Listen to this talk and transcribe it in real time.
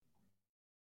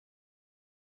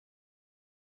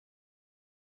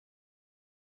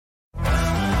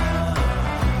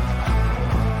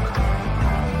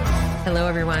Hello,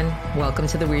 everyone. Welcome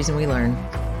to The Reason We Learn.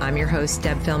 I'm your host,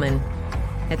 Deb Philman.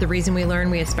 At The Reason We Learn,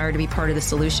 we aspire to be part of the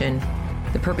solution.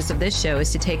 The purpose of this show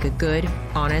is to take a good,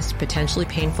 honest, potentially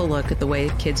painful look at the way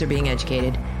kids are being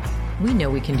educated. We know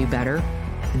we can do better,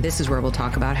 and this is where we'll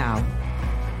talk about how.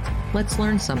 Let's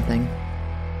learn something.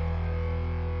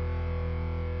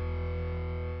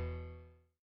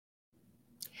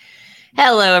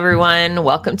 Hello, everyone.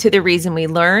 Welcome to The Reason We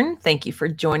Learn. Thank you for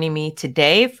joining me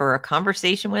today for a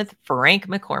conversation with Frank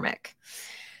McCormick.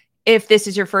 If this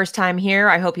is your first time here,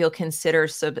 I hope you'll consider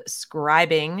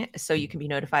subscribing so you can be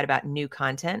notified about new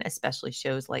content, especially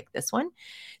shows like this one.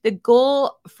 The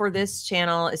goal for this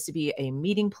channel is to be a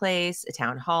meeting place, a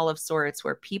town hall of sorts,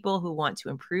 where people who want to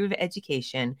improve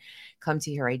education come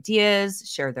to hear ideas,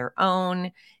 share their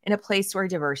own, in a place where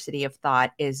diversity of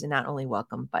thought is not only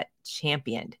welcome, but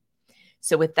championed.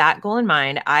 So with that goal in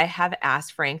mind, I have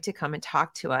asked Frank to come and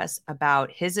talk to us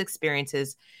about his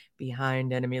experiences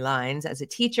behind enemy lines as a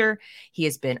teacher. He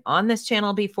has been on this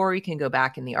channel before. You can go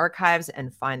back in the archives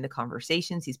and find the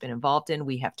conversations he's been involved in.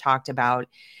 We have talked about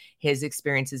his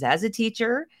experiences as a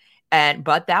teacher,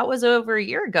 but that was over a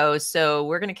year ago. So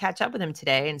we're going to catch up with him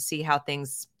today and see how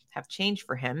things have changed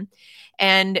for him.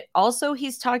 And also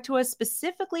he's talked to us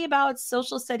specifically about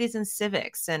social studies and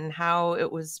civics and how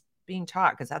it was being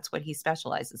taught, because that's what he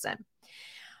specializes in.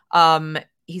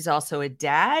 He's also a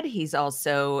dad. He's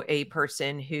also a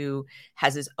person who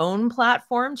has his own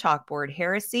platform, Chalkboard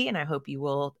Heresy, and I hope you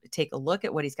will take a look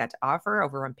at what he's got to offer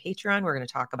over on Patreon. We're going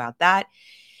to talk about that.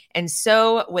 And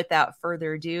so without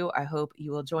further ado, I hope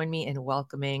you will join me in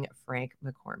welcoming Frank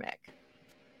McCormick.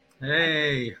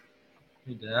 Hey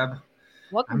Deb.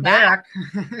 Welcome I'm back.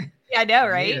 back. Yeah, I know,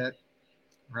 right?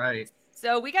 Right.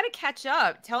 So we got to catch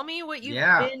up. Tell me what you've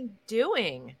been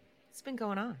doing. What's been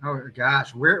going on? Oh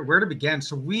gosh, where to begin?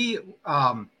 So we,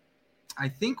 I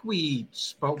think we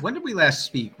spoke. When did we last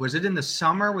speak? Was it in the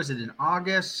summer? Was it in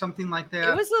August? Something like that?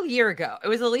 It was a year ago. It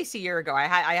was at least a year ago. I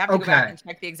have to go back and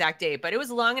check the exact date, but it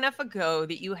was long enough ago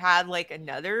that you had like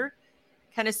another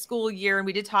kind of school year, and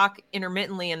we did talk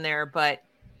intermittently in there, but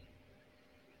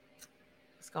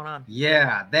going on?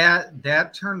 Yeah,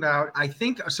 that turned out, I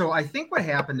think what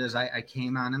happened is I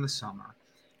came on in the summer,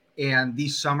 and the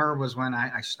summer was when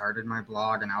I started my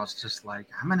blog, and I was just like,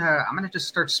 I'm gonna just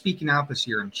start speaking out this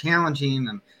year and challenging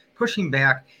and pushing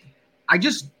back. I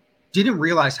just didn't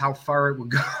realize how far it would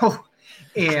go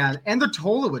and the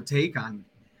toll it would take on me.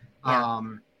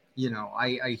 Yeah.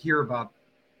 I hear about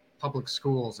public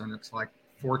schools, and it's like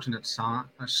Fortunate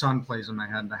Son plays in my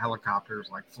head. The helicopters,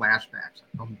 like flashbacks,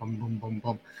 like boom, boom, boom,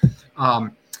 boom,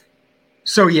 boom.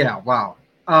 So yeah, wow.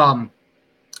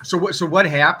 So what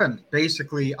happened?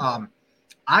 Basically,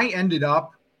 I ended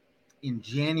up in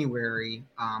January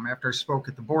after I spoke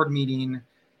at the board meeting.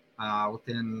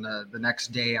 Within the next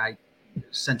day, I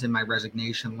sent in my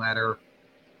resignation letter.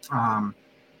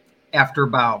 After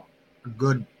about a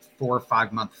good 4 or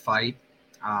 5 month fight,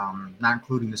 not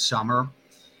including the summer,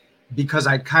 because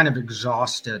I'd kind of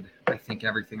exhausted, I think,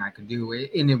 everything I could do.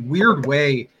 In a weird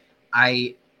way,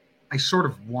 I sort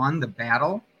of won the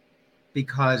battle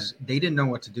because they didn't know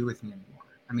what to do with me anymore.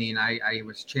 I mean, I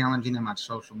was challenging them on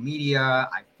social media.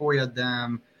 I FOIA'd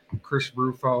them. Chris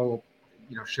Rufo,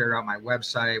 shared out my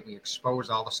website. We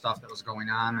exposed all the stuff that was going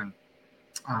on.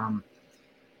 And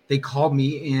they called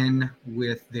me in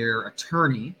with their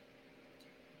attorney.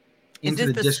 Is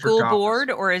this the school board,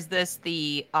 or is this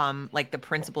the like the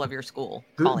principal of your school?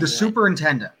 The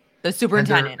superintendent. The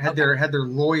superintendent had their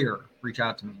lawyer reach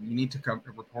out to me. You need to come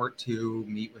report to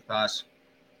meet with us.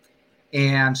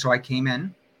 And so I came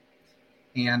in,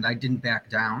 and I didn't back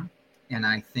down. And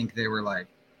I think they were like,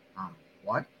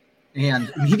 what?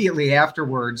 And immediately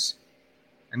afterwards,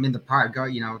 I'm in the park,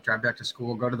 drive back to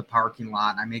school, go to the parking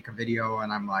lot, and I make a video,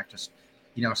 and I'm like, just,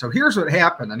 so here's what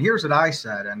happened, and here's what I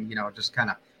said, and, just kind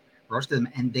of roasted them,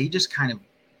 and they just kind of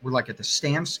were like at the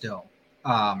standstill.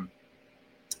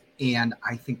 And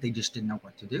I think they just didn't know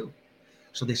what to do.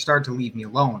 So they started to leave me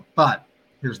alone. But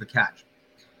here's the catch.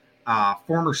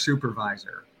 Former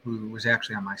supervisor who was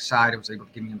actually on my side, was able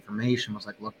to give me information, was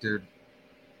like, look, dude,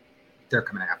 they're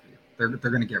coming after you. They're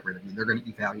going to get rid of you. They're going to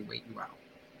evaluate you out.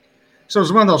 So it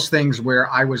was one of those things where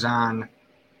I was on,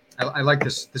 I like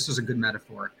this. This is a good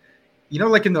metaphor.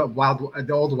 Like in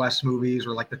the Old West movies,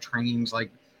 where like the trains,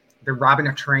 like they're robbing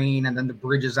a train, and then the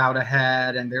bridge is out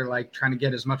ahead, and they're like trying to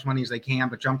get as much money as they can,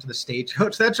 but jump to the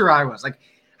stagecoach. That's where I was. Like,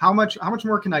 how much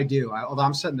more can I do? Although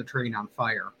I'm setting the train on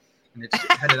fire, and it's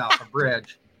headed off a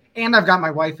bridge, and I've got my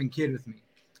wife and kid with me.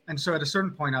 And so at a certain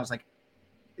point, I was like,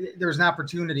 there was an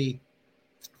opportunity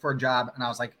for a job, and I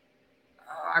was like,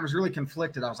 I was really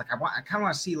conflicted. I was like, I kind of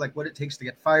want to see like what it takes to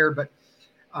get fired, but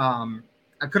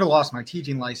I could have lost my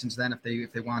teaching license then if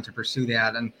they wanted to pursue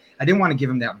that, and I didn't want to give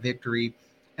them that victory.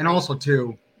 And also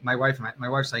too, my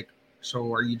wife's like,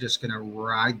 so are you just gonna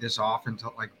ride this off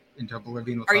into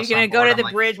oblivion with Are us you going on to go board? to I'm the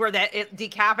like, bridge where it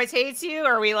decapitates you?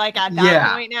 Are we like at that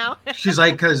yeah. point now? She's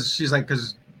like,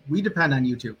 because we depend on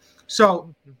you too.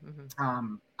 So that's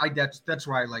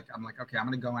why I'm like, okay, I'm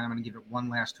gonna go in, I'm gonna give it one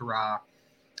last hurrah,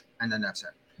 and then that's it.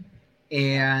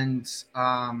 And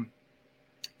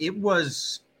it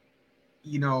was,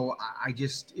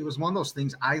 it was one of those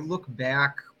things. I look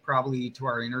back probably to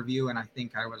our interview, and I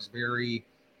think I was very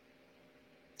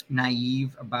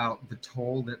naive about the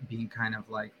toll that being kind of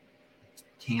like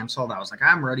canceled. I was like,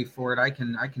 I'm ready for it. I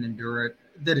can endure it.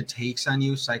 That it takes on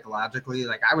you psychologically.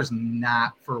 Like I was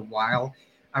not for a while.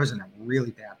 I was in a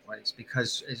really bad place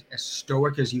because as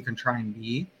stoic as you can try and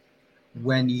be,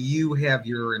 when you have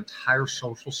your entire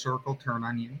social circle turn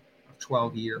on you of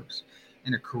 12 years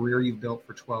and a career you've built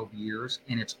for 12 years,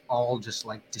 and it's all just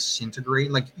like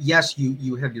disintegrating. Like, yes,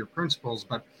 you have your principles,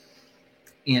 but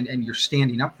and you're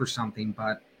standing up for something,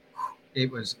 but it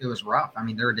was rough. I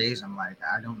mean, there are days I'm like,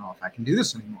 I don't know if I can do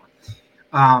this anymore.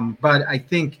 But I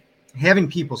think having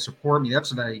people support me,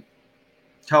 that's what I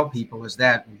tell people, is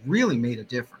that really made a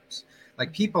difference.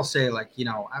 Like people say, like,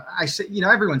 I say,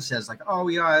 everyone says like, oh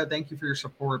yeah, thank you for your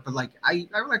support. But like, I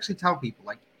will actually tell people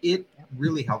like it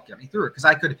really helped get me through it. Because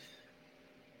I could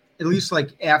at least like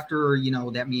after,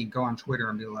 that me go on Twitter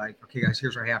and be like, okay guys,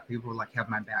 here's what I have. People would like have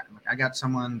my back. I'm like, I got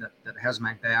someone that has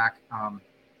my back.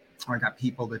 Or I got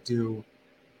people that do.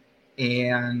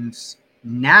 And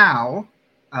now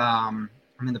I'm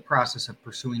in the process of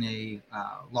pursuing a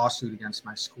lawsuit against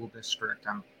my school district.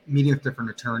 I'm meeting with different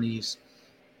attorneys,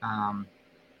 and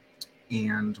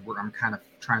I'm kind of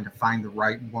trying to find the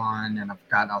right one, and I've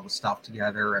got all the stuff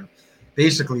together. And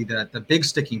basically the big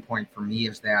sticking point for me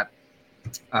is that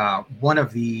one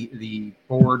of the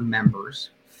board members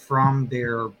from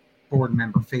their board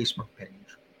member Facebook page,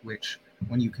 which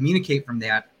when you communicate from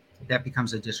that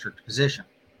becomes a district position,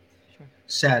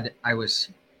 said I was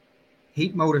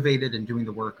hate motivated and doing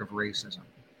the work of racism.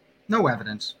 No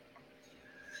evidence.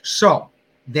 So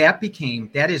that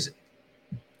is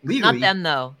legally. Not them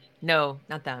though. No,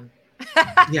 not them.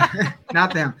 Yeah,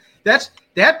 not them.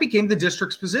 That became the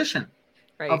district's position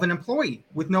of an employee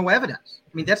with no evidence.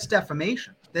 I mean, that's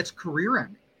defamation. That's career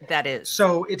ending. That is.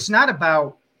 So it's not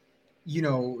about,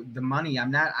 the money.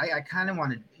 I kind of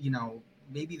wanted,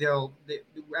 maybe I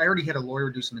already had a lawyer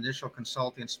do some initial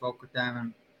consulting and spoke with them.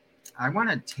 And I want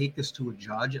to take this to a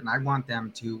judge, and I want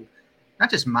them to,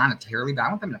 not just monetarily, but I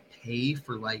want them to pay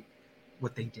for like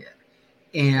what they did.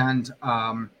 And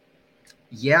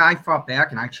I fought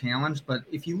back and I challenged. But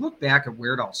if you look back at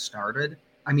where it all started,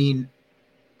 I mean,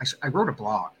 I wrote a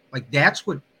blog. Like that's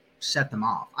what set them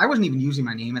off. I wasn't even using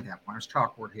my name at that point. I was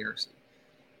Chalkboard Heresy.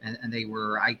 And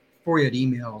I FOIA'd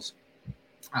emails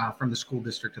from the school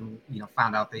district and,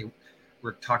 found out they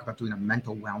were talking about doing a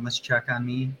mental wellness check on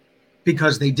me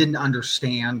because they didn't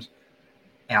understand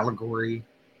allegory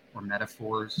or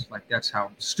metaphors. Like that's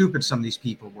how stupid some of these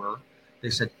people were. They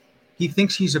said, he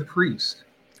thinks he's a priest.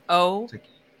 Oh, like,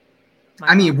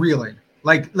 I mean, really,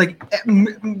 like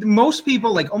most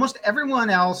people, like almost everyone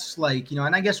else, like,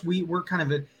 and I guess we're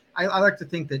kind of I like to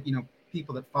think that,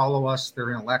 people that follow us,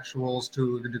 they're intellectuals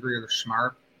to a degree, they're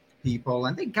smart people,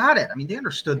 and they got it. I mean, they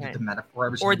understood the metaphor I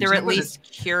was or using. they're at least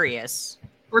curious.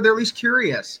 Or they're at least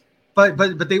curious. But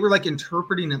they were like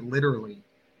interpreting it literally,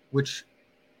 which,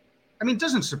 I mean,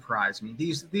 doesn't surprise me.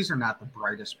 These are not the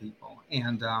brightest people.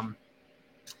 And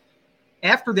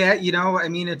after that, I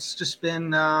mean, it's just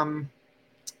been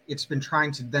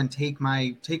trying to then take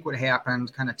what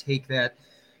happened, kind of take that.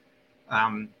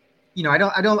 I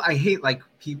hate like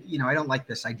people, I don't like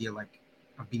this idea like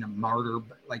of being a martyr,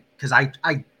 but like, because I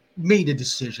made a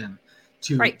decision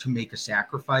to make a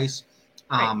sacrifice.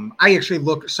 I actually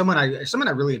someone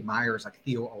I really admire is like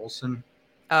Theo Olson.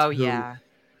 Oh yeah.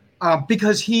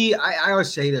 Because I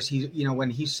always say this, when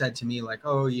he said to me like,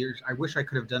 oh, I wish I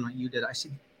could have done what you did. I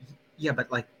said, yeah,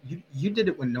 but like you did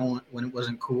it when it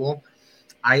wasn't cool.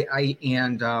 Not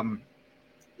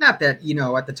that,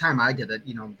 at the time I did it,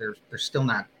 there's still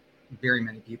not very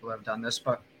many people have done this,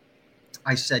 but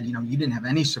I said, you didn't have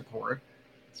any support.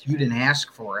 You didn't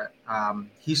ask for it.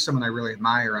 He's someone I really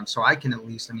admire. And so I can at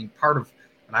least, I mean, part of,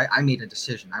 but I made a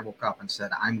decision. I woke up and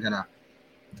said, I'm going to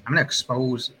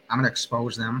expose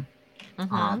them.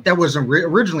 Mm-hmm. That was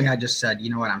originally, I just said, you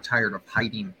know what? I'm tired of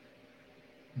hiding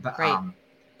behind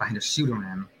a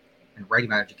pseudonym and writing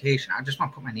about education. I just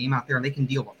want to put my name out there and they can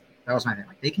deal with it. That was my thing.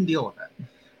 Like they can deal with it.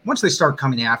 once they start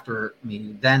coming after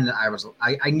me, then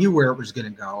I knew where it was going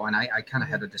to go, and I kind of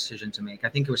had a decision to make. I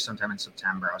think it was sometime in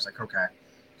September. I was like, okay,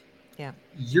 yeah,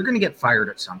 you're going to get fired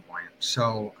at some point.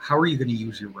 So how are you going to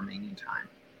use your remaining time?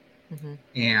 Mm-hmm.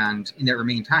 And in that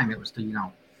remaining time, it was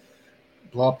to,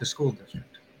 blow up the school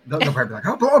district. They'll probably be like,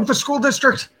 oh, blow up the school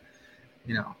district.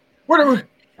 We don't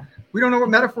know what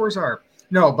metaphors are.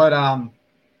 No, but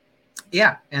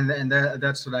yeah, and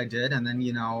that's what I did. And then,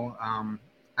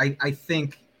 I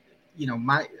think,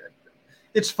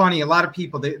 it's funny. A lot of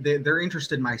people, they're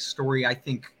interested in my story. I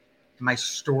think my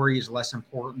story is less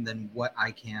important than what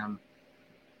I can.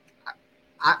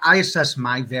 I assess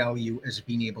my value as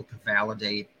being able to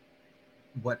validate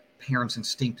what parents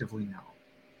instinctively know.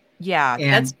 Yeah,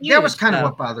 and that's huge, that was kind of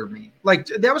what bothered me. Like,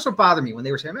 that was what bothered me when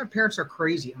they were saying, "Man, parents are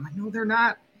crazy." I'm like, no, they're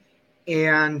not.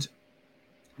 And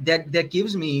that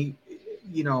gives me,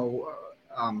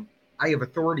 I have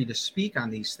authority to speak on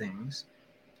these things,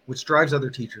 which drives other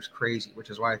teachers crazy,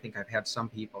 which is why I think I've had some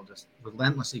people just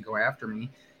relentlessly go after me.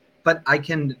 But I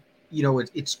can,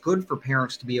 it's good for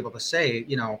parents to be able to say,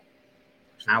 there's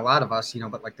not a lot of us,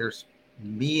 but like there's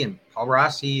me and Paul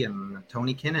Rossi and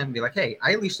Tony Kinnan, and be like, hey,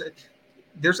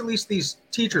 there's at least these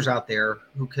teachers out there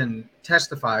who can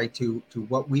testify to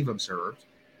what we've observed.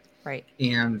 Right.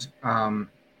 And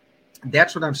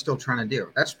that's what I'm still trying to do.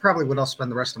 That's probably what I'll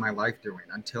spend the rest of my life doing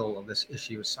until this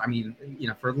issue is,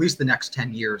 for at least the next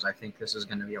 10 years, I think this is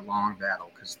going to be a long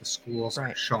battle because the schools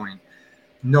are showing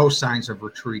no signs of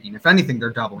retreating. If anything, they're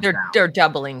doubling down. They're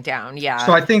doubling down. Yeah.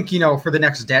 So I think, for the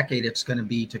next decade, it's going to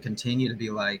be to continue to be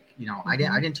like, Mm-hmm.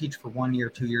 I didn't teach for 1 year,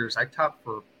 2 years. I taught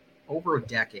for over a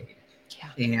decade.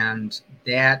 Yeah. And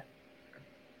that,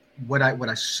 what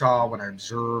I saw, what I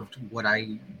observed, what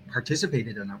I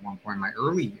participated in at one point in my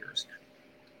early years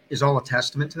is all a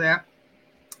testament to that.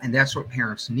 And that's what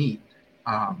parents need.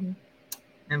 Mm-hmm.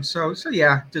 And so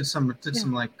yeah, did some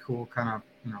like cool kind of,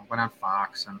 went on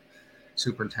Fox, and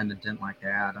superintendent didn't like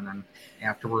that. And then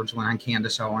afterwards went on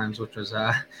Candace Owens, which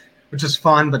is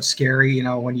fun, but scary,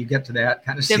 when you get to that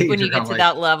kind of stage. When you get to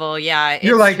that level. Yeah.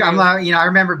 You're like, true. I'm not, I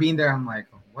remember being there. I'm like,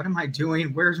 what am I doing?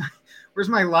 Where's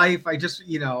my life? I just,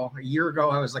 a year ago,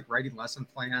 I was like writing lesson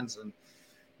plans, and,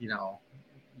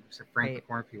 Frank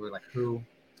McCormick, people were like, who?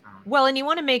 Well, and you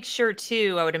want to make sure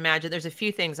too, I would imagine there's a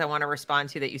few things I want to respond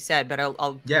to that you said, but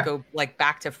I'll go like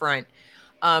back to front.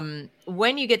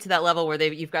 When you get to that level where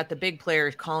you've got the big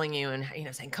players calling you and,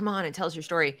 saying, come on and tell us your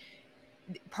story.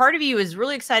 Part of you is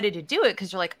really excited to do it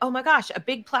because you're like, oh my gosh, a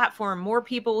big platform, more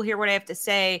people will hear what I have to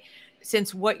say,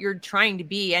 since what you're trying to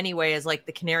be anyway is like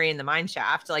the canary in the mine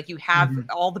shaft. Like, you have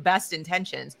all the best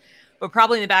intentions, but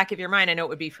probably in the back of your mind, I know it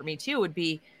would be for me too, would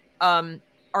be, all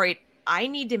right, I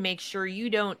need to make sure you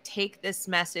don't take this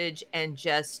message and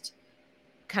just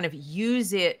kind of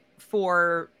use it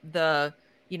for the,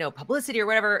 publicity or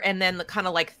whatever, and then kind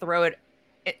of like throw it,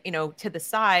 to the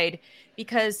side,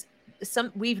 because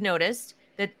we've noticed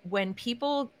that when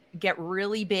people get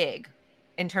really big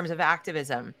in terms of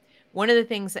activism, one of the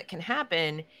things that can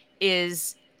happen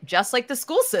is, just like the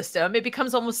school system, it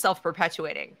becomes almost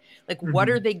self-perpetuating. Like, what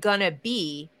are they gonna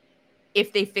be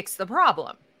if they fix the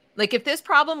problem? Like, if this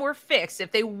problem were fixed,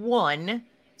 if they won,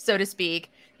 so to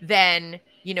speak, then,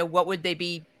 what would they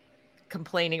be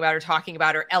complaining about or talking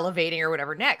about or elevating or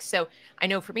whatever next? So I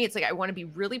know for me, it's like, I want to be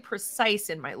really precise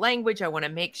in my language. I want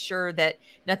to make sure that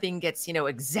nothing gets,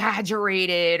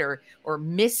 exaggerated or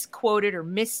misquoted or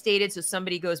misstated. So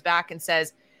somebody goes back and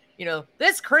says,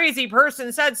 this crazy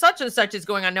person said such and such is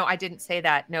going on. No, I didn't say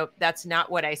that. No, that's not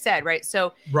what I said. Right.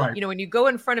 So, when you go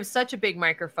in front of such a big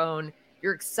microphone,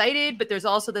 you're excited, but there's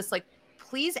also this like,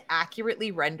 please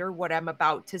accurately render what I'm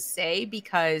about to say,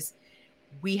 because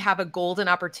we have a golden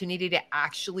opportunity to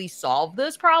actually solve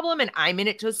this problem. And I'm in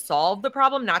it to solve the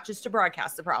problem, not just to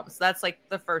broadcast the problem. So that's like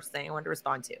the first thing I wanted to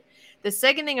respond to. The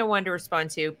second thing I wanted to respond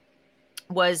to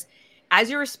was, as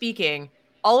you were speaking,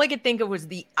 all I could think of was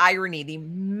the irony, the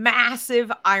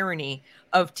massive irony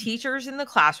of teachers in the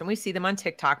classroom. We see them on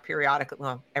TikTok periodically,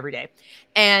 well, every day.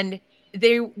 And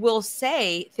they will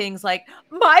say things like,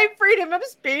 my freedom of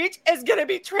speech is going to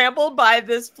be trampled by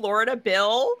this Florida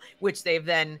bill, which they've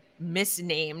then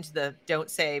misnamed the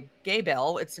Don't Say Gay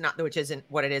bill. It's not, which isn't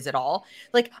what it is at all.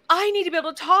 Like, I need to be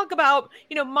able to talk about,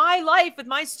 my life with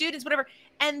my students, whatever.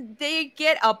 And they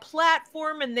get a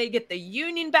platform and they get the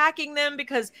union backing them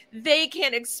because they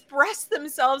can't express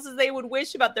themselves as they would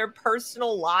wish about their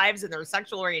personal lives and their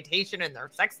sexual orientation and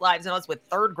their sex lives and all this with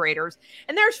third graders.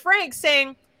 And there's Frank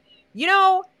saying,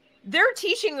 they're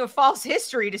teaching a false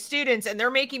history to students and they're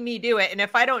making me do it. And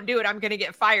if I don't do it, I'm going to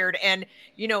get fired. And,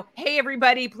 hey,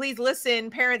 everybody, please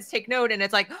listen. Parents, take note. And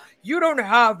it's like, you don't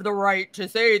have the right to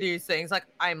say these things. Like,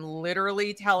 I'm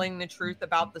literally telling the truth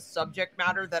about the subject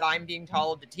matter that I'm being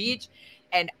told to teach.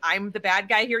 And I'm the bad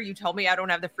guy here. You tell me I don't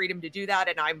have the freedom to do that.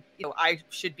 And I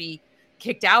should be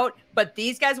kicked out. But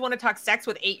these guys want to talk sex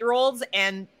with 8-year-olds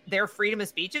and their freedom of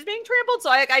speech is being trampled. So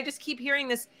I just keep hearing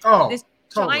this totally.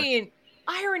 giant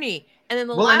irony. And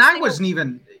then I wasn't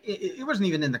even, it wasn't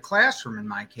even in the classroom in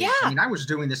my case. Yeah. I mean, I was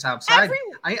doing this outside.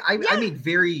 I made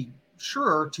very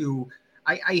sure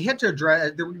I had to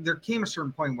address, there came a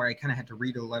certain point where I kind of had to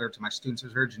read a letter to my students. It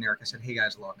was very generic. I said, hey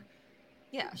guys, look,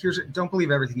 don't believe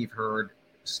everything you've heard.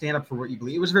 Stand up for what you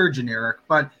believe. It was very generic,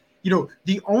 but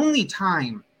the only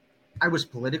time I was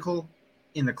political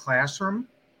in the classroom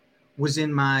was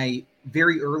in my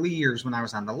very early years when I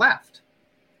was on the left.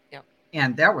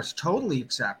 And that was totally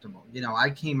acceptable. I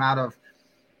came out of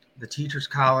the teachers'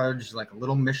 college like a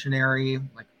little missionary,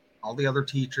 like all the other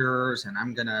teachers, and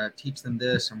I'm going to teach them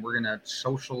this, and we're going to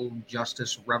social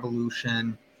justice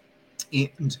revolution.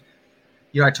 And,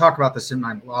 I talk about this in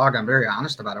my blog. I'm very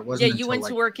honest about it. It wasn't you went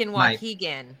to work in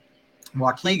Waukegan.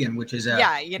 Waukegan, which is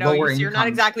you're not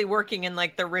exactly working in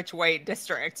like the rich white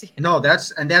district. No,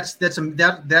 that's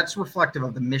reflective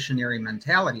of the missionary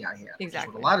mentality I had. Exactly. Which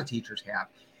is what a lot of teachers have.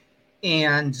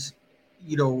 And,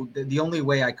 the only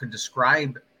way I could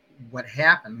describe what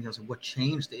happened, what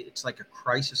changed, it's like a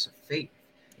crisis of faith.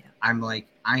 Yeah. I'm like,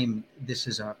 this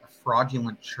is a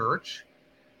fraudulent church.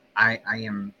 I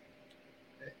am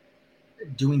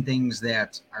doing things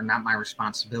that are not my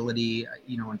responsibility,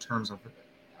 in terms of,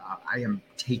 I am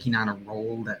taking on a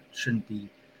role that shouldn't be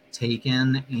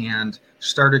taken, and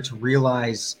started to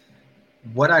realize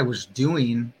what I was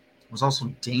doing was also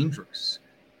dangerous.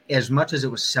 As much as it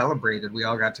was celebrated, we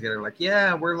all got together like,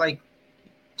 yeah, we're like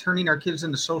turning our kids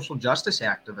into social justice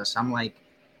activists. I'm like,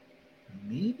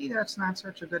 maybe that's not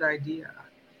such a good idea.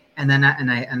 And then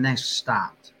I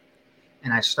stopped,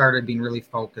 and I started being really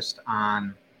focused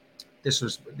on, this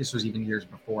was even years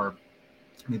before,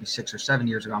 maybe 6 or 7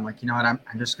 years ago. I'm like, you know what, I'm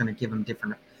just going to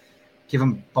give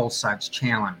them both sides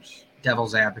challenge,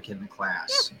 devil's advocate in the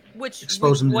class, which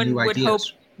expose them to new would ideas. Hope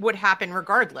would happen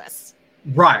regardless.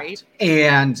 Right.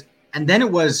 And then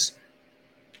it was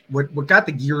what got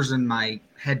the gears in my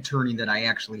head turning, that I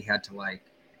actually had to like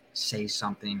say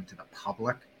something to the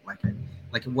public. Like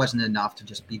it wasn't enough to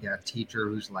just be that teacher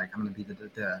who's like, I'm going to be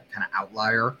the kind of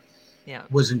outlier. Yeah.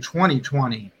 Was in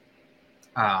 2020.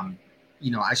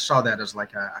 I saw that as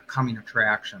like a coming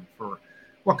attraction for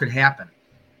what could happen.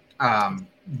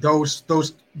 Those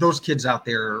kids out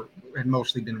there had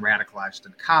mostly been radicalized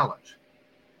in college.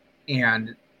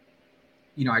 And,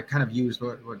 I kind of used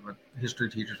what history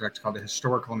teachers like to call the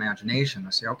historical imagination.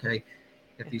 I say, okay,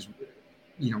 if these,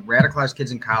 radicalized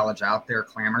kids in college out there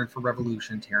clamoring for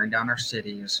revolution, tearing down our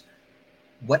cities,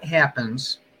 what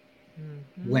happens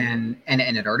when, and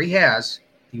it already has,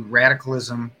 the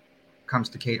radicalism comes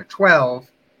to K-12,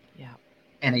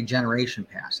 and a generation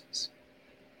passes,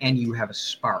 and you have a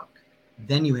spark,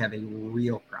 then you have a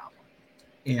real problem.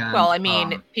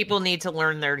 And, people need to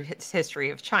learn their history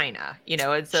of China.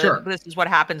 Sure. This is what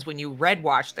happens when you red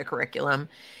wash the curriculum,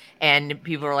 and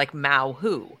people are like, Mao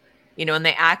who, and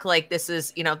they act like this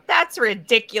is, that's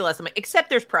ridiculous. I'm like, except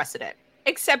there's precedent,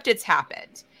 except it's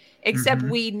happened, except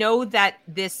we know that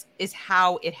this is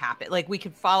how it happened. Like, we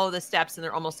could follow the steps and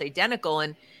they're almost identical.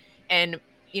 And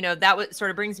that sort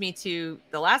of brings me to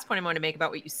the last point I want to make about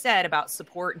what you said about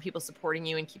support and people supporting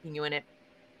you and keeping you in it.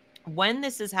 When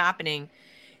this is happening,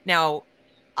 now,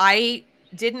 I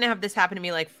didn't have this happen to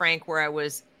me like Frank, where I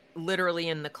was literally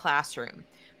in the classroom,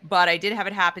 but I did have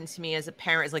it happen to me as a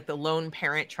parent, as like the lone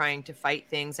parent trying to fight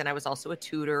things. And I was also a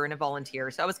tutor and a volunteer.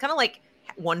 So I was kind of like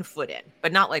one foot in,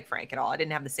 but not like Frank at all. I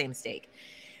didn't have the same stake,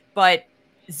 but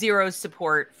zero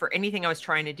support for anything I was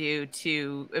trying to do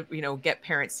to, get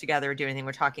parents together, do anything.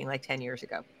 We're talking like 10 years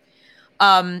ago.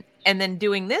 And then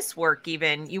doing this work,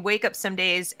 even, you wake up some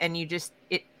days and you just,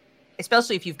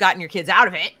 especially if you've gotten your kids out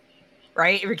of it,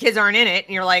 right? If your kids aren't in it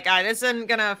and you're like, this isn't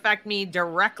going to affect me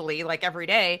directly, like every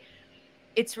day.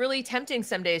 It's really tempting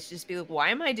some days to just be like, why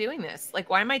am I doing this? Like,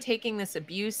 why am I taking this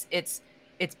abuse? It's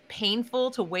painful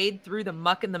to wade through the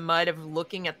muck and the mud of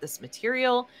looking at this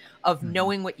material, of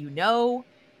knowing what you know.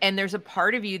 And there's a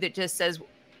part of you that just says,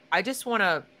 I just want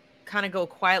to kind of go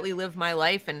quietly live my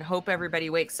life and hope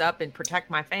everybody wakes up and protect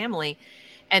my family.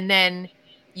 And then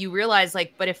you realize,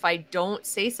 like, but if I don't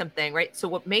say something, right? So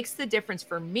what makes the difference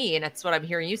for me, and that's what I'm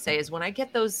hearing you say, is when I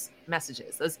get those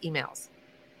messages, those emails,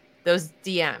 those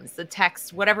DMs, the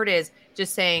texts, whatever it is,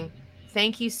 just saying,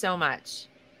 thank you so much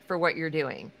for what you're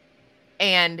doing.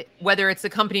 And whether it's the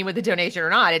company with the donation or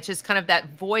not, it's just kind of that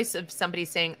voice of somebody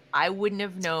saying, I wouldn't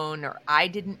have known, or I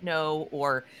didn't know,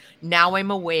 or now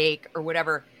I'm awake, or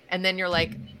whatever. And then you're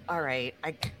like, all right,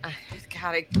 I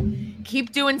gotta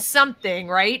keep doing something,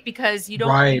 right? Because you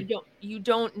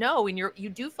don't know, and you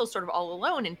do feel sort of all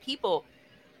alone. And people,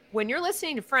 when you're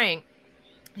listening to Frank,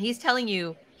 he's telling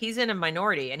you he's in a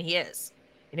minority, and he is.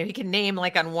 He can name,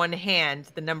 like, on one hand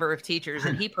the number of teachers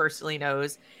that he personally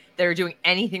knows that are doing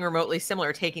anything remotely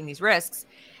similar, taking these risks.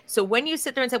 So when you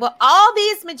sit there and say, well, all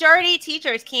these majority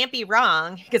teachers can't be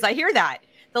wrong, because I hear that.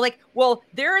 They're like, well,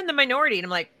 they're in the minority. And I'm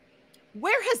like,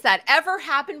 where has that ever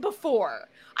happened before?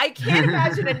 I can't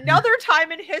imagine another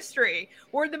time in history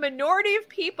where the minority of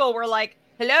people were like,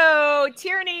 hello,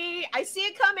 tyranny, I see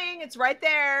it coming. It's right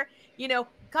there.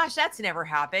 Gosh, that's never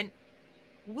happened.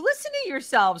 Listen to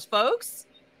yourselves, folks.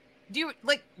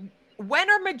 When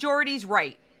are majorities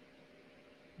right?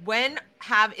 When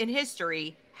in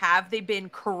history have they been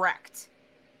correct?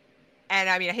 And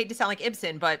I mean, I hate to sound like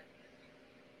Ibsen, but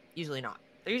usually not.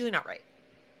 They're usually not right.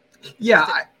 Yeah.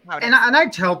 And I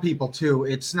tell people too,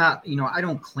 it's not, I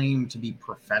don't claim to be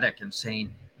prophetic and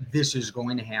saying this is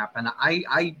going to happen.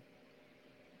 I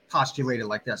postulate it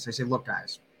like this. I say, look,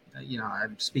 guys,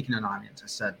 I'm speaking to an audience. I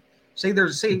said,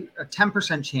 there's a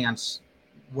 10% chance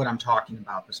what I'm talking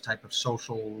about, this type of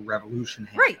social revolution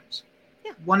happens. Right.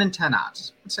 Yeah. 1 in 10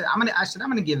 odds. I'm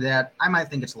going to give that. I might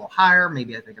think it's a little higher.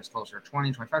 Maybe I think it's closer to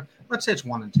 20, 25. Let's say it's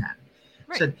 1 in 10. Right.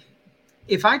 I said,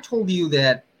 if I told you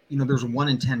that, there's a 1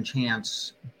 in 10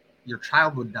 chance your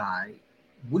child would die,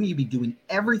 wouldn't you be doing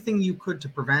everything you could to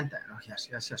prevent that? Oh,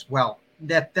 yes. Well,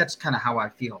 that's kind of how I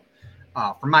feel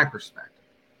from my perspective.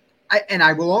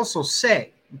 I will also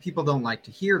say, people don't like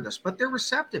to hear this, but they're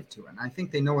receptive to it. And I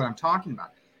think they know what I'm talking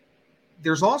about.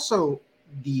 There's also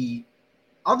the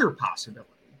other possibility,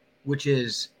 which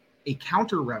is a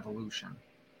counter-revolution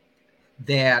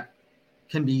that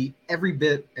can be every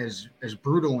bit as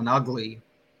brutal and ugly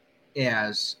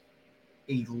as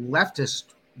a leftist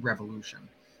revolution,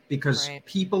 because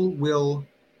people will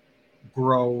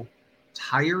grow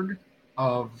tired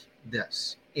of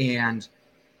this. And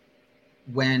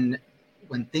when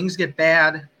things get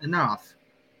bad enough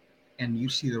and you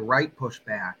see the right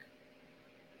pushback,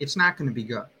 it's not going to be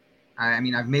good. I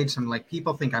mean, I've made some,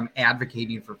 people think I'm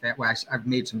advocating for I've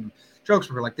made some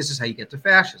jokes where this is how you get to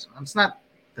fascism. It's not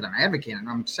that I'm advocating.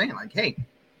 I'm saying hey,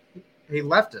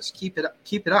 leftists, keep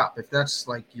it up if that's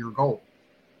your goal.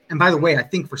 And by the way, I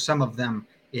think for some of them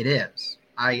it is.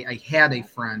 I had a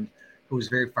friend who was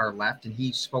very far left, and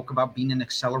he spoke about being an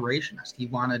accelerationist. He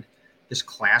wanted this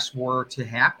class war to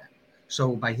happen.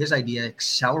 So by his idea,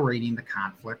 accelerating the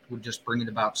conflict would just bring it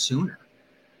about sooner.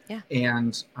 Yeah.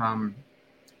 And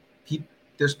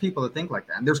there's people that think like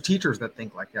that, and there's teachers that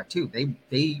think like that too.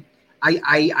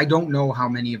 I don't know how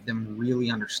many of them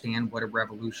really understand what a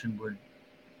revolution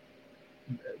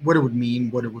what it would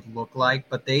mean, what it would look like,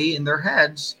 but they, in their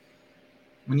heads,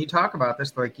 when you talk about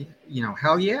this, they're like,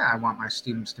 hell yeah, I want my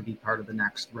students to be part of the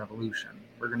next revolution.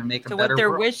 We're going to make a better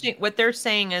world. What they're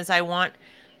saying is, I want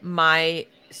my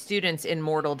students in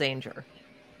mortal danger.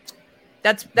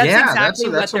 That's exactly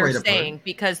what they're saying,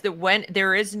 because when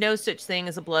there is no such thing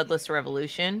as a bloodless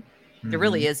revolution, there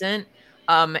really isn't.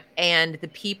 And the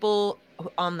people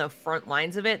on the front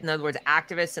lines of it, in other words,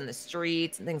 activists in the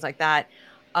streets and things like that,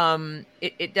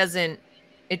 it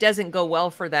doesn't go well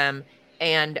for them.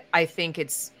 And I think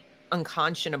it's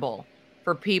unconscionable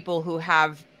for people who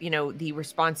have, the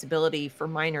responsibility for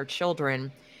minor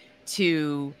children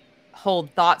to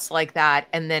hold thoughts like that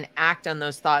and then act on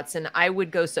those thoughts. And I would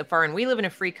go so far, and we live in a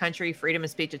free country, freedom of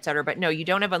speech, et cetera, but no, you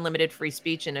don't have unlimited free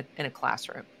speech in a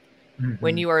classroom.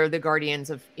 When you are the guardians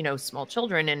of, small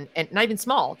children, and not even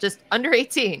small, just under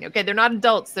 18. Okay. They're not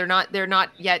adults. They're not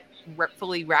yet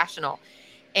fully rational.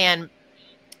 And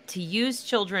to use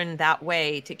children that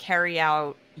way to carry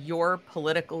out your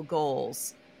political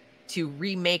goals, to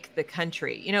remake the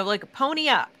country, pony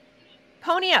up,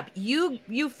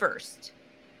 you first.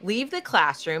 Leave the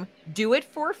classroom, do it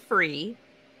for free,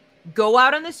 go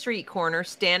out on the street corner,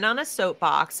 stand on a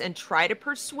soapbox, and try to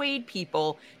persuade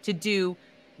people to do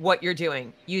what you're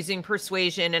doing, using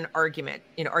persuasion and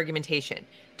argumentation.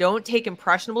 Don't take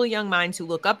impressionable young minds who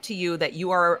look up to you, that you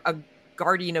are a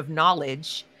guardian of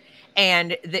knowledge,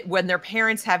 and that when their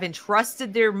parents have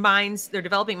entrusted their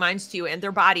developing minds to you and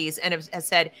their bodies, and have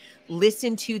said,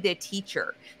 listen to the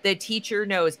teacher. The teacher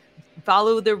knows.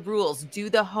 Follow the rules, do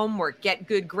the homework, get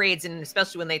good grades. And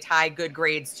especially when they tie good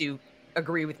grades to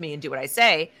agree with me and do what I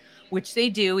say, which they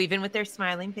do, even with their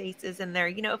smiling faces and their,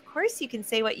 of course you can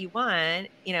say what you want,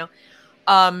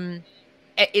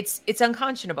 it's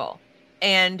unconscionable.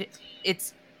 And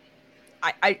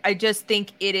I just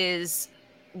think it is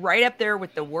right up there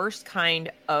with the worst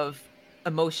kind of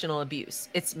emotional abuse.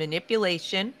 It's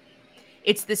manipulation.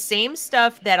 It's the same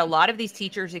stuff that a lot of these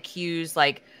teachers accuse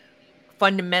like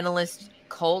fundamentalist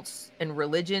cults and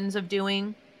religions of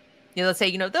doing. They'll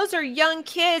say, those are young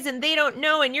kids and they don't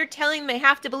know, and you're telling them they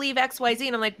have to believe XYZ.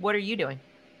 And I'm like, what are you doing?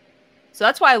 So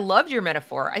that's why I loved your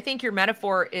metaphor. I think your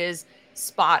metaphor is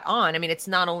spot on. I mean, it's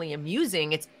not only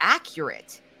amusing, it's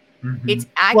accurate. Mm-hmm. It's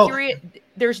accurate. Well,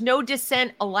 there's no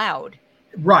dissent allowed.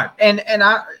 Right.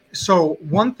 So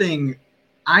one thing,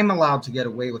 I'm allowed to get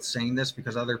away with saying this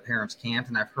because other parents can't.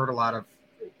 And I've heard a lot of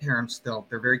parents,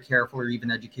 they're very careful, or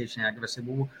even education activists say,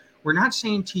 well, we're not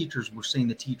saying teachers, we're saying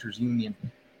the teachers union.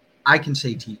 I can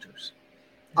say teachers.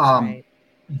 Right.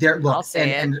 Look,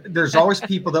 and there's always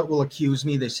people that will accuse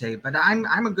me. They say, but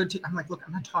I'm a good teacher. I'm like, look,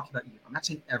 I'm not talking about you. I'm not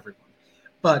saying everyone,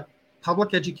 but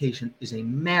public education is a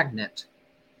magnet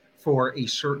for a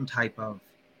certain type of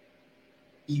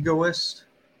egoist,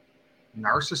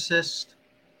 narcissist,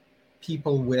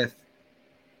 people with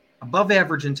above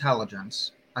average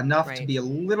intelligence, enough to be a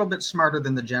little bit smarter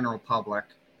than the general public,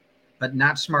 but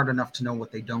not smart enough to know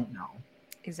what they don't know.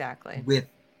 Exactly. With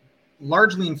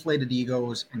largely inflated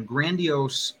egos and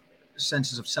grandiose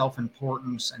senses of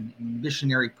self-importance and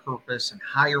missionary purpose and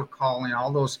higher calling,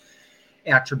 all those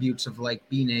attributes of like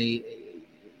being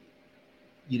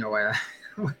we'll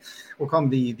call them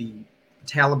the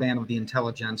Taliban of the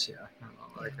intelligentsia. I don't know,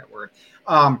 I like that word.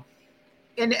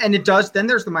 And it does, then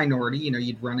there's the minority,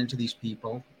 you'd run into these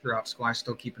people throughout school. I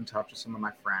still keep in touch with some of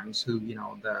my friends who, maybe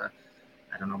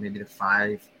the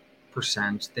 5%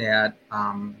 that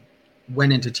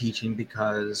went into teaching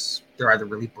because they're either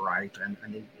really bright and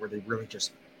they really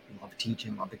just love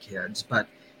teaching, love the kids. But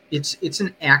it's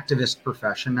an activist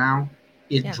profession now.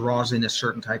 It draws in a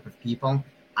certain type of people.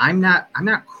 I'm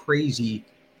not crazy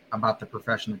about the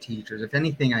profession of teachers. If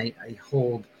anything, I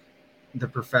hold the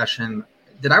profession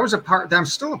that I was a part, that I'm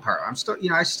still a part of. I'm still,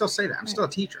 I still say that I'm still a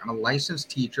teacher. I'm a licensed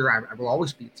teacher. I will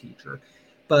always be a teacher,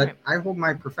 but I hold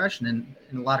my profession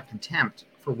in a lot of contempt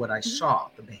for what I saw,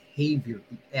 the behavior,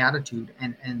 the attitude,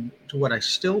 and to what I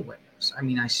still witness. I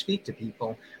mean, I speak to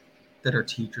people that are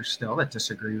teachers still that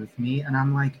disagree with me, and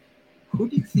I'm like, who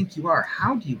do you think you are?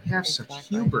 How do you have such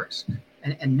hubris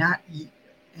and not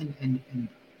and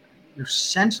your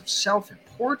sense of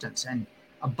self-importance and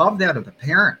above that of the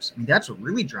parents? I mean, that's what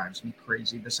really drives me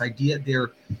crazy. This idea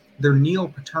they're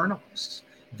neo-paternalists.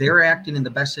 They're acting in the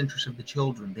best interest of the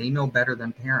children. They know better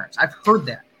than parents. I've heard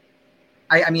that.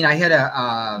 I mean, I had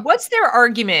what's their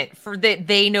argument for that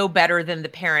they know better than the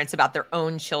parents about their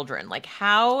own children? Like,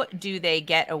 how do they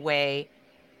get away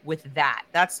with that?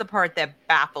 That's the part that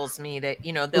baffles me, that,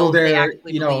 they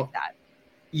actually believe that.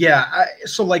 Yeah.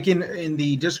 So like in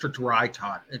the district where I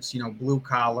taught, it's, blue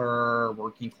collar,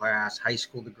 working class, high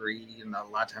school degree, and a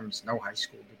lot of times no high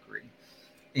school degree.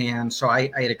 And so I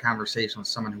had a conversation with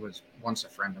someone who was once a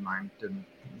friend of mine.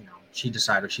 She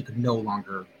decided she could no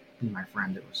longer be my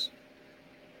friend.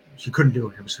 She couldn't do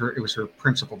it. It was her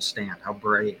principled stand. How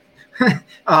brave.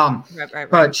 Right.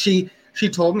 But she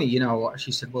told me,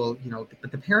 she said, well,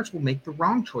 but the parents will make the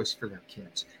wrong choice for their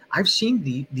kids. I've seen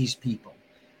these people.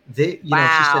 She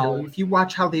said, if you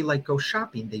watch how they go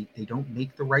shopping, they don't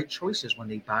make the right choices when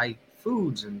they buy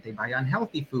foods, and they buy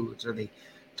unhealthy foods, or they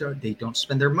don't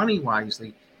spend their money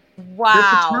wisely. Wow.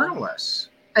 They're paternalists.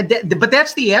 But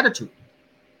that's the attitude.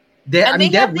 They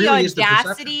have the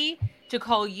audacity to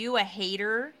call you a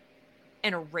hater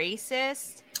and a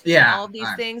racist. And all of these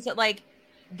things that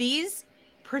these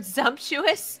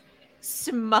presumptuous,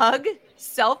 smug,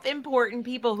 self-important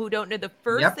people who don't know the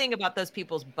first thing about those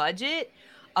people's budget,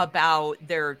 about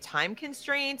their time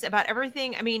constraints, about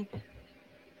everything. I mean,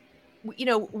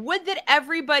 would that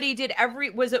everybody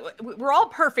we're all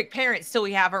perfect parents till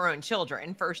we have our own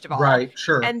children, first of all. Right,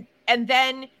 sure. And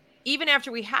then even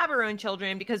after we have our own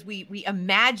children, because we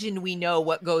imagine we know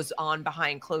what goes on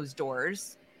behind closed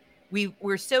doors, we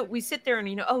sit there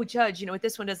and, oh, judge, what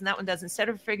this one does and that one does, instead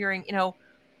of figuring,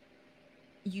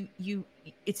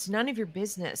 it's none of your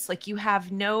business.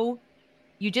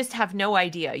 You just have no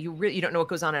idea. You don't know what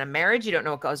goes on in a marriage. You don't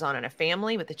know what goes on in a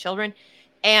family with the children.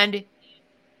 And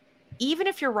even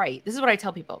if you're right, this is what I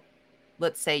tell people.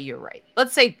 Let's say you're right.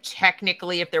 Let's say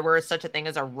technically, if there were such a thing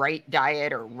as a right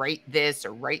diet or right this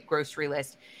or right grocery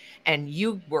list, and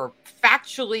you were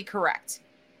factually correct,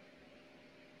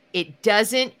 it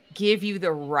doesn't give you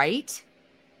the right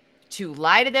to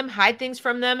lie to them, hide things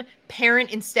from them, parent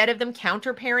instead of them,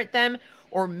 counter-parent them,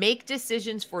 or make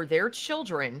decisions for their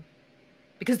children,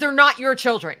 because they're not your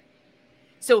children.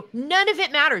 So none of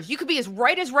it matters. You could be as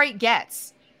right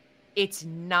gets. It's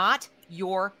not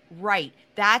your right.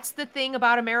 That's the thing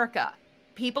about America.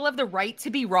 People have the right to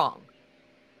be wrong,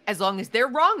 as long as their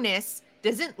wrongness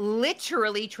doesn't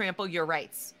literally trample your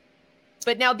rights.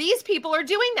 But now these people are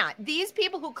doing that. These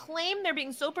people who claim they're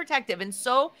being so protective and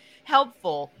so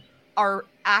helpful are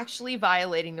actually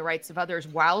violating the rights of others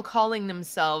while calling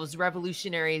themselves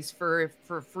revolutionaries for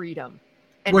freedom.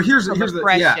 And well, here's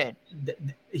oppression.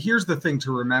 here's the thing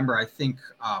to remember. I think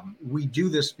we do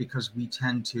this because we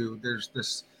tend to. There's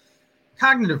this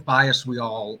cognitive bias we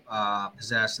all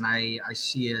possess, and I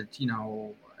see it,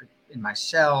 in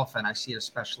myself, and I see it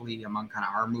especially among kind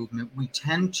of our movement. We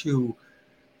tend to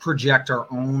project our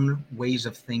own ways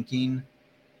of thinking,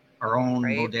 our own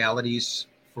modalities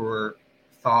for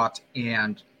thought,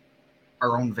 and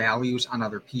our own values on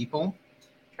other people.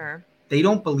 Sure. They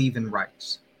don't believe in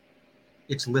rights.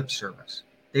 It's lip service.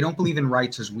 They don't believe in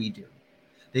rights as we do.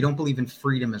 They don't believe in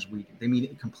freedom as we do. They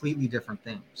mean completely different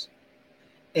things.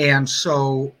 And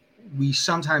so we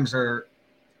sometimes are,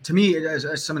 to me,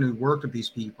 as someone who worked with these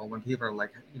people, when people are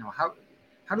like,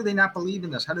 how do they not believe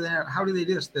in this? How do they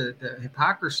do this? The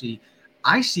hypocrisy,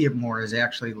 I see it more as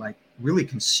actually like really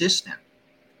consistent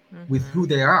with who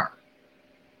they are.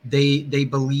 They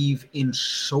believe in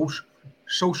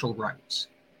social rights.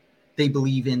 They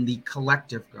believe in the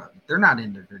collective good. They're not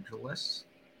individualists.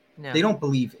 No. They don't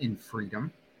believe in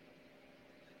freedom.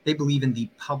 They believe in the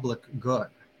public good.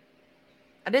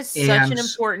 That is such an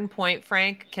important point,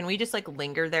 Frank. Can we just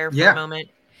linger there for a moment?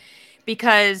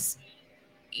 Because,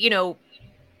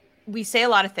 we say a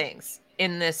lot of things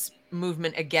in this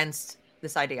movement against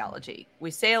this ideology.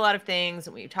 We say a lot of things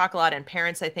and we talk a lot, and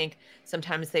parents, I think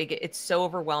sometimes it's so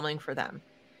overwhelming for them.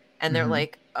 And they're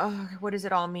like, oh, what does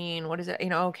it all mean? What is it?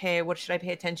 Okay, what should I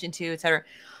pay attention to, et cetera.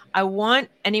 I want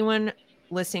anyone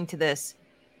listening to this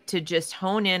to just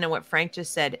hone in on what Frank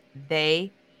just said.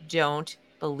 They don't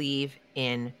believe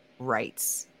in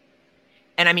rights.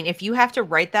 And I mean, if you have to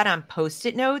write that on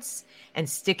Post-it notes and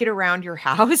stick it around your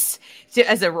house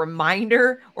as a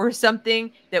reminder or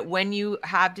something, that when you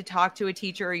have to talk to a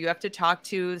teacher or you have to talk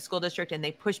to the school district and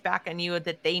they push back on you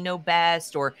that they know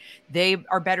best or they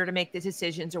are better to make the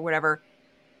decisions or whatever,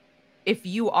 if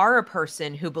you are a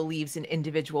person who believes in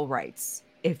individual rights,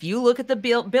 if you look at the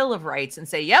Bill of Rights and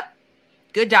say, yep,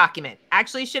 good document,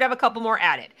 actually should have a couple more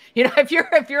added. If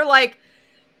you're like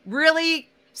really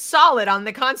solid on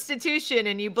the Constitution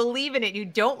and you believe in it, you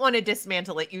don't want to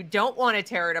dismantle it, you don't want to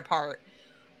tear it apart.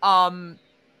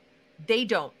 They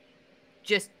don't.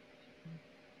 Just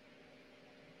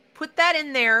put that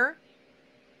in there,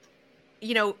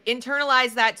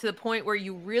 internalize that to the point where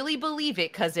you really believe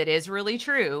it, because it is really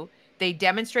true. They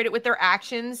demonstrate it with their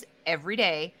actions every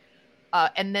day.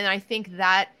 And then I think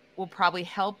that will probably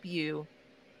help you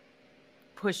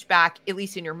push back, at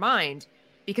least in your mind,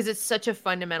 because it's such a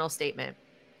fundamental statement.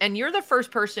 And you're the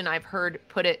first person I've heard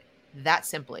put it that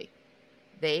simply.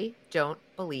 They don't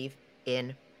believe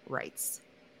in rights,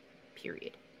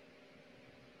 period.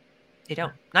 They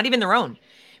don't. Not even their own.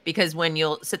 Because when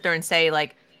you'll sit there and say,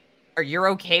 are you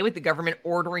okay with the government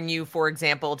ordering you, for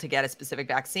example, to get a specific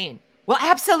vaccine? Well,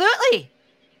 absolutely.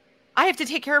 I have to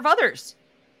take care of others,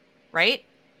 right?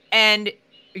 And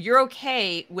you're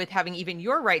okay with having even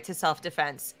your right to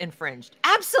self-defense infringed?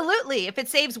 Absolutely, if it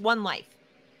saves one life.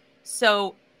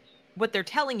 So what they're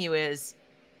telling you is,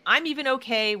 I'm even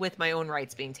okay with my own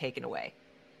rights being taken away.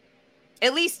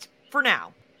 At least for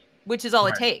now, which is all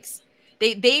it takes.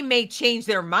 They may change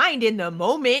their mind in the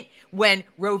moment when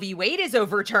Roe v. Wade is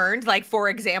overturned. Like, for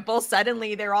example,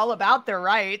 suddenly they're all about their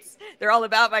rights. They're all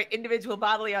about my individual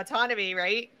bodily autonomy,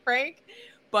 right, Frank?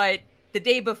 But the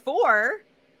day before,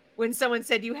 when someone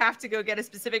said you have to go get a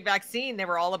specific vaccine, they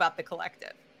were all about the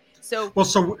collective. So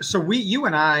you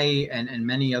and I and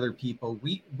many other people,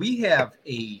 we have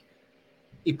a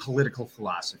political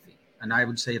philosophy, and I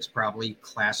would say it's probably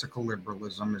classical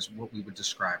liberalism is what we would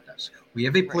describe as. We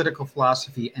have a political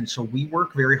philosophy, and so we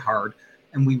work very hard,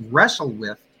 and we wrestle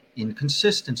with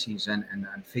inconsistencies and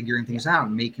figuring things out,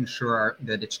 and making sure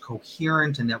that it's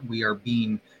coherent and that we are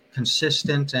being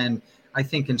consistent. And I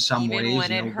think in some ways, even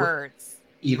when it hurts,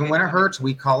 even when it hurts,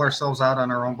 we call ourselves out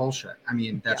on our own bullshit. I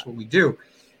mean, that's what we do.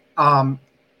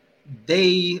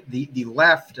 The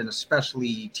left, and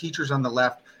especially teachers on the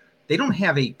left, they don't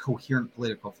have a coherent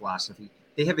political philosophy.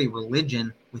 They have a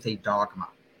religion with a dogma.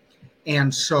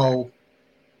 And so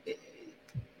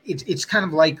it's kind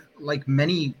of like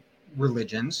many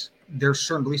religions, there's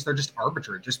certain beliefs, they're just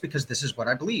arbitrary, just because this is what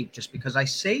I believe, just because I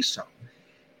say so.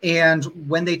 And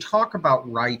when they talk about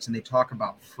rights and they talk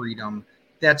about freedom,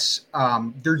 that's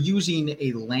they're using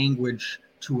a language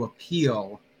to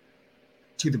appeal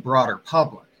to the broader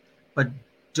public. But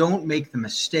don't make the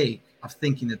mistake of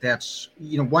thinking that that's,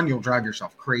 one, you'll drive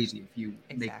yourself crazy if you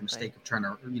make the mistake of trying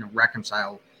to,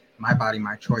 reconcile my body,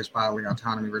 my choice, bodily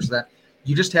autonomy versus that.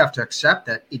 You just have to accept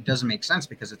that it doesn't make sense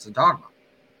because it's a dogma.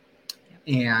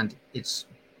 And it's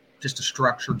just a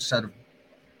structured set of,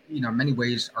 in many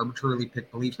ways, arbitrarily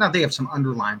picked beliefs. Now, they have some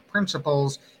underlying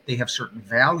principles. They have certain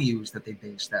values that they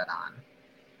base that on.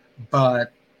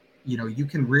 But, you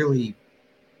can really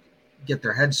get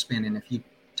their heads spinning if you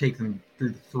take them through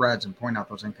the threads and point out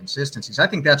those inconsistencies. I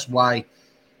think that's why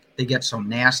they get so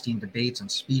nasty in debates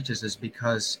and speeches, is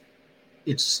because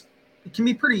it can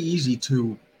be pretty easy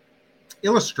to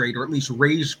illustrate or at least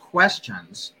raise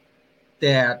questions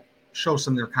that show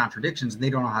some of their contradictions, and they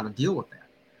don't know how to deal with that.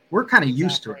 We're kind of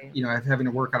used to it, having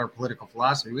to work out our political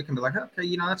philosophy. We can be like,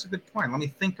 okay, that's a good point. Let me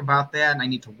think about that, and I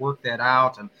need to work that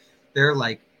out. And they're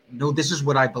like, no, this is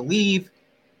what I believe.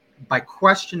 By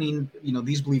questioning,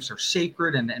 these beliefs are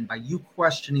sacred, and by you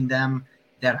questioning them,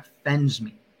 that offends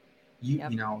me.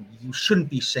 You shouldn't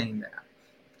be saying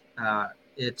that.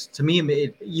 It's, to me,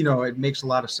 it makes a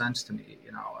lot of sense to me,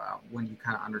 when you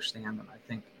kind of understand them. I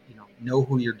think, know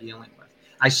who you're dealing with.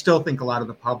 I still think a lot of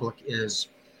the public is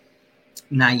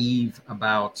naive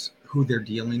about who they're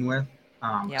dealing with,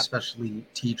 especially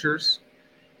teachers.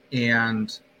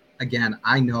 And again,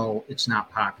 I know it's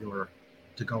not popular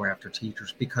to go after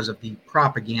teachers because of the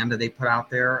propaganda they put out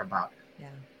there about,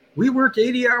 we work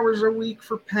 80 hours a week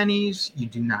for pennies. You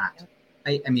do not.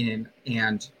 I mean,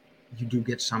 and you do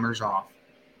get summers off.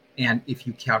 And if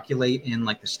you calculate in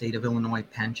like the state of Illinois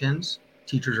pensions,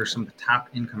 teachers are some of the top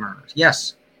income earners.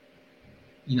 Yes,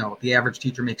 the average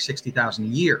teacher makes $60,000 a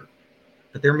year,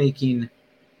 but they're making,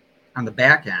 on the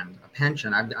back end, a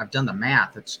pension. I've done the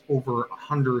math. It's over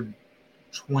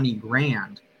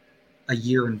 $120,000 a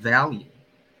year in value.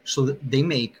 So that they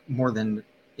make more than,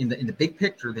 in the big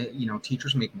picture, that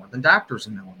teachers make more than doctors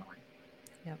in Illinois.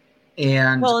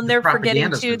 And they're propaganda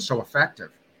has been so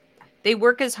effective. They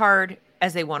work as hard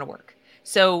as they want to work.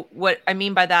 So what I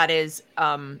mean by that is,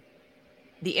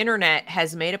 the internet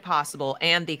has made it possible,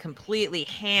 and the completely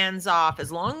hands-off,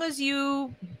 as long as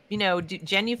you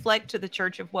genuflect to the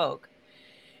Church of Woke,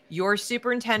 your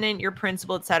superintendent, your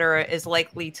principal, et cetera, is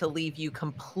likely to leave you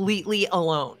completely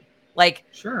alone. Like,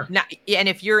 sure. And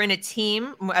if you're in a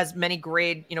team, as many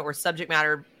grade, or subject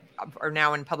matter are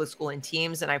now in public school in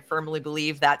teams, and I firmly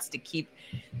believe that's to keep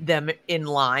them in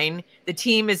line. The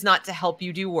team is not to help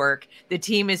you do work. The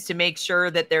team is to make sure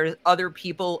that there's other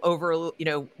people over,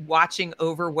 watching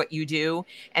over what you do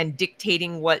and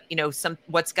dictating what,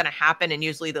 what's going to happen. And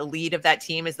usually the lead of that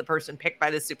team is the person picked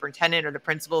by the superintendent or the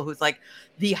principal, who's like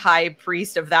the high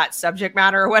priest of that subject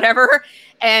matter or whatever.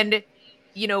 And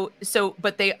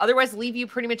but they otherwise leave you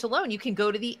pretty much alone. You can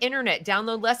go to the internet,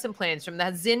 download lesson plans from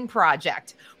the Zinn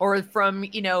Project, or from,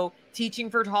 Teaching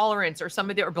for Tolerance, or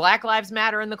or Black Lives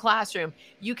Matter in the classroom.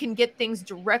 You can get things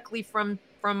directly from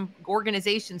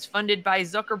organizations funded by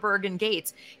Zuckerberg and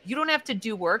Gates. You don't have to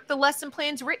do work. The lesson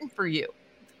plan's written for you.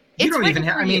 You don't even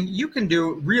have, you can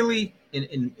do really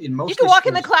in most. You can walk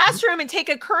in the classroom and take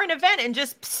a current event and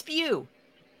just spew.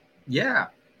 Yeah.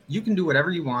 You can do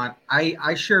whatever you want.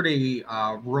 I shared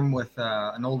a room with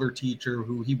an older teacher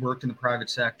who he worked in the private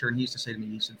sector, and he used to say to me,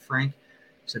 he said, Frank,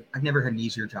 I've never had an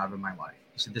easier job in my life.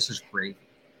 He said, this is great.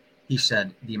 He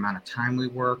said, the amount of time we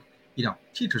work,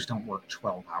 teachers don't work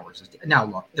 12 hours a day. Now,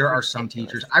 look, there are some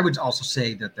teachers. I would also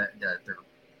say that they're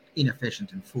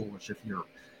inefficient and foolish if you're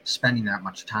spending that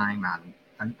much time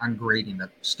on grading that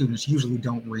students usually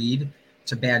don't read.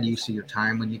 It's a bad use of your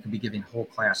time when you could be giving whole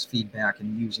class feedback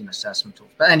and using assessment tools.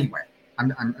 But anyway,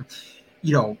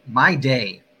 my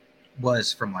day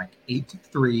was from like 8 to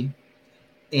 3.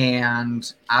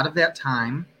 And out of that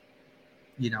time,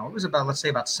 it was about, let's say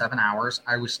about 7 hours.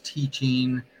 I was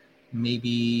teaching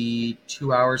maybe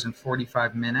 2 hours and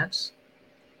 45 minutes.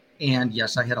 And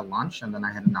yes, I had a lunch, and then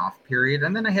I had an off period,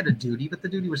 and then I had a duty, but the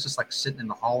duty was just like sitting in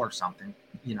the hall or something,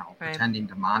 right, pretending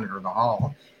to monitor the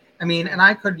hall. And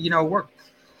I could, work,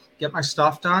 get my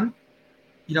stuff done.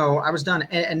 I was done.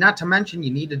 And not to mention,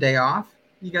 you need a day off.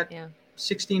 You got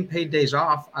 16 paid days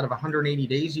off out of 180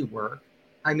 days you work.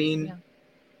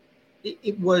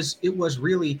 It was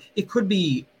really, it could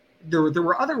be, there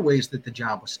were other ways that the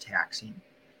job was taxing.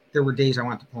 There were days I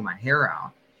wanted to pull my hair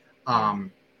out.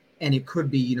 And it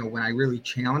could be, when I really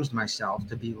challenged myself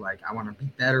to be like, I want to be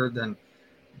better than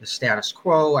the status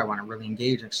quo. I want to really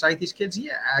engage and excite these kids.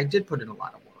 Yeah, I did put in a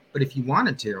lot of work. But if you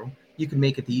wanted to, you could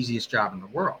make it the easiest job in the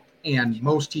world. And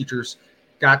most teachers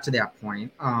got to that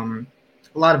point. A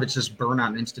lot of it's just burnout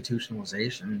and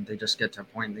institutionalization. They just get to a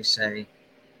point and they say,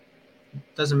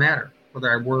 it doesn't matter whether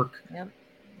I work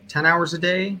 10 hours a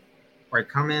day or I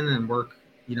come in and work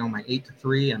my 8 to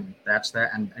 3, and that's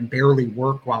that, and barely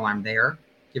work while I'm there.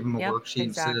 Give them a Yep, worksheet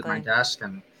and sit at my exactly. desk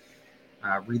and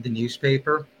read the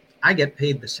newspaper. I get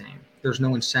paid the same. There's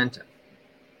no incentive.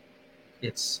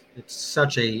 It's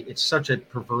such a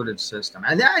perverted system,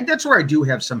 and that's where I do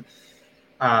have some.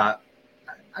 I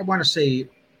want to say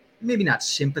maybe not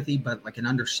sympathy, but like an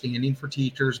understanding for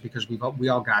teachers, because we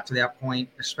all got to that point,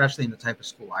 especially in the type of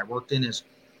school I worked in. Is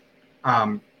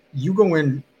you go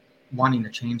in wanting to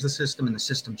change the system, and the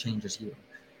system changes you.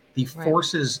 The Right.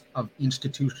 forces of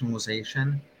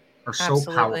institutionalization are so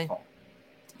Absolutely. powerful.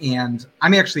 And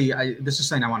this is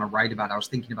something I want to write about. I was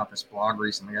thinking about this blog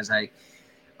recently as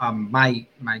my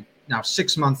now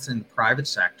 6 months in the private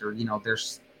sector,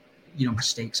 there's,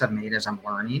 mistakes I've made as I'm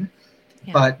learning,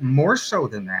 Yeah. but more so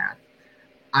than that,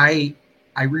 I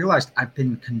realized I've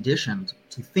been conditioned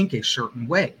to think a certain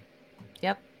way,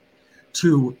 Yep.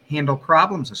 to handle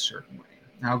problems a certain way.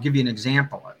 Now, I'll give you an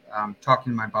example. I'm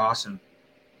talking to my boss, and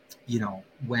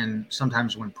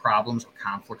sometimes when problems or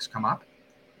conflicts come up,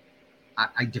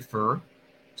 I defer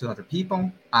to other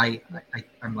people. I'm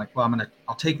like, well,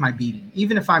 I'll take my beating,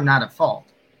 even if I'm not at fault.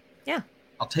 Yeah.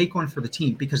 I'll take one for the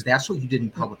team, because that's what you did in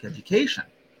public education.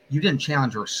 You didn't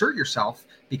challenge or assert yourself,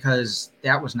 because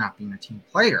that was not being a team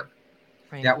player.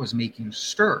 Right. That was making a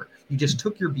stir. You just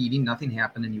took your beating, nothing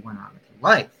happened, and you went on with your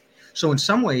life. So in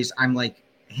some ways, I'm like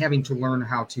having to learn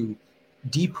how to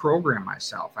deprogram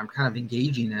myself. I'm kind of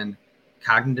engaging in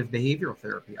cognitive behavioral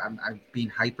therapy. I'm being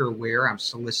hyper aware. I'm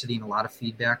soliciting a lot of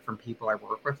feedback from people I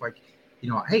work with, like,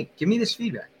 hey, give me this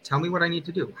feedback. Tell me what I need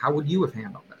to do. How would you have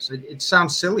handled this? It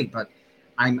sounds silly, but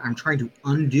I'm trying to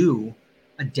undo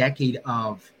a decade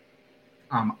of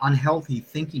unhealthy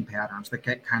thinking patterns that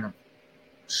get kind of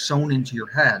sewn into your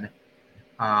head,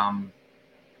 um,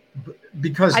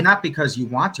 I not because you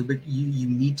want to, but you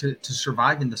need to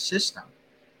survive in the system.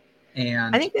 I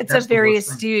And think that's a that's the very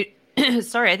worst thing. astute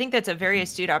sorry, I think that's a very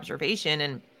astute observation,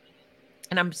 and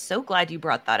I'm so glad you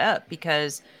brought that up,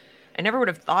 because I never would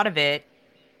have thought of it,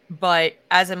 but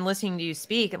as I'm listening to you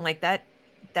speak, I'm like, that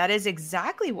is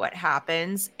exactly what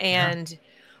happens. Yeah.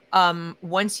 And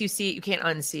once you see it, you can't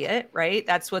unsee it, right?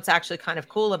 That's what's actually kind of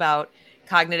cool about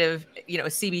cognitive,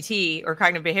 CBT, or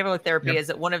cognitive behavioral therapy, Yep. is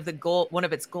that one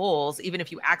of its goals, even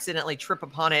if you accidentally trip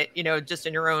upon it, just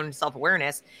in your own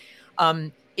self-awareness,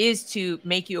 is to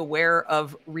make you aware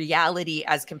of reality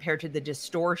as compared to the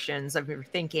distortions of your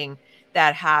thinking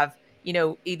that have,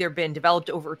 either been developed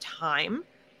over time.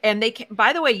 And they can,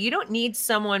 by the way, you don't need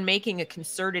someone making a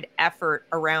concerted effort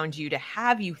around you to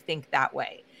have you think that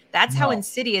way. That's how No.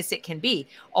 insidious it can be.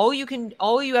 All you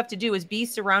have to do is be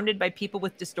surrounded by people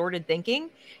with distorted thinking,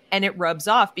 and it rubs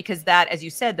off, because that, as you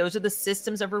said, those are the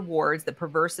systems of rewards, the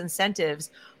perverse incentives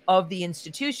of the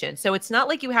institution. So it's not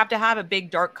like you have to have a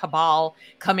big dark cabal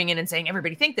coming in and saying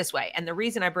everybody think this way. And the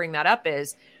reason I bring that up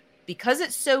is because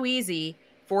it's so easy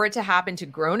for it to happen to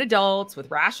grown adults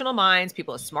with rational minds,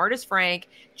 people as smart as Frank,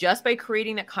 just by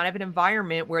creating that kind of an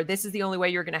environment where this is the only way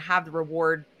you're going to have the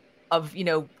reward of,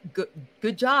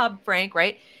 good job, Frank,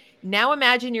 right? Now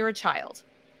imagine you're a child.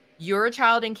 You're a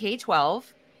child in K-12,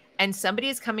 and somebody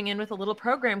is coming in with a little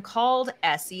program called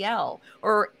SEL,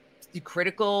 or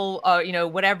critical,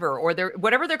 whatever, or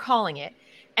whatever they're calling it.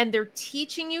 And they're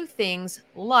teaching you things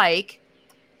like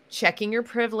checking your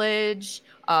privilege.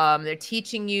 They're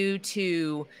teaching you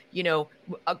to,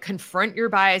 confront your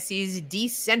biases,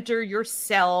 decenter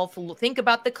yourself, think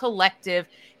about the collective.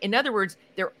 In other words,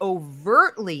 they're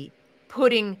overtly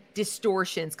putting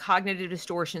distortions, cognitive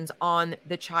distortions on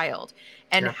the child.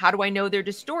 And Yeah. how do I know they're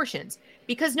distortions?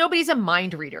 Because nobody's a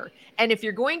mind reader. And if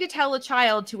you're going to tell a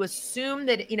child to assume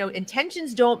that,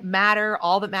 intentions don't matter,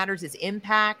 all that matters is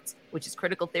impact, which is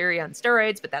critical theory on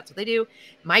steroids, but that's what they do.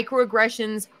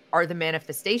 Microaggressions are the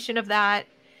manifestation of that,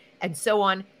 and so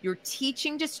on. You're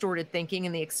teaching distorted thinking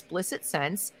in the explicit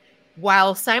sense,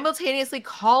 while simultaneously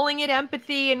calling it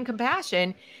empathy and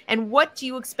compassion. And what do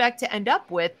you expect to end up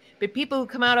with? But people who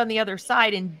come out on the other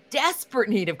side in desperate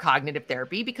need of cognitive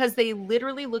therapy, because they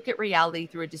literally look at reality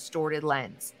through a distorted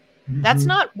lens. That's Mm-hmm.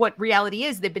 not what reality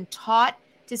is. They've been taught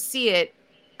to see it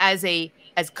as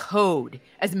code,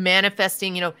 as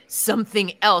manifesting,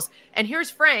 something else. And here's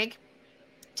Frank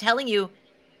telling you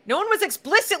no one was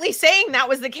explicitly saying that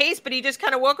was the case, but he just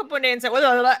kind of woke up one day and said, what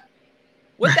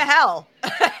the hell?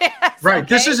 Yes, Right.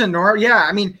 This okay. isn't normal. Yeah.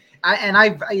 I mean,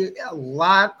 I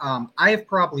have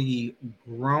probably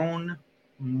grown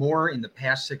more in the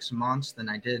past 6 months than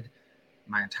I did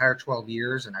my entire 12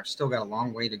 years, and I've still got a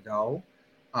long way to go.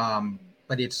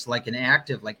 But it's like an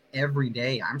active, like every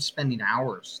day I'm spending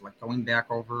hours, like going back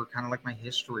over kind of like my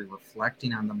history,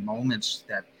 reflecting on the moments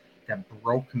that that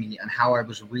broke me and how I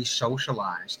was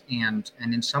re-socialized and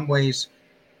in some ways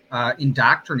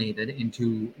indoctrinated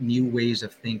into new ways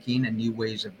of thinking and new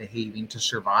ways of behaving to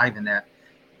survive in that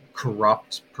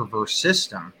corrupt, perverse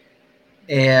system.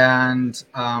 And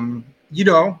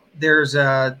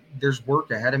there's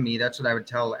work ahead of me. That's what I would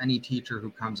tell any teacher who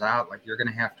comes out. Like, you're going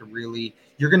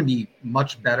to be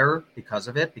much better because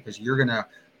of it, because you're not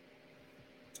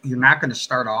going to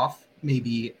start off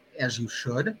maybe as you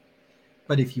should.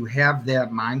 But if you have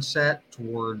that mindset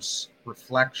towards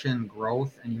reflection,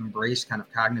 growth, and you embrace kind of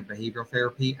cognitive behavioral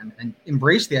therapy and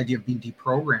embrace the idea of being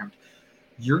deprogrammed,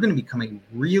 you're going to become a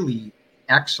really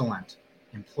excellent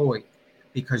employee,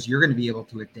 because you're going to be able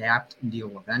to adapt and deal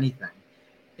with anything.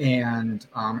 And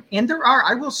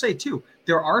I will say too,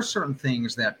 there are certain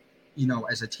things that,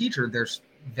 as a teacher, there's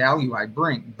value I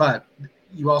bring, but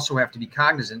you also have to be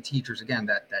cognizant. Teachers, again,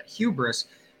 that hubris,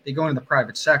 they go into the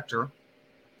private sector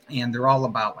and they're all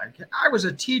about, like, I was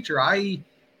a teacher, I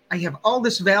have all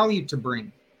this value to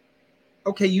bring.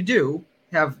 Okay, you do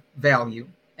have value,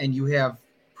 and you have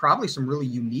probably some really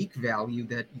unique value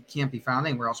that you can't be found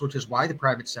anywhere else, which is why the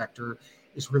private sector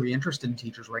is really interested in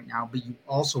teachers right now. But you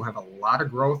also have a lot of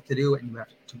growth to do, and you have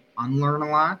to unlearn a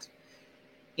lot.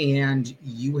 And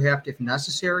you have to, if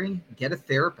necessary, get a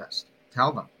therapist.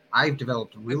 Tell them, I've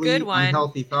developed really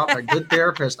unhealthy thoughts. A good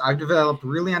therapist, I've developed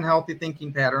really unhealthy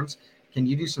thinking patterns. Can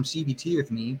you do some CBT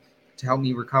with me to help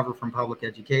me recover from public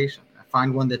education? I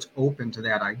find one that's open to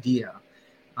that idea.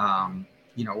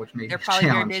 Which may they're be probably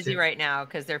very challenge busy too. right now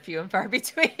because they're few and far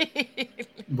between.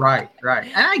 Right.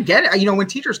 And I get it. When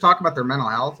teachers talk about their mental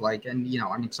health, like, and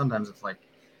sometimes it's like,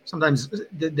 sometimes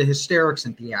the hysterics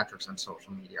and theatrics on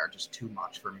social media are just too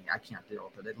much for me. I can't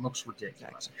deal with it. It looks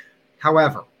ridiculous. Exactly.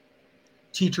 However,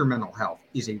 teacher mental health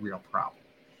is a real problem,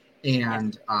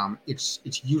 and it's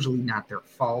usually not their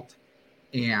fault.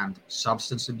 And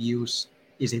substance abuse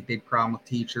is a big problem with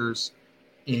teachers.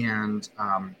 And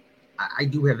I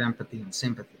do have empathy and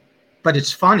sympathy. But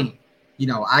it's funny,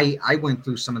 I went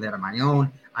through some of that on my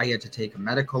own. I had to take a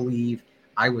medical leave.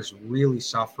 I was really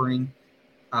suffering.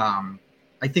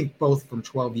 I think both from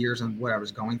 12 years and what I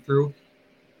was going through,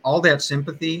 all that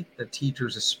sympathy that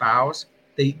teachers espouse,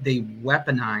 they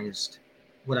weaponized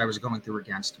what I was going through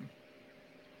against me.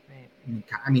 Right.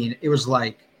 I mean, it was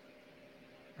like,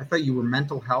 I thought you were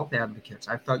mental health advocates.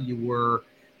 I thought you were,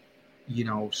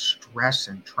 stress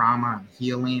and trauma and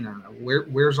healing. And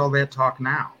where's all that talk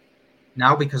now?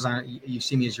 Now, because you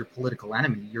see me as your political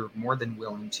enemy, you're more than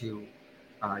willing to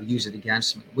use it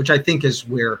against me, which I think is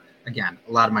where, again,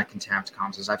 a lot of my contempt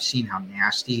comes, is I've seen how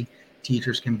nasty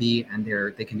teachers can be, and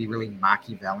they can be really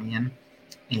Machiavellian.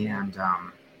 And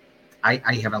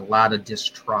I have a lot of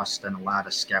distrust and a lot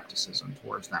of skepticism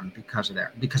towards them because of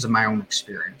that, because of my own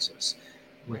experiences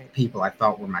with people I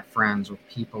thought were my friends, with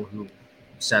people who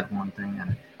said one thing,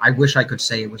 and I wish I could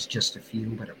say it was just a few,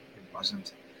 but it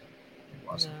wasn't. It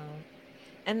wasn't. No.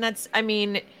 And that's, I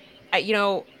mean,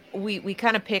 we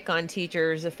kind of pick on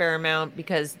teachers a fair amount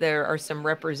because there are some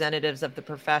representatives of the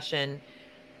profession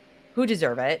who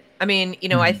deserve it. I mean,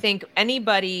 I think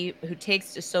anybody who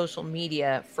takes to social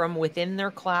media from within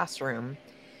their classroom,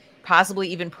 possibly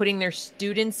even putting their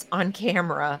students on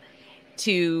camera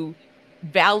to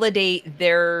validate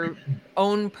their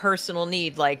own personal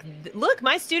need, like, look,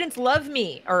 my students love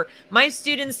me, or my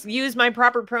students use my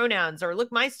proper pronouns, or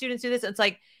look, my students do this. It's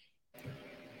like,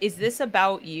 is this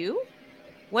about you?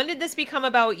 When did this become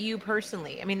about you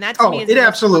personally? I mean, that to me is it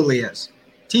absolutely is.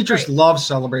 Teachers love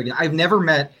celebrating. I've never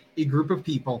met a group of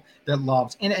people that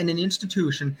loves, and an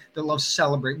institution that loves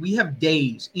celebrate. We have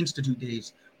days, institute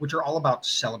days, which are all about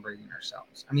celebrating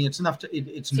ourselves. I mean, it's enough to,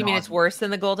 it's. You mean it's worse than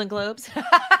the Golden Globes?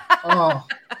 Oh,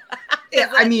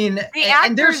 yeah. I mean, the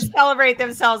actors celebrate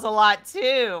themselves a lot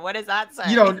too. What does that say?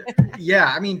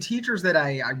 Yeah. I mean, teachers that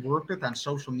I work with on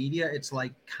social media, it's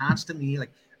like constantly like,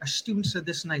 a student said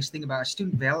this nice thing about a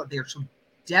student valid. They are so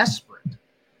desperate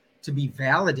to be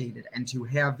validated and to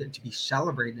be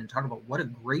celebrated and talk about what a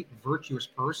great, virtuous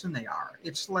person they are.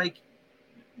 It's like,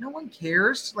 no one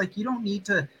cares. Like, you don't need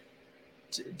to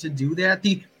do that.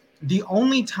 The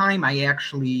only time I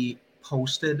actually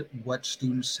posted what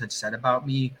students had said about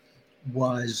me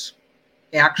was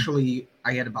actually,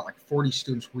 I had about like 40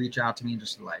 students reach out to me and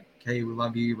just like, hey, we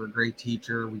love you. You're a great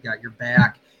teacher. We got your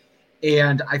back.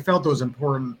 And I felt it was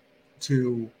important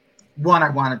to, one, I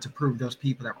wanted to prove those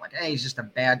people that were like, hey, he's just a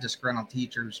bad, disgruntled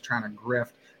teacher who's trying to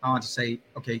grift. I want to say,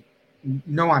 okay,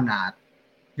 no, I'm not.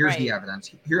 Here's the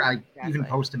evidence. Here, I even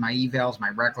posted my evals, my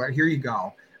record. Here you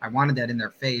go. I wanted that in their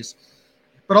face.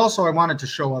 But also, I wanted to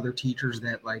show other teachers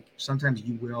that, like, sometimes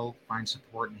you will find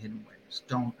support in hidden ways.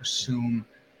 Don't assume.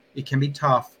 It can be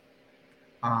tough,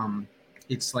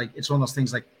 It's like, it's one of those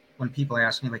things like when people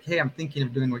ask me like, hey, I'm thinking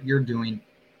of doing what you're doing.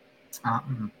 I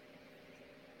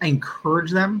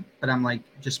encourage them, but I'm like,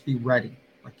 just be ready.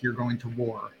 Like you're going to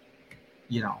war,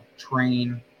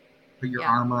 train, put your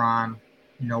armor on,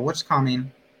 know what's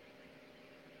coming.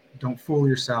 Don't fool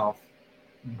yourself.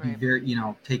 Be very,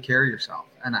 take care of yourself.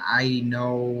 And I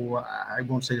know, I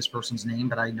won't say this person's name,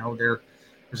 but I know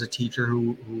there's a teacher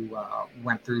who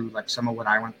went through like some of what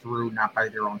I went through, not by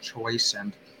their own choice,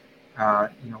 and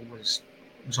was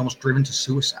almost driven to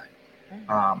suicide.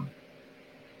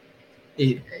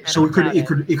 It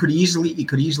could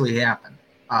easily happen.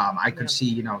 I could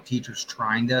see teachers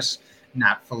trying this,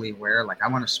 not fully aware. Like I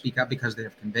want to speak up because they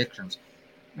have convictions.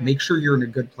 Right. Make sure you're in a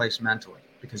good place mentally,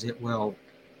 because it will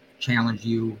challenge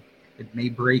you. It may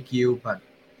break you, but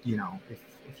if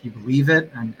you believe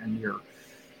it and you're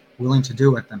willing to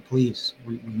do it, then please,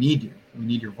 we need you. We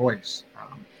need your voice.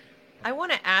 I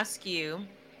want to ask you,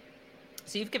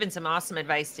 so you've given some awesome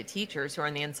advice to teachers who are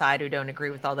on the inside, who don't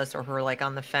agree with all this, or who are like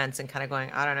on the fence and kind of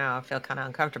going, I don't know, I feel kind of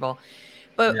uncomfortable.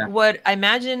 But what I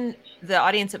imagine the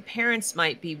audience of parents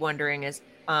might be wondering is,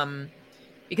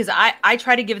 because I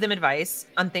try to give them advice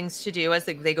on things to do as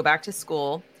they go back to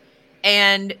school.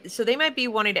 And so they might be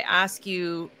wanting to ask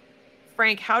you,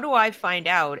 Frank, how do I find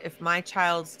out if my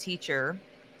child's teacher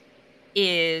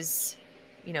is,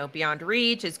 beyond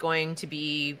reach, is going to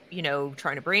be,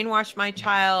 trying to brainwash my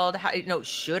child? How,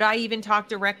 should I even talk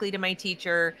directly to my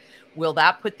teacher? Will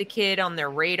that put the kid on their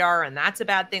radar? And that's a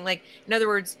bad thing. Like, in other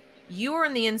words, you were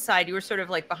on the inside, you were sort of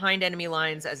like behind enemy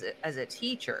lines as a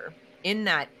teacher in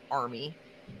that army.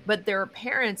 But there are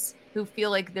parents who feel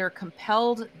like they're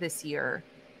compelled this year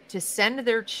to send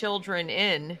their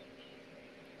children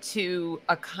to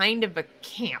a kind of a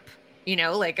camp,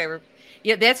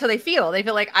 that's how they feel. They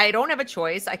feel like, I don't have a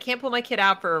choice. I can't pull my kid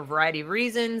out for a variety of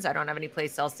reasons. I don't have any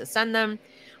place else to send them.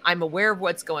 I'm aware of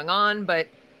what's going on, but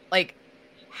like,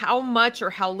 how much or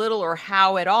how little or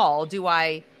how at all do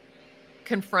I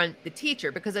confront the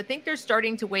teacher? Because I think they're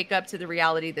starting to wake up to the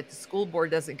reality that the school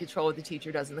board doesn't control what the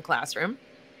teacher does in the classroom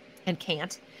and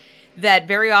can't. That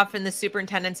very often the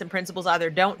superintendents and principals either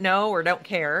don't know or don't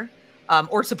care,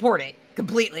 or support it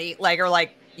completely,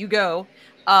 you go,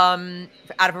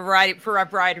 for a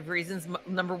variety of reasons.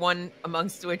 Number one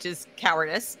amongst which is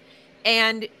cowardice.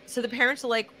 And so the parents are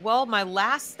like, well, my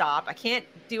last stop, I can't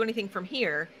do anything from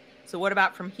here. So what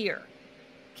about from here?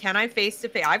 Can I face to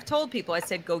face? I've told people, I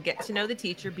said, go get to know the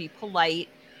teacher, be polite,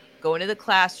 go into the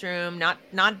classroom, not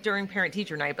during parent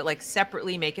teacher night, but like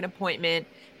separately, make an appointment,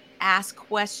 ask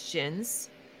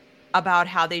questions about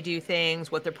how they do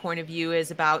things, what their point of view is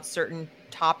about certain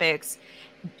topics,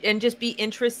 and just be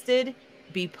interested,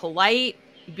 be polite,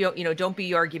 don't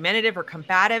be argumentative or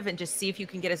combative, and just see if you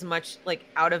can get as much like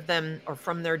out of them or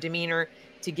from their demeanor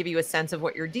to give you a sense of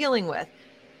what you're dealing with.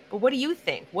 But what do you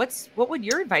think? What would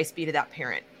your advice be to that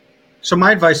parent? So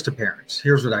my advice to parents,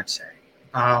 here's what I'd say.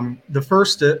 The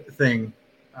first thing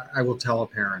I will tell a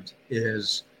parent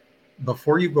is,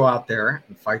 before you go out there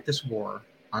and fight this war,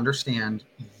 understand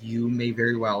you may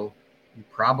very well, you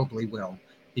probably will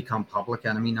become public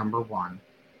enemy number one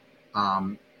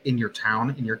in your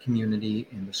town, in your community,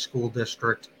 in the school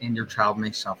district, and your child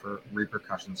may suffer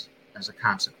repercussions as a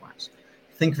consequence.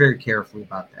 Think very carefully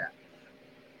about that.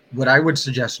 What I would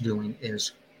suggest doing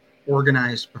is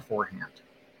organize beforehand.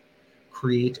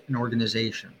 Create an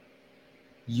organization.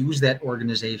 Use that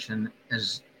organization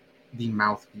as the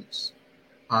mouthpiece.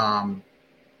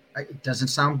 It doesn't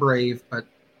sound brave, but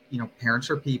parents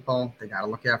are people. They got to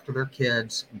look after their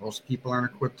kids. Most people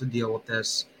aren't equipped to deal with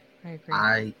this. I agree.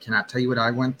 I cannot tell you what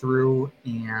I went through,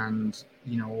 and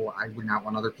I would not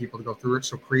want other people to go through it.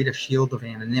 So create a shield of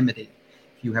anonymity.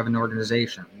 If you have an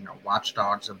organization,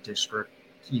 Watchdogs of District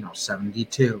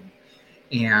 72,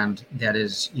 and that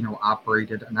is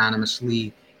operated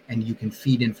anonymously, and you can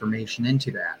feed information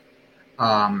into that.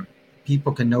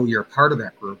 People can know you're a part of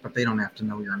that group, but they don't have to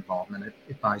know your involvement.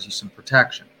 It buys you some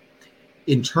protection.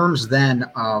 In terms then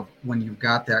of when you've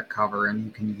got that cover and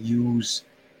you can use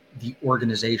the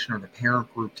organization or the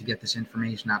parent group to get this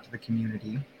information out to the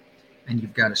community, and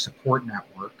you've got a support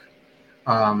network,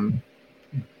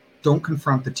 don't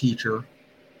confront the teacher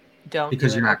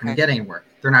because you're not going to get anywhere.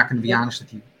 They're not going to be honest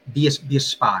with you. Be a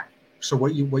spy. So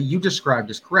what you described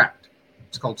is correct.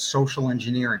 It's called social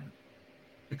engineering.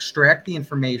 Extract the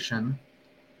information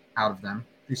out of them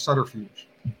through subterfuge.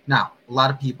 Now, a lot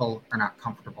of people are not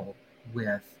comfortable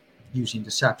with using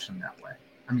deception that way.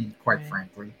 I mean, quite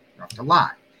frankly, you have to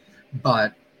lie.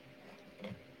 But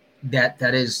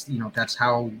that is, that's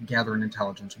how gathering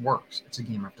intelligence works. It's a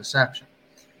game of deception.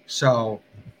 So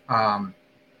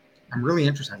I'm really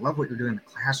interested. I love what you're doing in the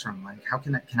classroom. Like, how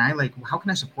can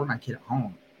I support my kid at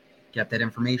home? Get that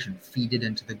information, feed it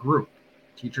into the group.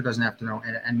 Teacher doesn't have to know,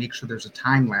 and make sure there's a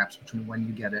time lapse between when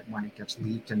you get it and when it gets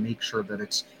leaked, and make sure that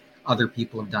it's other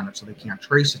people have done it so they can't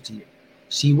trace it to you.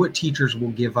 See what teachers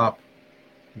will give up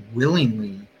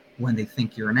willingly when they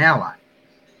think you're an ally.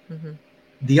 Mm-hmm.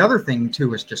 The other thing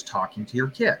too is just talking to your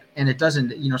kid, and it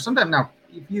doesn't, sometimes now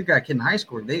if you got a kid in high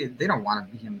school, they don't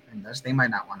want to be in this. They might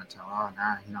not want to tell,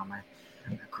 my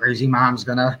crazy mom's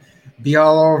gonna be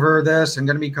all over this and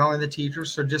gonna be calling the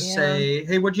teachers. So just say,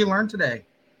 hey, what'd you learn today?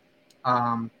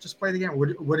 Just play the game.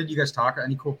 What did you guys talk about?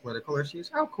 Any cool political issues?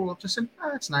 Oh, cool. Just say,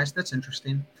 that's nice. That's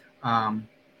interesting.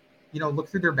 Look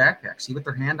through their backpack, see what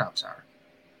their handouts are.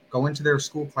 Go into their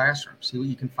school classroom, see what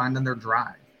you can find on their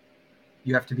drive.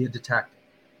 You have to be a detective.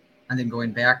 And then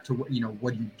going back to what do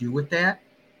you do with that?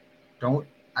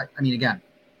 Again,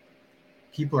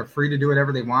 people are free to do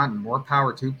whatever they want, and more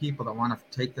power to people that want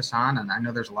to take this on. And I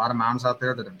know there's a lot of moms out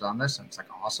there that have done this, and it's like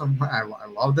awesome. I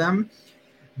love them.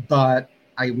 But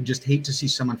I would just hate to see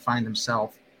someone find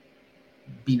themselves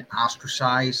being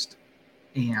ostracized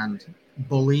and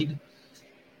bullied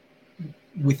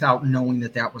without knowing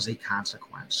that was a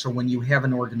consequence. So when you have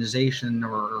an organization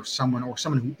or someone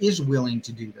who is willing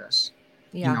to do this,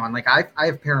 and like I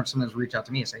have parents sometimes reach out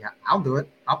to me and say, I'll do it.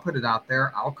 I'll put it out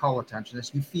there. I'll call attention to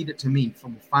this. You feed it to me.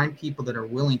 We'll find people that are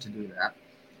willing to do that.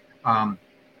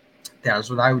 That is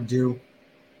what I would do.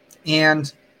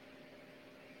 And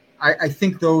I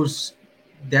think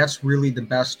that's really the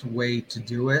best way to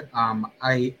do it.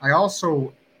 I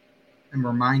also am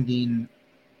reminding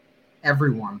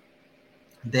everyone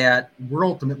that we're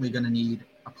ultimately going to need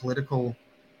a political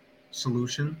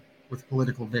solution with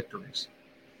political victories.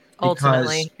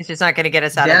 Ultimately, it's just not going to get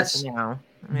us out of this.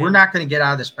 We're not going to get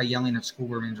out of this by yelling at school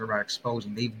board meetings or by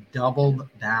exposing. They've doubled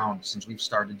down since we've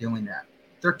started doing that.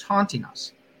 They're taunting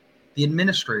us. The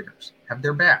administrators have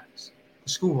their backs. The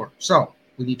school board. So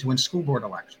we need to win school board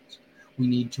elections. We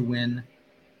need to win,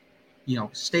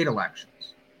 state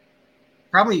elections.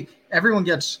 Probably everyone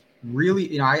gets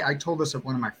really, I told this at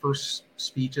one of my first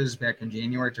speeches back in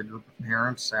January to a group of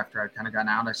parents after I'd kind of gotten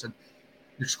out. I said,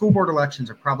 your school board elections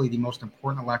are probably the most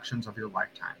important elections of your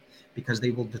lifetime because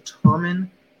they will determine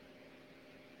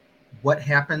what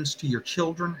happens to your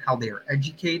children, how they are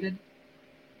educated,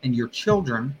 and your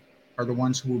children are the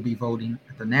ones who will be voting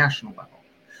at the national level.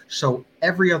 So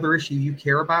every other issue you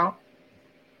care about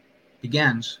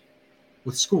begins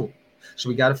with school. So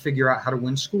we got to figure out how to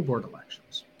win school board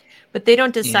elections. But they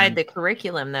don't decide the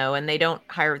curriculum though, and they don't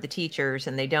hire the teachers,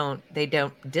 and they don't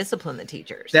discipline the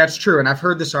teachers. That's true. And I've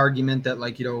heard this argument that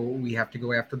we have to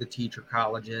go after the teacher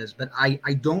colleges, but I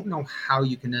don't know how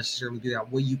you can necessarily do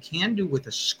that. What you can do with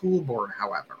a school board,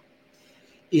 however,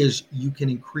 is you can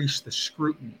increase the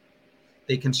scrutiny.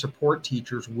 They can support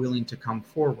teachers willing to come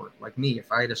forward. Like me, if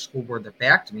I had a school board that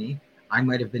backed me, I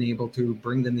might have been able to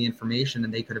bring them the information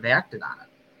and they could have acted on it.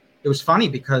 It was funny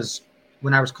because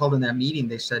when I was called in that meeting,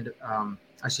 they said,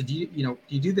 I said, do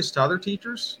you do this to other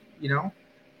teachers?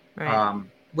 Right.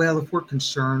 Well, if we're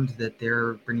concerned that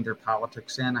they're bringing their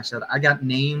politics in, I said, I got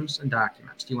names and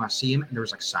documents. Do you want to see them? And there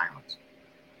was silence.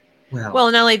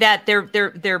 Well, not only that,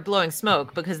 they're blowing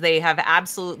smoke because they have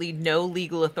absolutely no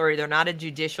legal authority. They're not a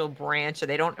judicial branch, or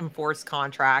they don't enforce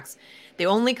contracts. The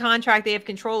only contract they have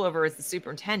control over is the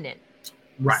superintendent.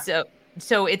 Right.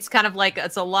 So it's kind of like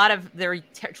it's a lot of they're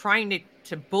trying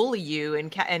to bully you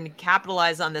and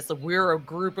capitalize on this. We're a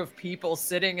group of people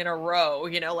sitting in a row,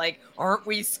 aren't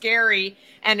we scary?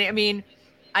 And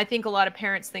I think a lot of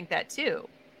parents think that too,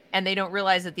 and they don't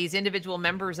realize that these individual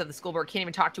members of the school board can't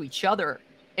even talk to each other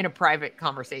in a private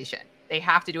conversation. They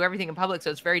have to do everything in public. So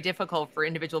it's very difficult for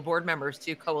individual board members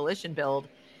to coalition build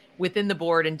within the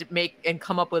board and to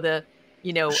come up with a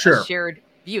Sure. a shared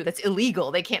view. That's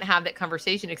illegal. They can't have that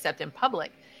conversation except in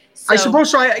public. So, I suppose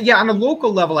so. On a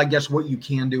local level, I guess what you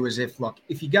can do is if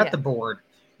you got the board,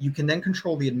 you can then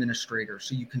control the administrator.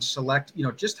 So you can select,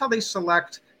 just how they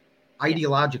select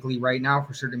ideologically right now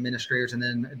for certain administrators, and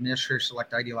then administrators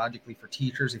select ideologically for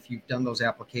teachers. If you've done those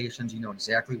applications, you know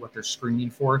exactly what they're screening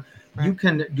for. Right. You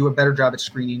can do a better job at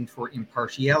screening for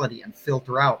impartiality and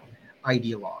filter out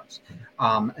ideologues.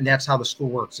 And that's how the school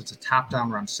works. It's a top-down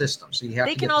run system. So you have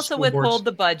they can also withhold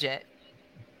the budget.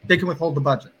 They can withhold the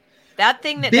budget. That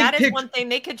is one thing.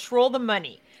 They control the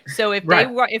money. So if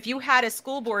if you had a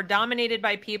school board dominated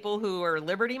by people who are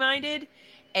liberty-minded,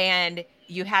 and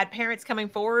you had parents coming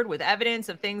forward with evidence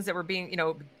of things that were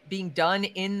being done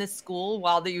in the school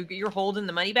while you're holding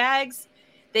the money bags,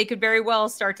 they could very well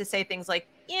start to say things like,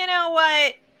 you know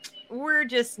what, we're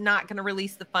just not going to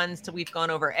release the funds till we've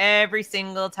gone over every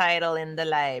single title in the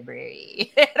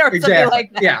library or something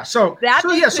like that. Yeah. So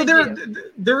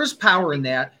there is power in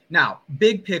that. Now,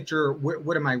 big picture,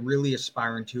 what am I really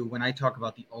aspiring to when I talk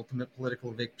about the ultimate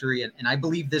political victory? And I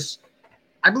believe this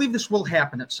will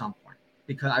happen at some point,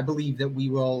 because I believe that we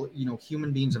will,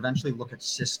 human beings eventually look at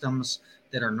systems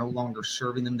that are no longer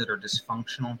serving them, that are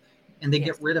dysfunctional, and they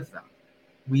get rid of them.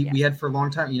 We had for a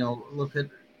long time, look at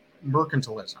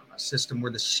mercantilism, a system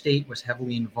where the state was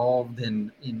heavily involved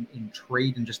in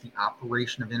trade and just the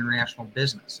operation of international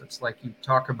business. It's like you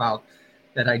talk about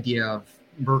that idea of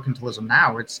mercantilism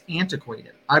now, it's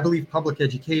antiquated. I believe public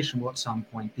education will at some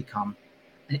point become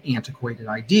an antiquated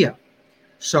idea.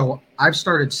 So I've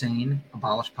started saying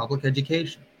abolish public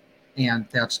education. And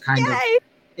that's kind of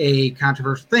a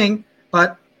controversial thing,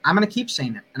 but I'm going to keep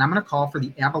saying it. And I'm going to call for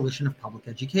the abolition of public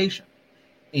education.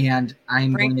 And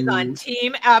I'm Frank going to on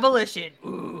team abolition.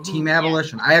 Ooh, team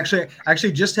abolition. Yeah. I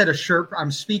actually just had a shirt.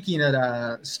 I'm speaking at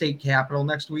a state capitol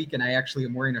next week, and I actually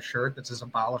am wearing a shirt that says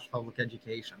abolish public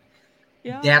education.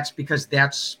 Yeah. That's because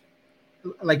that's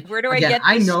like, where do I get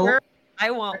this shirt?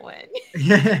 I want one.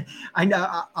 I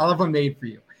know. I'll have one made for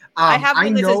you. I have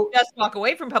one that says just walk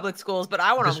away from public schools, but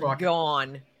I want them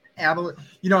gone. And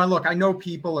look, I know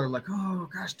people are like, oh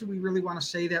gosh, do we really want to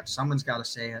say that? Someone's got to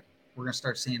say it. We're going to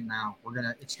start saying it now.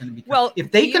 It's going to be, well,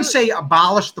 if they can say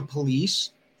abolish the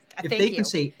police, if they can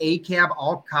say ACAB,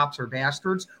 all cops are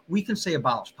bastards, we can say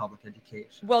abolish public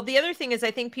education. Well, the other thing is,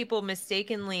 I think people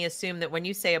mistakenly assume that when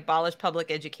you say abolish public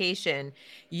education,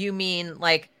 you mean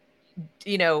like,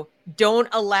 don't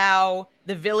allow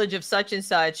the village of such and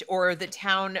such or the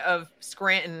town of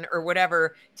Scranton or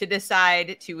whatever to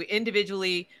decide to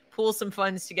individually pool some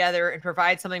funds together and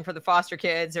provide something for the foster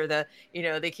kids or the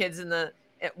kids in the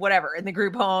whatever in the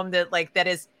group home that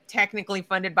is technically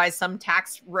funded by some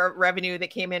tax revenue that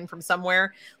came in from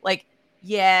somewhere. Like,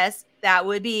 yes, that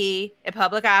would be a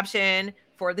public option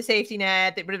for the safety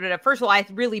net. First of all, I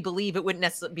really believe it wouldn't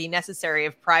be necessary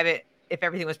if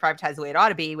everything was privatized the way it ought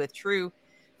to be with true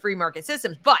free market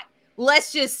systems. But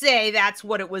let's just say that's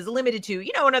what it was limited to.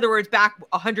 In other words, back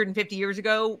 150 years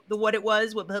ago, what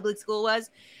public school was.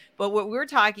 But what we're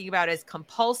talking about is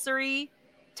compulsory,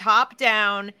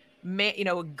 top-down,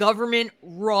 government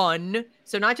run.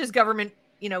 So not just government,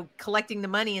 collecting the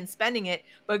money and spending it,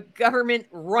 but government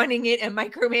running it and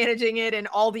micromanaging it, and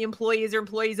all the employees are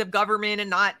employees of government and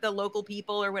not the local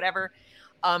people or whatever.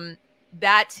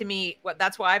 That to me,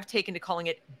 that's why I've taken to calling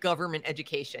it government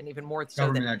education, even more so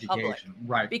government than education, public.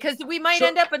 right? Because we might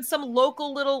end up in some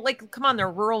local little, come on, there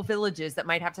are rural villages that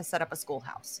might have to set up a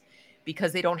schoolhouse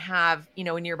because they don't have, a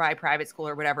nearby private school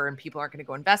or whatever, and people aren't going to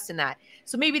go invest in that.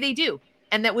 So maybe they do,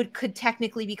 and that could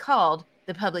technically be called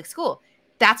the public school.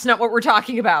 That's not what we're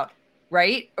talking about,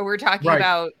 right? Or we're talking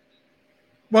about.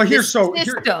 Well,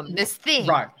 this thing.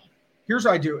 Right. Here's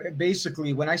what I do.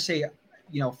 Basically, when I say,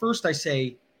 first I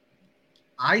say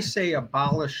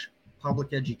abolish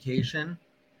public education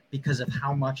because of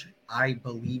how much I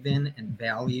believe in and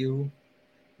value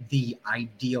the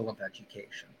ideal of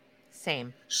education.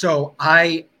 Same. So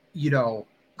I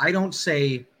don't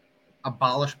say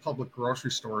abolish public grocery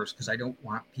stores because I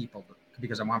want people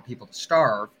to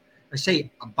starve. I say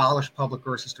abolish public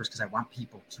grocery stores because I want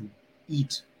people to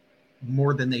eat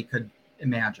more than they could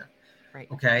imagine. Right.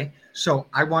 Okay. So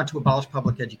I want to abolish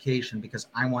public education because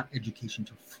I want education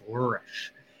to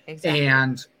flourish. Exactly.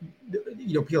 And,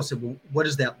 people say, well, what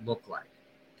does that look like?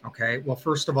 Okay. Well,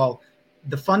 first of all,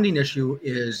 the funding issue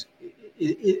is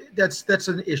that's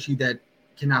an issue that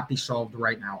cannot be solved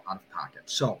right now out of pocket.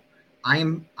 So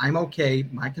I'm okay.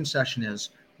 My concession is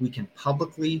we can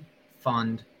publicly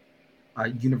fund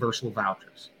universal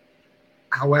vouchers.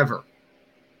 However,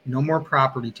 no more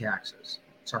property taxes.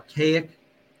 It's archaic.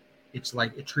 It's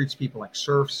like it treats people like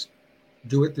serfs.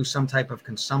 Do it through some type of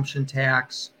consumption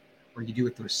tax, or you do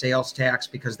it through a sales tax,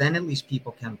 because then at least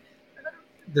people can.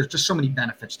 There's just so many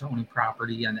benefits to owning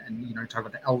property, and you talk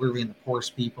about the elderly and the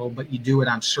poorest people, but you do it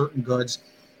on certain goods,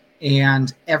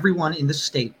 and everyone in the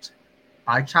state,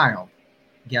 by child,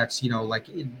 gets like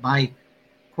in my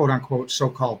quote unquote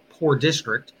so-called poor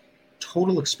district,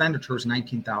 total expenditure is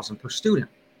 $19,000 per student.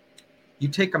 You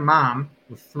take a mom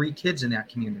with 3 kids in that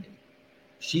community.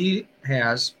 She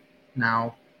has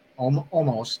now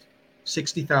almost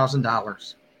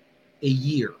 $60,000 a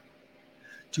year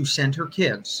to send her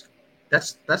kids.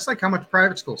 That's like how much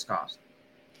private schools cost.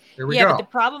 There we go. Yeah, but the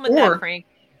problem with that, Frank.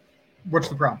 What's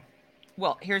the problem?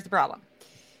 Well, here's the problem.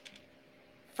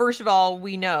 First of all,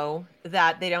 we know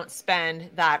that they don't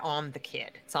spend that on the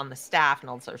kid. It's on the staff and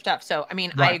all this other stuff. So, I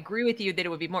mean, right. I agree with you that it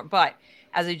would be more, but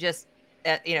as I just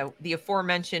the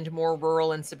aforementioned more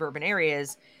rural and suburban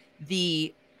areas,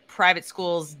 the private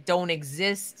schools don't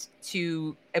exist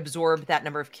to absorb that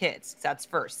number of kids. That's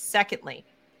first. Secondly,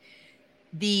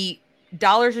 the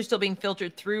dollars are still being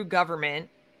filtered through government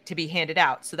to be handed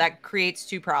out. So that creates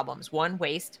two problems. One,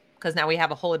 waste, because now we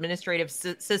have a whole administrative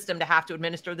system to have to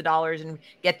administer the dollars and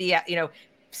get the,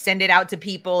 send it out to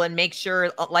people and make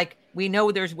sure, like, we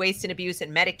know there's waste and abuse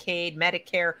in Medicaid,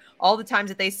 Medicare, all the times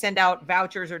that they send out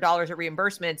vouchers or dollars or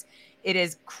reimbursements. It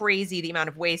is crazy the amount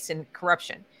of waste and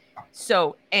corruption.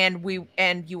 So, and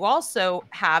you also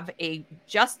have a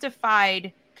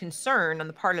justified concern on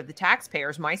the part of the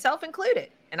taxpayers, myself included,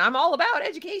 and I'm all about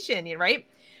education, right?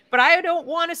 But I don't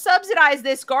want to subsidize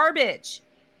this garbage.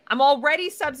 I'm already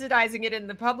subsidizing it in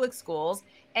the public schools,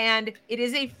 and it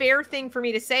is a fair thing for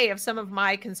me to say if some of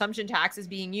my consumption tax is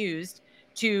being used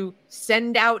to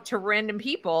send out to random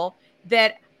people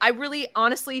that I really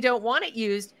honestly don't want it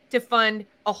used to fund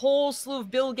a whole slew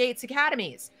of Bill Gates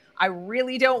academies. I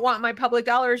really don't want my public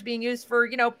dollars being used for,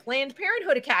 Planned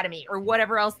Parenthood Academy or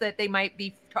whatever else that they might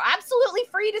be absolutely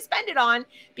free to spend it on,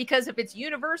 because if it's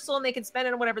universal and they can spend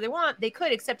it on whatever they want, they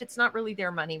could, except it's not really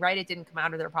their money, right? It didn't come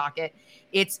out of their pocket.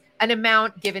 It's an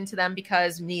amount given to them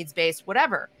because needs-based,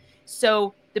 whatever.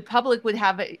 So the public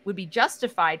would be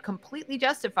justified, completely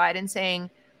justified in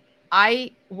saying,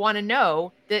 I want to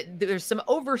know that there's some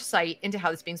oversight into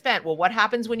how this is being spent. Well, what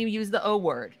happens when you use the O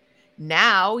word?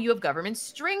 Now you have government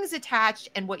strings attached.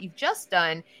 And what you've just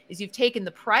done is you've taken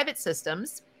the private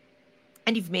systems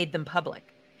and you've made them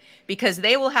public, because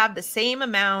they will have the same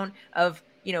amount of,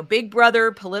 big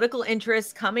brother political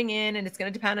interests coming in. And it's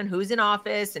going to depend on who's in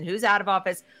office and who's out of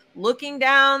office, looking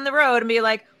down the road and be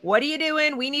like, what are you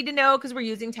doing? We need to know, because we're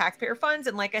using taxpayer funds.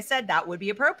 And like I said, that would be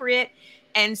appropriate.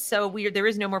 And so there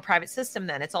is no more private system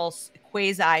then. It's all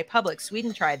quasi public.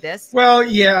 Sweden tried this. Well,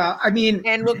 yeah. I mean,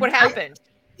 and look what happened.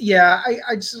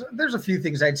 There's a few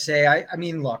things I'd say. I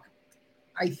mean, look,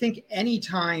 I think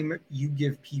anytime you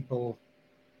give people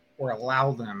or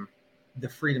allow them the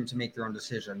freedom to make their own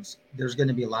decisions, there's going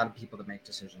to be a lot of people that make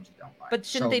decisions you don't like. But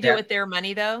shouldn't they do it with their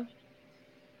money, though?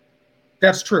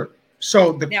 That's true.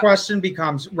 So the question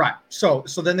becomes, right. So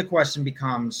then the question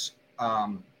becomes,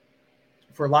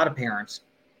 for a lot of parents,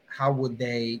 how would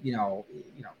they,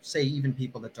 say even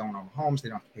people that don't own homes, they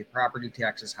don't have to pay property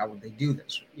taxes. How would they do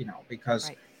this?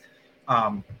 Because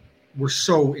we're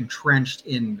so entrenched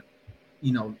in,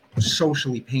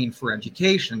 socially paying for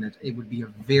education that it would be a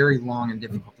very long and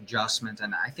difficult adjustment.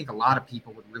 And I think a lot of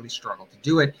people would really struggle to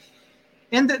do it.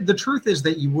 And the truth is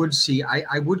that you would see,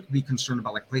 I would be concerned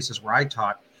about, like, places where I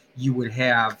taught, you would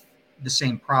have the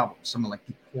same problem, some of, like,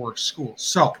 the poor schools.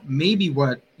 So maybe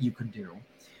what you could do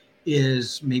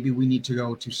is maybe we need to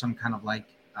go to some kind of, like,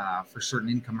 for certain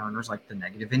income earners, like the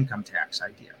negative income tax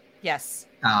idea. Yes.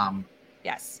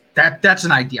 Yes. That's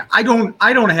an idea. I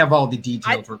don't have all the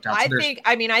details worked out.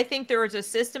 I think there is a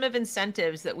system of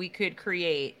incentives that we could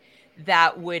create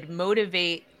that would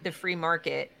motivate the free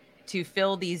market to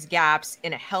fill these gaps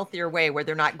in a healthier way, where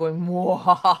they're not going,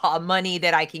 whoa, money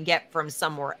that I can get from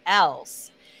somewhere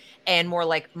else, and more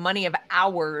like money of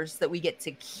ours that we get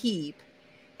to keep.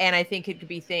 And I think it could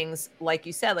be things like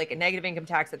you said, like a negative income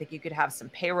tax. I think you could have some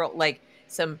payroll, like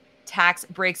some tax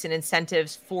breaks and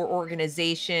incentives for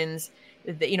organizations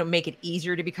that, make it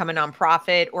easier to become a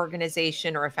nonprofit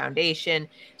organization or a foundation,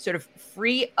 sort of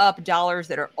free up dollars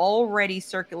that are already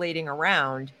circulating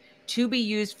around to be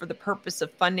used for the purpose of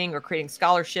funding or creating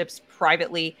scholarships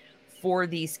privately for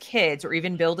these kids, or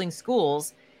even building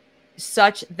schools,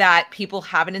 such that people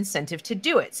have an incentive to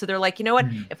do it. So they're like, you know what,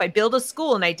 if I build a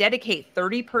school and I dedicate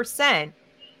 30%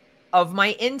 of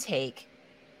my intake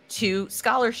to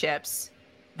scholarships,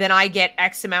 then I get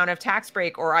X amount of tax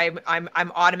break, or I'm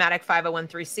automatic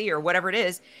 501(c) or whatever it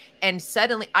is. And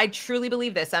suddenly, I truly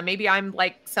believe this. Maybe I'm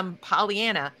like some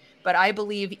Pollyanna, but I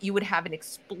believe you would have an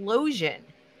explosion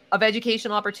of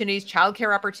educational opportunities,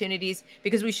 childcare opportunities,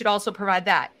 because we should also provide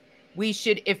that. We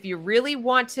should, if you really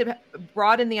want to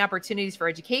broaden the opportunities for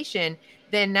education,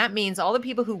 then that means all the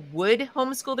people who would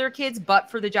homeschool their kids, but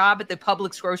for the job at the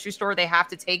Publix grocery store they have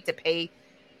to take to pay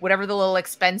whatever the little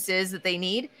expense is that they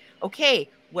need. Okay,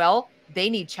 well, they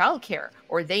need childcare,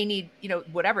 or they need,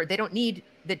 whatever. They don't need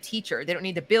the teacher. They don't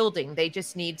need the building. They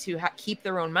just need to keep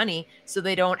their own money so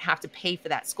they don't have to pay for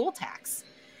that school tax.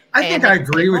 I think I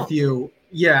agree with you.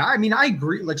 Yeah, I mean, I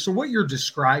agree. Like, so what you're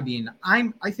describing,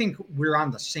 I think we're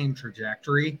on the same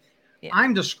trajectory. Yeah.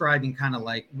 I'm describing kind of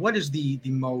like what is the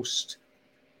most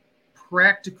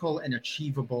practical and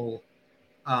achievable,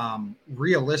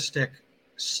 realistic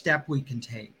step we can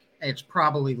take. It's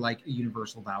probably like a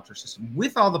universal voucher system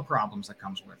with all the problems that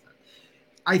comes with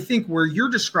it. I think where you're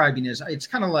describing is it's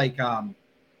kind of like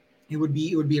it would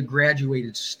be a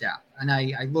graduated step. And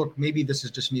I look, maybe this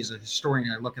is just me as a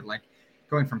historian. I look at like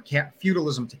going from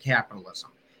feudalism to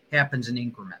capitalism happens in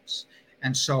increments.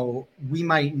 And so we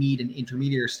might need an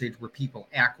intermediary stage where people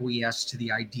acquiesce to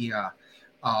the idea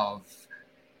of,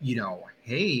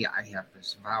 hey, I have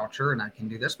this voucher and I can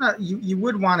do this. Not, you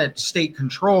would want it state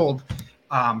controlled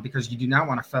because you do not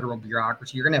want a federal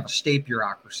bureaucracy. You're going to have a state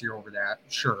bureaucracy over that,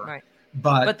 sure. Right.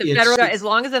 But the federal, as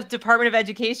long as the Department of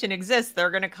Education exists, they're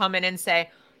going to come in and say,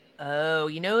 oh,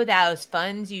 those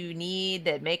funds you need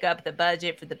that make up the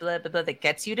budget for the blah, blah, blah, that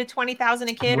gets you to 20,000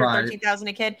 a kid or 13,000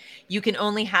 a kid. You can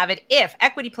only have it if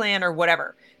equity plan or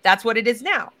whatever. That's what it is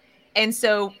now. And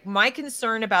so my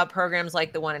concern about programs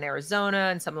like the one in Arizona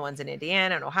and some of the ones in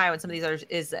Indiana and Ohio and some of these others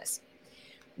is this.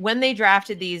 When they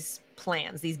drafted these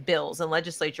plans, these bills, and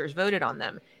legislatures voted on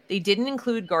them, they didn't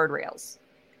include guardrails.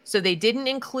 So they didn't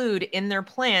include in their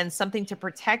plan something to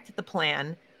protect the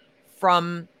plan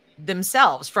from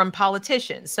themselves, from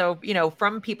politicians. So,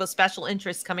 from people's special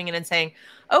interests coming in and saying,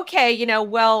 okay,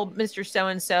 well, Mr.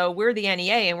 So-and-so, we're the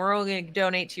NEA and we're only going to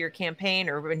donate to your campaign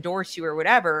or endorse you or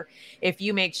whatever. If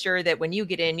you make sure that when you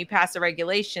get in, you pass a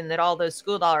regulation that all those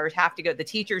school dollars have to go, the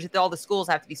teachers at all the schools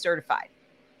have to be certified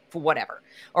for whatever,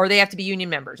 or they have to be union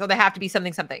members, or they have to be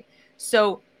something.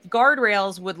 So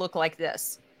guardrails would look like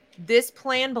this. This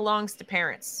plan belongs to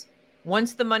parents.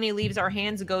 Once the money leaves our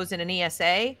hands, it goes in an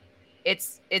ESA.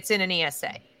 It's in an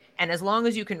ESA. And as long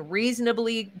as you can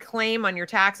reasonably claim on your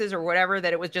taxes or whatever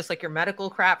that it was just like your medical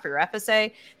crap for your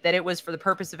FSA, that it was for the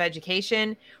purpose of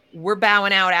education, we're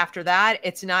bowing out after that.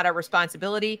 It's not our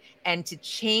responsibility. And to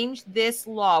change this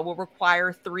law will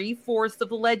require 3/4 of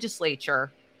the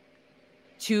legislature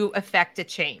to effect a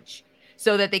change.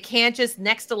 So that they can't just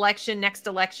next election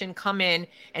come in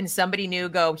and somebody new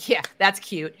go, yeah, that's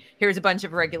cute. Here's a bunch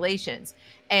of regulations.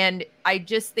 And I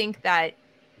just think that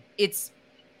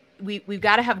we've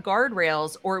got to have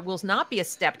guardrails or it will not be a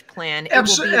stepped plan. It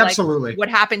will be absolutely like what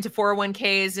happened to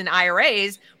 401ks and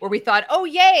IRAs where we thought, oh,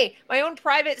 yay, my own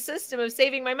private system of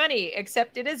saving my money,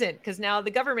 except it isn't because now the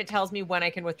government tells me when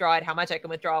I can withdraw it, how much I can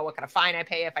withdraw, what kind of fine I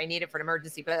pay if I need it for an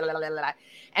emergency, blah, blah, blah, blah.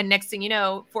 And next thing you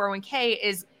know, 401k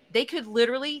is they could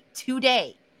literally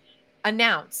today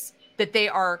announce that they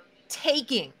are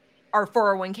taking our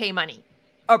 401k money,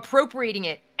 appropriating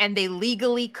it, and they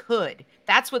legally could.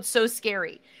 That's what's so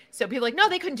scary. So people are like, no,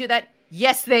 they couldn't do that.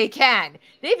 Yes, they can.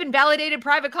 They've invalidated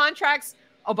private contracts.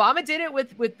 Obama did it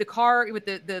with the car, with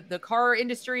the car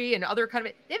industry and other kind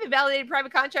of, they've invalidated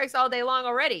private contracts all day long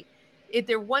already.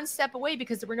 They're one step away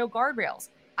because there were no guardrails.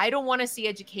 I don't want to see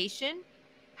education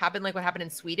happen like what happened in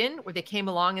Sweden, where they came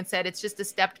along and said it's just a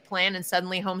stepped plan and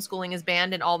suddenly homeschooling is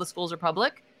banned and all the schools are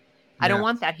public. I don't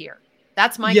want that here.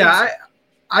 That's my concern.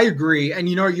 I agree. And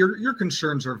your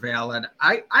concerns are valid.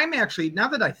 I'm actually, now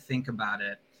that I think about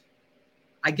it,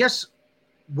 I guess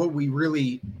what we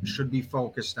really should be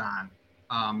focused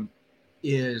on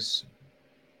is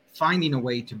finding a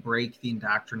way to break the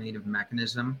indoctrinative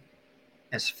mechanism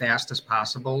as fast as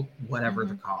possible, whatever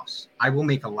the cost. I will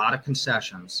make a lot of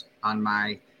concessions on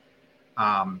my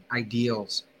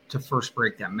ideals to first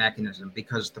break that mechanism,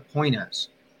 because the point is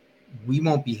we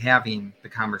won't be having the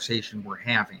conversation we're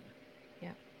having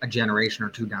a generation or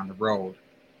two down the road,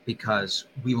 because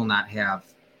we will not have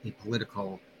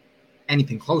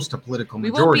anything close to political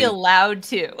majority. We won't be allowed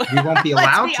to. We won't be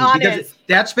allowed to, honest. Because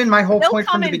that's been my whole point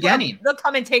from the beginning. They'll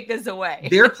come and take this away.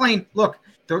 They're playing. Look,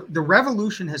 the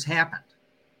revolution has happened.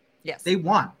 Yes, they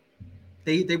won.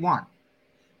 They won.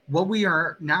 What we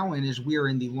are now in is we are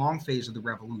in the long phase of the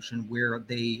revolution where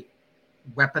they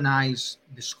weaponize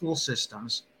the school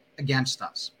systems against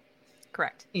us.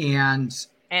 Correct. And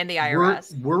the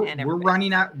IRS. We're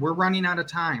running out of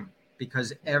time,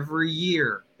 because every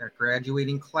year that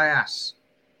graduating class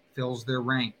fills their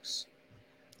ranks.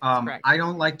 I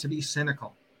don't like to be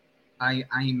cynical.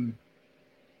 I'm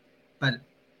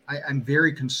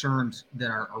very concerned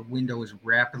that our window is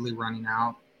rapidly running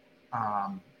out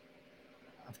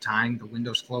of time. The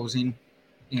window's closing,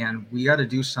 and we got to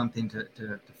do something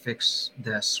to fix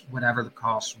this, whatever the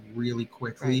cost, really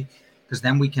quickly, because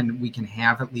then we can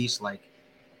have at least like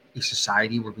a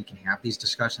society where we can have these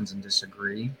discussions and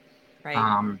disagree.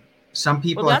 Right. Some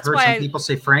people I've heard some people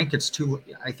say, Frank,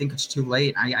 I think it's too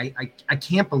late. I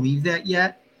can't believe that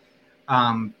yet.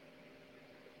 But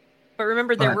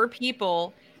remember, there were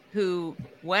people who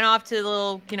went off to the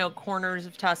little, corners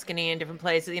of Tuscany and different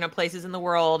places, places in the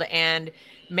world, and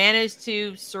managed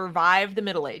to survive the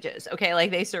Middle Ages. Okay. Like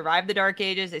they survived the Dark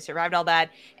Ages, they survived all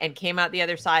that and came out the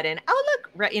other side and, oh, look,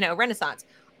 Renaissance.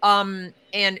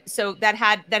 And so that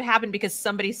happened because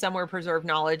somebody somewhere preserved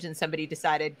knowledge and somebody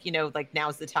decided, like,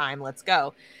 now's the time, let's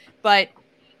go. But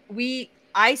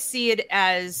I see it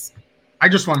as, I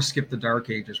just want to skip the dark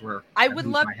ages where I would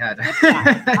love my head. to skip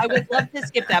that. I would love to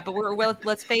skip that, but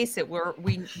let's face it,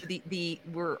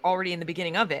 we're already in the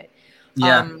beginning of it.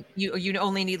 Yeah. You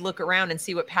only need to look around and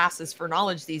see what passes for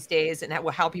knowledge these days and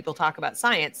how people talk about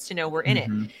science to know we're in it.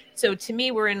 So to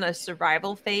me, we're in the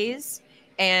survival phase.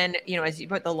 And, as you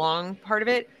put the long part of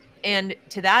it, and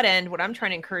to that end, what I'm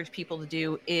trying to encourage people to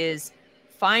do is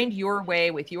find your way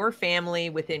with your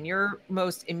family within your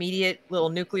most immediate little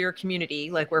nuclear community,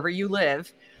 like wherever you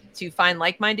live, to find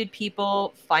like-minded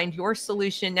people, find your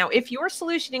solution. Now, if your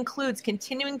solution includes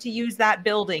continuing to use that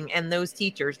building and those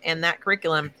teachers and that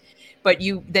curriculum, but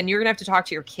then you're going to have to talk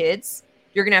to your kids.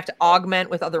 You're going to have to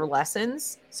augment with other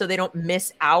lessons so they don't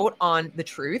miss out on the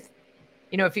truth.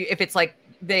 If it's like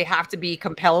they have to be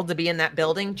compelled to be in that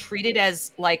building, treat it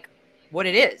as like what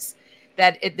it is,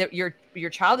 that your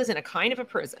child is in a kind of a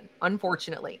prison,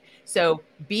 unfortunately. So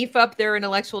beef up their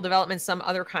intellectual development some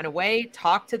other kind of way,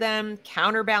 talk to them,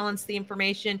 counterbalance the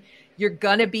information. You're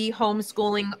going to be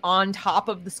homeschooling on top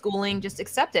of the schooling, just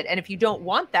accept it. And if you don't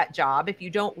want that job, if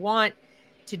you don't want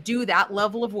to do that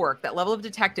level of work, that level of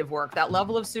detective work, that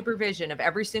level of supervision of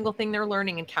every single thing they're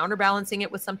learning and counterbalancing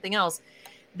it with something else,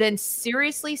 then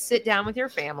seriously sit down with your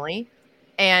family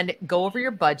and go over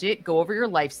your budget, go over your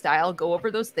lifestyle, go over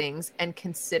those things, and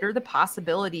consider the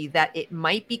possibility that it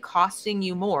might be costing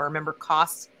you more. Remember,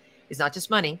 cost is not just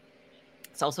money.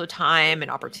 It's also time and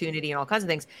opportunity and all kinds of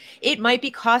things. It might be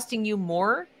costing you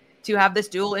more to have this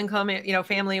dual income,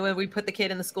 family, when we put the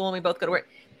kid in the school and we both go to work,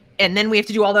 and then we have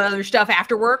to do all the other stuff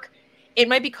after work. It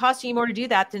might be costing you more to do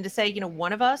that than to say,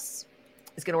 one of us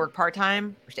is going to work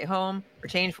part-time or stay home or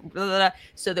change, blah, blah, blah,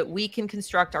 so that we can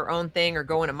construct our own thing or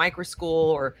go in a micro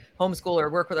school or homeschool or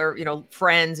work with our,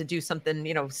 friends and do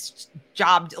something,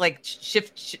 job, like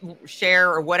shift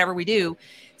share or whatever we do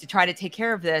to try to take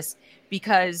care of this,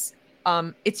 because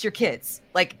it's your kids,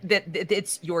 like that.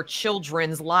 It's your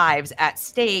children's lives at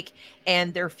stake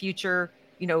and their future,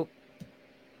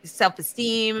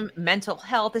 self-esteem, mental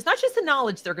health. It's not just the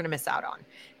knowledge they're going to miss out on.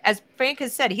 As Frank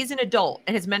has said, he's an adult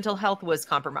and his mental health was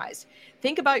compromised.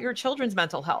 Think about your children's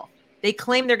mental health. They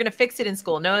claim they're going to fix it in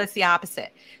school. No, that's the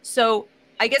opposite. So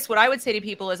I guess what I would say to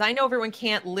people is, I know everyone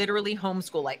can't literally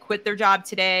homeschool, like quit their job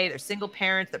today. They're single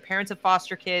parents. They're parents of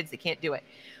foster kids. They can't do it.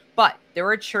 But there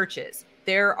are churches.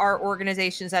 There are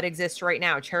organizations that exist right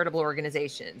now, charitable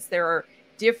organizations. There are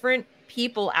different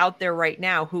people out there right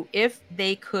now who, if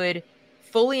they could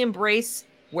fully embrace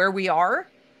where we are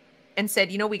and said,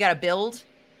 we got to build,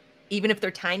 even if they're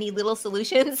tiny little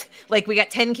solutions, like we got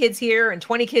 10 kids here and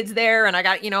 20 kids there. And I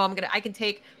got, I can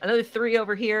take another 3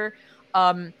 over here.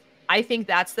 I think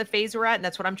that's the phase we're at. And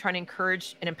that's what I'm trying to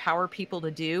encourage and empower people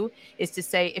to do, is to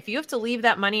say, if you have to leave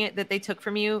that money that they took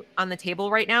from you on the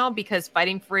table right now, because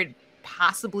fighting for it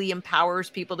possibly empowers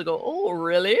people to go, oh,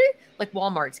 really? Like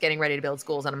Walmart's getting ready to build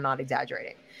schools. And I'm not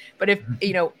exaggerating. But if,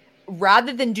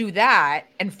 rather than do that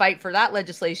and fight for that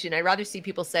legislation, I'd rather see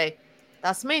people say,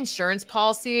 that's my insurance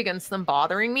policy against them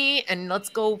bothering me. And let's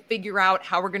go figure out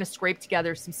how we're going to scrape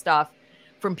together some stuff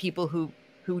from people who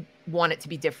want it to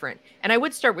be different. And I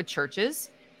would start with churches,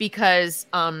 because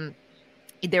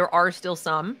there are still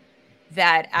some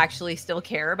that actually still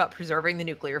care about preserving the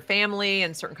nuclear family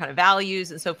and certain kind of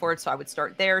values and so forth. So I would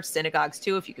start there. Synagogues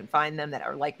too, if you can find them that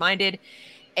are like-minded,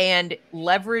 and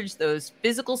leverage those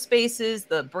physical spaces,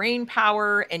 the brain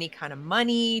power, any kind of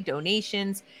money,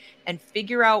 donations, and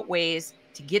figure out ways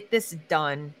to get this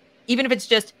done. Even if it's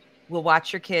just, we'll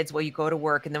watch your kids while you go to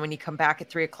work, and then when you come back at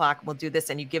 3:00, we'll do this,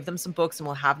 and you give them some books and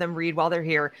we'll have them read while they're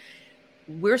here.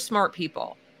 We're smart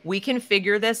people. We can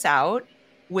figure this out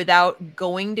without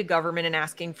going to government and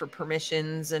asking for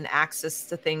permissions and access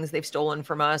to things they've stolen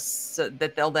from us, so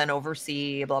that they'll then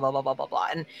oversee, blah, blah, blah, blah, blah, blah.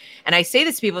 And I say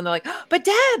this to people and they're like, oh, but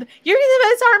Deb, you're going to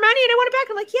give us our money and I want it back.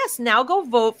 I'm like, yes, now go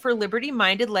vote for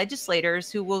liberty-minded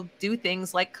legislators who will do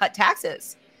things like cut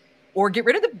taxes or get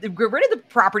rid of the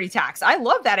property tax. I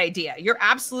love that idea. You're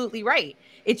absolutely right.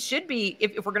 It should be,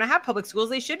 if we're going to have public schools,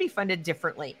 they should be funded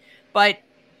differently. But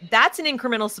that's an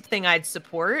incremental thing I'd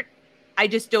support. I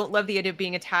just don't love the idea of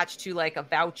being attached to like a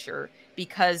voucher,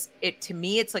 because to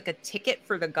me, it's like a ticket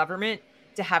for the government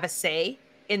to have a say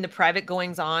in the private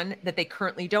goings on that they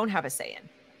currently don't have a say in.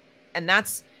 And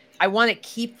I want to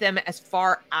keep them as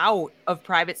far out of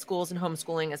private schools and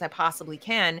homeschooling as I possibly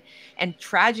can. And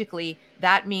tragically,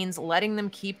 that means letting them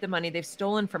keep the money they've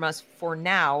stolen from us for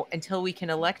now, until we can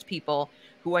elect people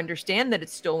who understand that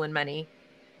it's stolen money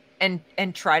and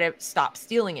try to stop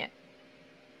stealing it.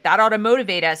 That ought to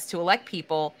motivate us to elect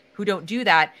people who don't do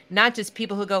that, not just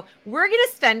people who go, we're going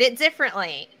to spend it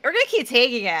differently. We're going to keep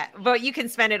taking it, but you can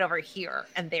spend it over here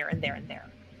and there and there and there.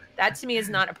 That to me is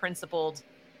not a principled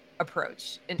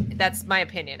approach. And that's my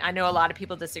opinion. I know a lot of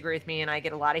people disagree with me and I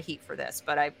get a lot of heat for this,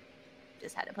 but I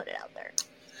just had to put it out there.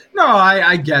 No,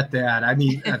 I get that. I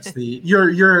mean, that's the,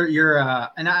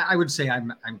 and I would say I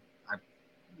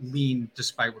lean,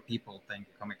 despite what people think,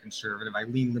 I'm a conservative. I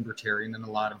lean libertarian in a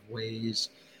lot of ways.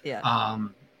 Yeah.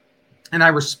 And I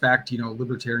respect,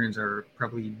 libertarians are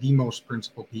probably the most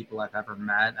principled people I've ever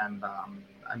met. And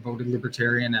I voted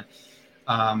libertarian.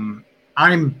 And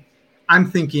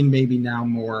I'm thinking maybe now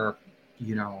more,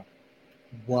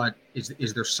 what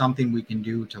is there something we can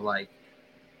do to like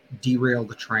derail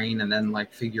the train and then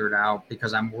like figure it out?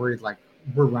 Because I'm worried like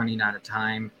we're running out of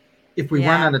time. If we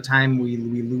run out of time, we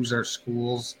lose our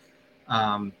schools.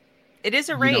 It is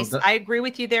a race. I agree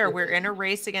with you there. We're in a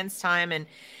race against time. And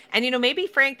maybe,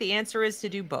 Frank, the answer is to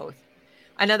do both.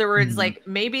 In other words, like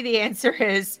maybe the answer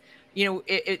is,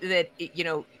 that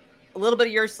a little bit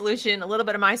of your solution, a little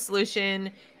bit of my solution,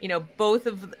 both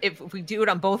of, if we do it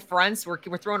on both fronts,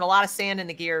 we're throwing a lot of sand in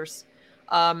the gears.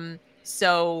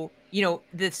 So,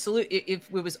 the solution, if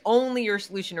it was only your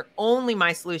solution or only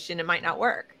my solution, it might not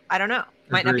work. I don't know.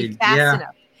 It might not be fast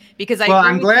enough because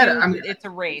I'm glad it's a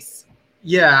race.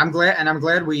 Yeah, I'm glad. And I'm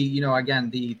glad we, again,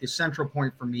 the central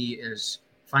point for me is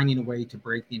finding a way to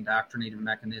break the indoctrinative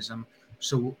mechanism.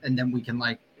 So, and then we can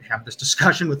like have this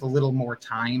discussion with a little more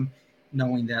time,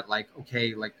 knowing that like,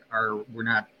 okay, like our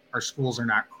schools are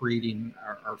not creating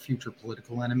our future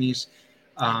political enemies.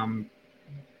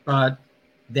 But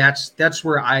that's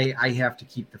where I have to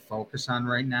keep the focus on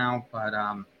right now. But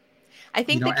I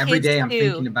think every day I'm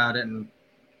thinking about it and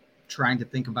trying to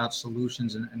think about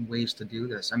solutions and ways to do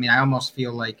this. I mean, I almost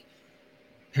feel like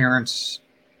parents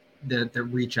that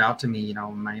reach out to me,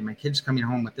 my kid's coming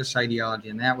home with this ideology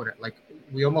and that would, like,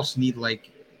 we almost need like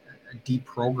a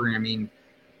deprogramming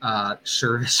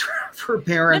service for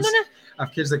parents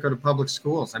of kids that go to public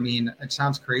schools. I mean, it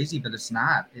sounds crazy, but it's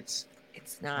not. It's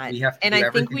not. And I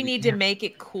think we need to make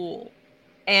it cool.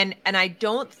 And I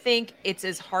don't think it's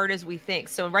as hard as we think.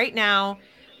 So right now,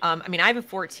 I have a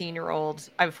 14-year-old.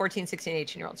 I have a 14, 16,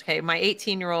 18-year-olds. Okay. My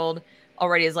 18-year-old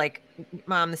already is like,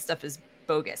 Mom, this stuff is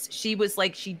bogus. She was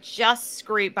like, she just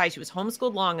scraped by. She was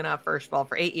homeschooled long enough, first of all,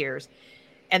 for 8 years.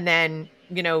 And then,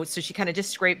 so she kind of just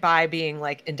scraped by being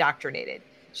like indoctrinated.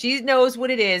 She knows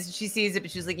what it is. She sees it, but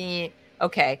she's like,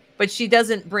 okay. But she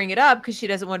doesn't bring it up because she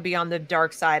doesn't want to be on the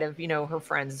dark side of, her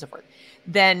friends and so forth.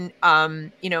 Then,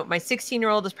 my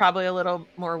 16-year-old is probably a little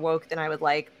more woke than I would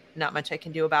like. Not much I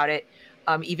can do about it.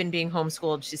 Even being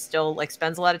homeschooled, she still like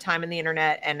spends a lot of time on the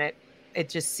internet and it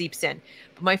just seeps in.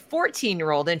 But my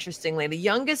 14-year-old, interestingly, the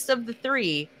youngest of the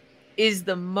three, is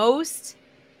the most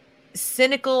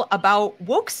cynical about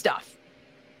woke stuff.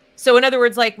 So in other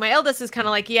words, like my eldest is kind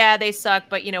of like, yeah, they suck,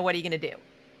 but what are you going to do?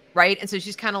 Right. And so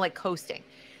she's kind of like coasting.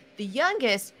 The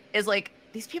youngest is like,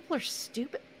 these people are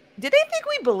stupid. Did they think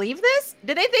we believe this?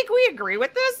 Did they think we agree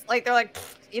with this? Like, they're like,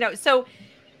 so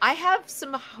I have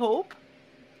some hope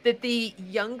that the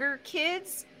younger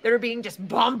kids that are being just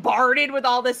bombarded with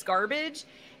all this garbage,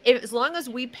 as long as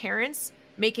we parents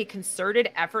make a concerted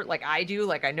effort, like I do,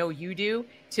 like I know you do,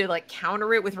 to like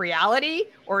counter it with reality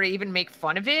or to even make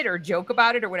fun of it or joke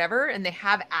about it or whatever, and they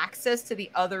have access to the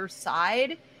other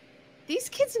side, these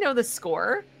kids know the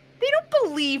score. They don't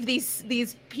believe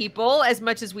these people as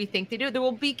much as we think they do. There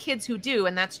will be kids who do,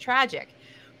 and that's tragic.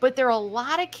 But there are a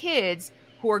lot of kids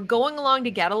who are going along to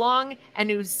get along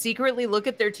and who secretly look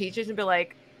at their teachers and be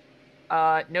like,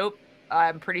 nope,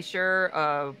 I'm pretty sure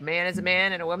a man is a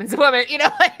man and a woman's a woman,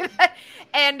 like that.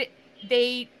 And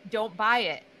they don't buy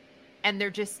it. And they're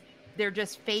just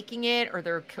faking it, or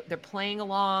they're playing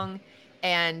along.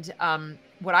 And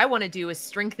what I want to do is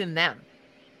strengthen them.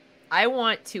 I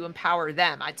want to empower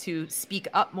them to speak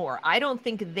up more. I don't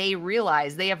think they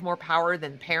realize they have more power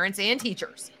than parents and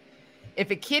teachers. If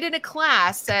a kid in a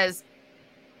class says,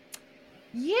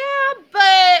 yeah,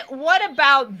 but what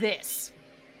about this?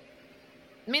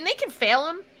 I mean, they can fail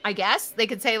them, I guess. They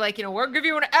could say like, we'll give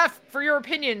you an F for your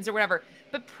opinions or whatever.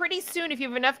 But pretty soon, if you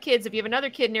have enough kids, if you have another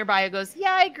kid nearby who goes,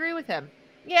 yeah, I agree with him.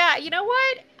 Yeah, you know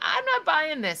what? I'm not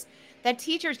buying this. That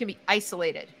teacher is going to be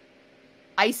isolated.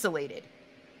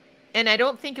 And I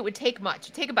don't think it would take much.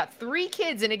 It'd take about 3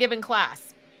 kids in a given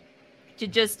class to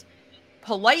just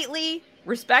politely,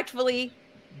 respectfully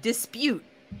dispute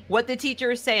what the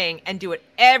teacher is saying and do it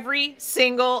every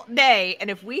single day. And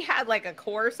if we had like a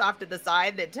course off to the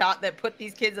side that put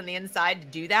these kids on the inside to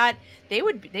do that,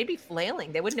 they'd be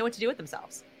flailing. They wouldn't know what to do with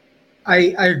themselves.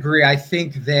 I agree. I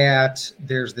think that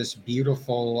there's this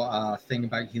beautiful thing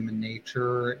about human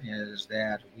nature is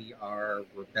that we are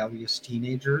rebellious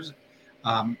teenagers.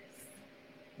 Um,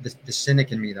 the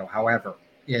cynic in me, though, however,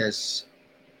 is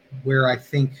where I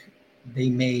think they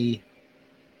may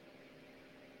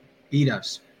beat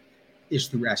us is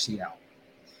through SEL,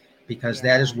 because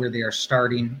that is Yeah, where they are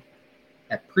starting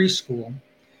at preschool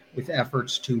with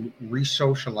efforts to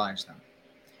re-socialize them.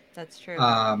 that's true.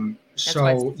 That's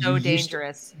why it's So you so used to,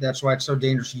 dangerous. that's why it's so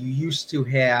dangerous. You used to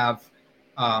have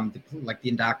like the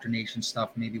indoctrination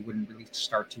stuff maybe wouldn't really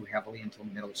start too heavily until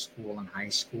middle school and high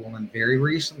school. And very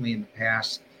recently in the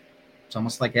past, it's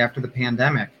almost like after the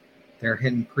pandemic, they're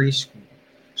hitting preschool.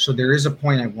 So there is a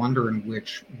point I wonder in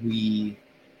which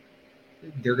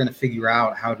they're going to figure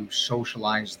out how to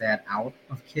socialize that out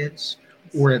of kids,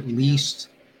 or So at true. least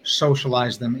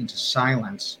socialize them into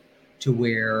silence to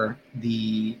where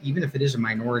even if it is a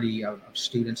minority of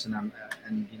students and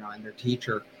their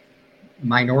teacher,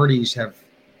 minorities have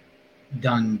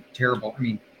done terrible. I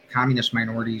mean, communist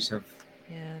minorities have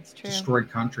Yeah, it's true. destroyed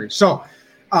countries. So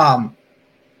um,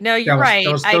 No, that you're was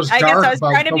that right. was that I, was I guess I dark, was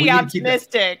trying to but we be need to keep it.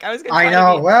 optimistic. I was going to I try to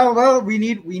know. be. Well, we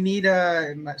need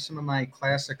some of my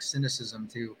classic cynicism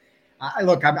too. I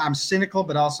look, I'm cynical,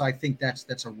 but also I think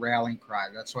that's a rallying cry.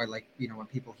 That's why, like, when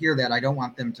people hear that, I don't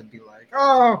want them to be like,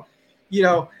 oh, you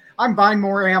know, I'm buying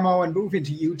more ammo and moving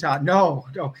to Utah. No,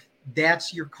 no,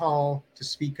 that's your call to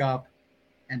speak up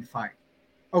and fight.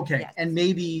 Okay, Yes, and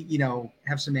maybe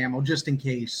have some ammo just in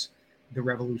case the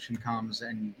revolution comes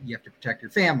and you have to protect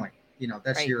your family.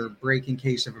 That's right, your break in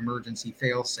case of emergency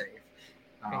fail safe.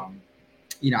 right. Um,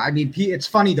 I mean, it's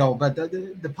funny though, but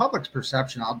the public's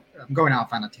perception, I'm going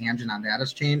off on a tangent on that,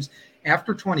 has changed.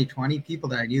 After 2020, people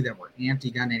that I knew that were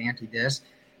anti-gun and anti-this,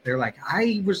 they're like,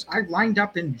 I lined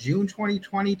up in June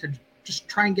 2020 to just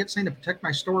try and get something to protect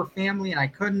my store family, and I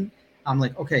couldn't. I'm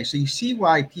like, okay, so you see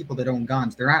why people that own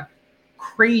guns, they're not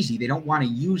crazy. They don't want to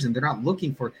use them. They're not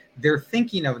looking for. They're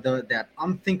thinking of that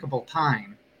unthinkable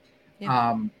time Yeah,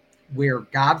 um, where,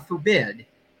 God forbid,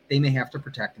 they may have to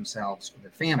protect themselves or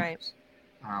their that's right. families.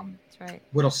 Um, That's right.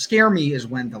 what'll scare me is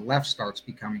when the left starts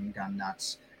becoming gun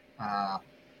nuts, uh,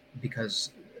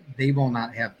 because they will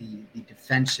not have the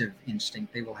defensive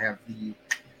instinct. They will have the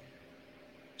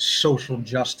social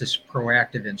justice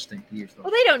proactive instinct, to use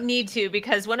Well, those they words. don't need to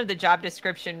because one of the job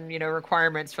description,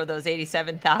 requirements for those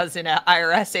 87,000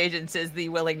 IRS agents is the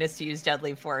willingness to use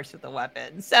deadly force with a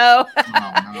weapon. So,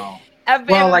 Oh no.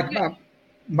 Well, if- like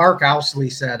Mark Owsley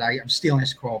said, I'm stealing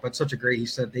his quote, but such a great. He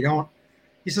said they don't.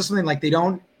 He said something like, "They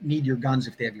don't need your guns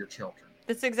if they have your children."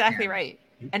 that's exactly And right.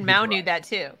 And he's Mao knew right. that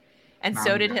too. And Mao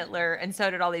so knew did that. Hitler, and so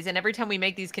did all these. And every time we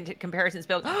make these comparisons,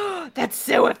 Bill, oh, that's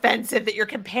so offensive that you're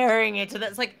comparing it to that.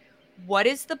 It's like, what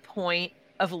is the point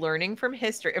of learning from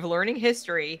history,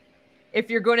 if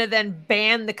you're going to then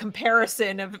ban the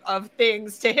comparison of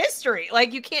things to history?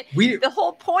 Like, you can't, We the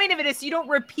whole point of it is you don't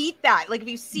repeat that. Like, if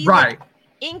you see like right.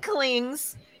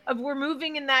 inklings of we're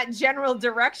moving in that general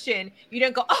direction, you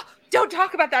don't go, oh, don't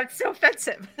talk about that. It's so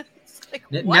offensive. It's like,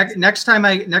 what? Next time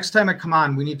I come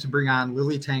on, we need to bring on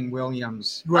Lily Tang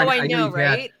Williams. Who Oh, I I know know, you've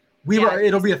had. right? We Yeah, will.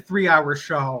 It'll be a 3-hour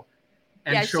show,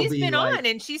 and yeah, she'll she's be been like, on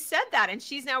and she said that, and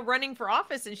she's now running for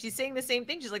office, and she's saying the same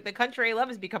thing. She's like, the country I love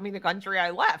is becoming the country I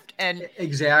left. And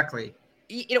exactly.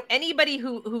 anybody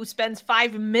who spends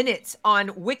 5 minutes on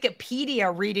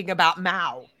Wikipedia reading about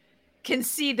Mao can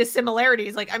see the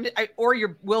similarities. Like, or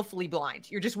you're willfully blind.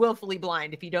 You're just willfully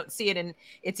blind if you don't see it. And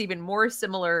it's even more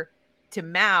similar to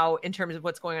Mao in terms of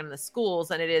what's going on in the schools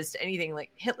than it is to anything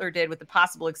like Hitler did, with the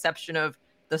possible exception of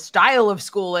the style of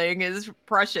schooling is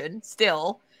Prussian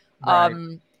still. Right.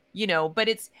 But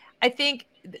I think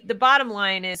the bottom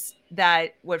line is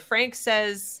that what Frank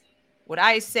says, what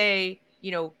I say,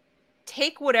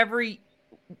 take whatever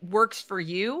works for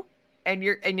you and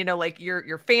like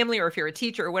your family, or if you're a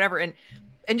teacher or whatever, and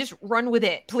just run with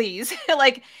it, please.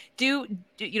 Like, do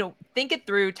think it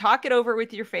through, talk it over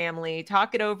with your family,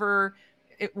 talk it over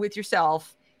with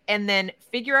yourself, and then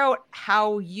figure out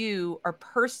how you are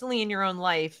personally in your own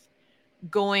life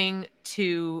going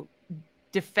to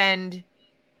defend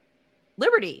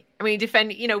liberty. I mean,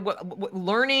 defend,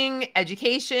 learning,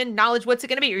 education, knowledge. What's it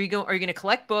going to be? Are you going to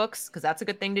collect books? Because that's a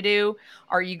good thing to do.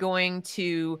 Are you going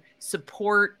to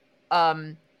support,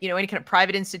 any kind of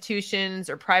private institutions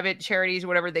or private charities or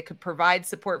whatever that could provide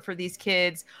support for these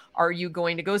kids? Are you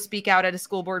going to go speak out at a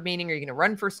school board meeting? Are you going to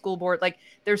run for school board? Like,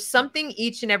 there's something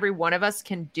each and every one of us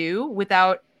can do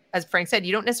without, as Frank said,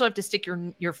 you don't necessarily have to stick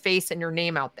your face and your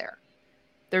name out there.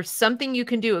 There's something you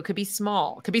can do. It could be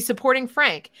small. It could be supporting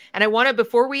Frank. And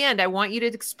before we end, I want you to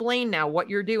explain now what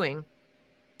you're doing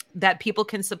that people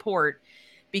can support.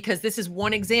 because this is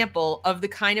one example of the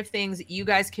kind of things that you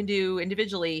guys can do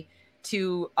individually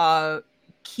to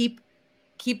keep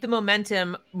the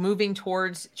momentum moving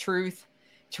towards truth,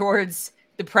 towards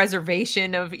the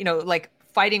preservation of, like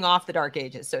fighting off the dark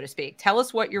ages, so to speak. Tell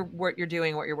us what you're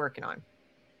doing, what you're working on.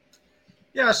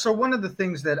 Yeah, so one of the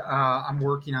things that I'm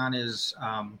working on is,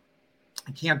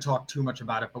 I can't talk too much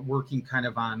about it, but working kind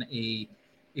of on a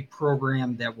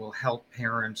program that will help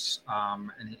parents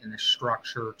in a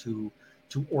structure to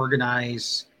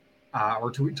organize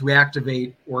or to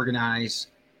activate, organize,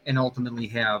 and ultimately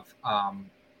have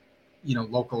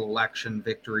local election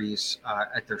victories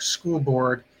at their school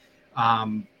board.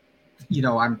 I'm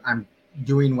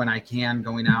doing when I can,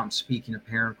 going out and speaking to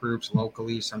parent groups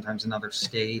locally, sometimes in other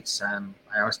states. And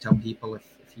I always tell people, if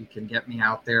you can get me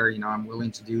out there, I'm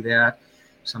willing to do that.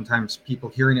 Sometimes people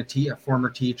hearing a former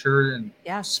teacher and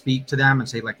speak to them and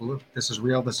say, like, look, this is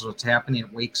real. This is what's happening.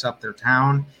 It wakes up their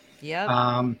town.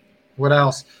 Yeah. What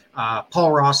else?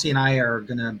 Paul Rossi and I are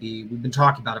going to we've been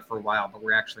talking about it for a while, but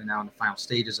we're actually now in the final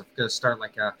stages of going to start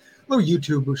like a little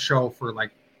YouTube show for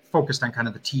like focused on kind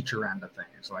of the teacher end of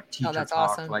things, like teacher talk,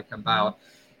 awesome. like about,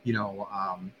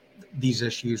 these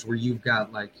issues where you've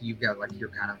got like your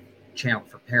kind of channel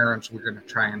for parents. We're going to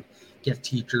try and get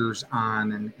teachers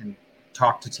on and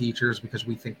talk to teachers because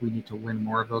we think we need to win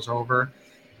more of those over.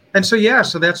 And so,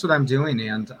 so that's what I'm doing.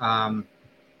 And,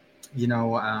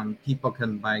 people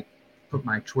can like put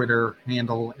my Twitter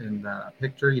handle in the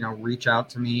picture, reach out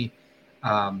to me.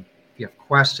 If you have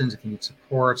questions, if you need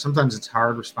support, sometimes it's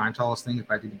hard to respond to all those things,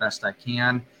 but I do the best I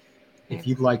can. If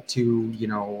you'd like to,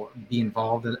 be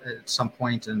involved at some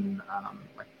point in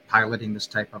like piloting this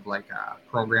type of like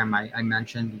program I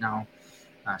mentioned,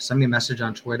 send me a message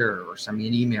on Twitter or send me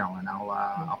an email, and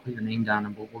I'll put your name down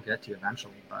and we'll get to you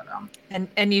eventually. But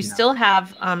and you still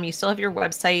have your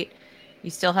website, you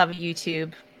still have a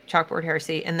YouTube, Chalkboard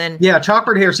Heresy, and then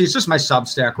Chalkboard Heresy. It's just my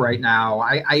Substack right now.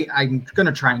 I'm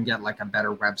gonna try and get like a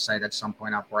better website at some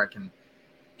point up where I can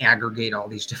aggregate all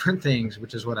these different things,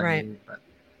 which is what I need. But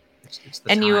it's the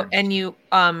time.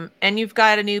 And you've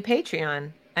got a new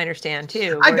Patreon, I understand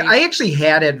too. I actually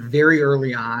had it very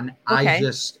early on. Okay.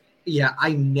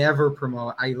 I never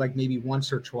promote. I like maybe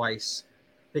once or twice.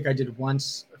 I think I did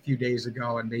once a few days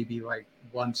ago and maybe like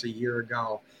once a year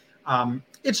ago.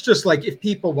 It's just like if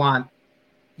people want,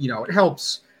 it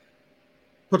helps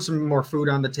put some more food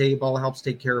on the table, helps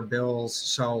take care of bills.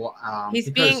 So he's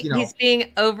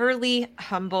being overly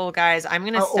humble, guys. I'm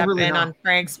going to step in on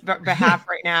Frank's behalf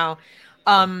right now.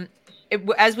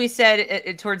 As we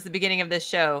said towards the beginning of this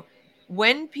show,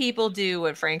 when people do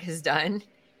what Frank has done,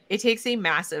 it takes a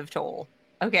massive toll.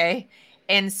 Okay.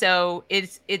 And so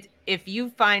it's if you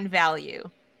find value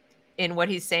in what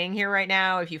he's saying here right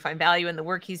now, if you find value in the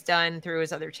work he's done through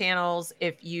his other channels,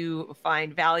 if you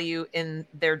find value in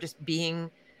there just being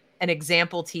an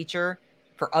example teacher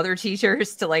for other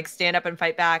teachers to like stand up and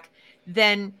fight back,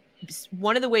 then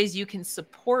one of the ways you can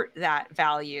support that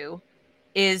value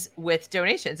is with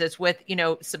donations. It's with,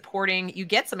 supporting, you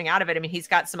get something out of it. I mean, he's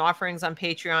got some offerings on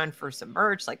Patreon for some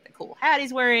merch, like the cool hat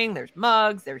he's wearing. There's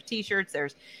mugs, there's t-shirts,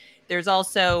 there's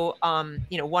also,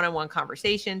 one-on-one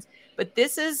conversations, but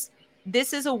this is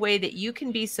a way that you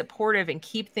can be supportive and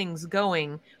keep things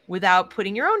going without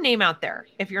putting your own name out there.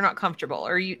 If you're not comfortable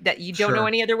or you don't know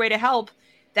any other way to help,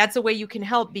 that's a way you can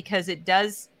help, because it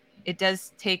does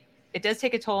take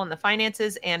a toll on the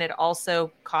finances, and it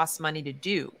also costs money to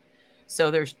do. So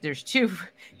there's two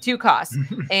costs,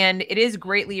 and it is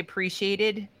greatly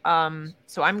appreciated.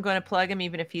 So I'm going to plug him,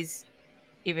 even if he's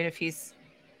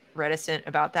reticent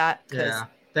about that. Yeah,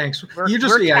 thanks. They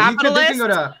can go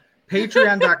to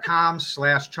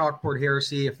patreon.com/Chalkboard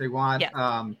Heresy if they want.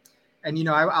 Yeah. And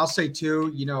I'll say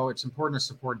too, it's important to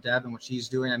support Deb and what she's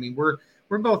doing. I mean, we're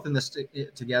both in this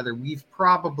together. We've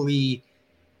probably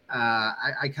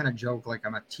I kind of joke like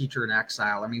I'm a teacher in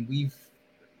exile. I mean, we've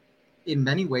in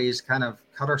many ways kind of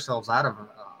cut ourselves out of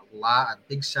a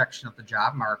big section of the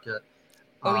job market.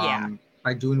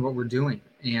 By doing what we're doing.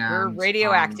 And we're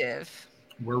radioactive.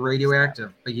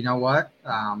 But you know what?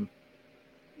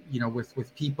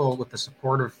 With people, with the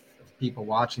support of people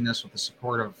watching this, with the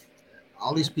support of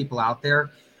all these people out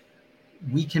there,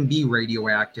 we can be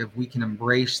radioactive. We can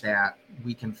embrace that.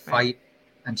 We can fight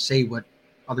and say what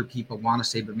other people want to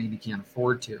say, but maybe can't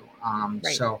afford to.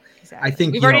 So exactly. I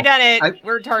think we've already done it.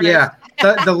 We're tarnished. Yeah.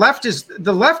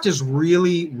 the left is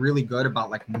really, really good about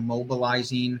like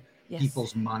mobilizing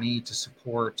people's money to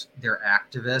support their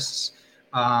activists.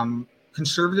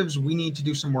 Conservatives, we need to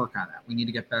do some work on that. We need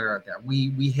to get better at that.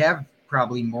 We have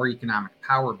probably more economic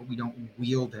power, but we don't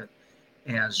wield it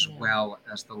as well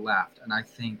as the left. And I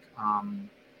think,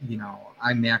 you know,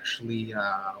 I'm actually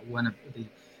one of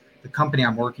the company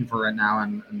I'm working for right now,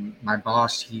 and my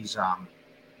boss, he's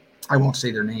I won't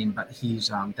say their name, but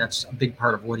he's that's a big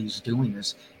part of what he's doing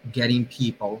is getting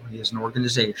people. He has an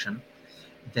organization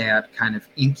that kind of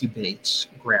incubates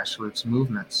grassroots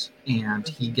movements, and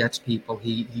he gets people.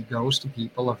 He goes to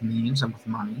people of means and with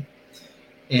money,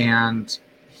 and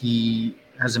he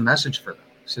has a message for them.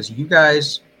 He says, "You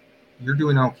guys, you're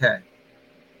doing okay.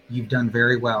 You've done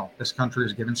very well. This country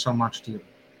has given so much to you.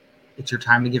 It's your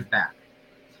time to give back."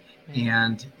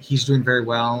 And he's doing very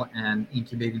well and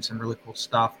incubating some really cool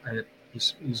stuff.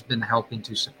 He's been helping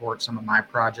to support some of my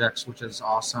projects, which is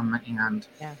awesome. And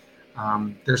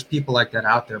there's people like that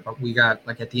out there, but we got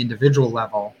like at the individual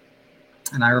level,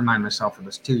 and I remind myself of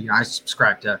this too. You know, I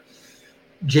subscribe to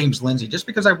James Lindsay just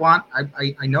because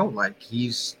I know like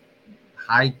he's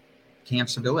high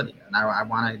cancelability, and I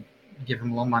want to give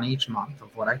him a little money each month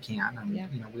of what I can. And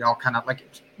you know, we all kind of like,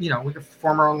 you know, we could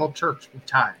form our own little church with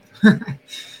tithe.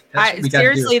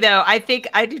 Seriously though, I think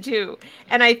I do too.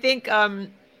 And I think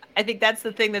that's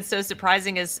the thing that's so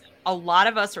surprising is a lot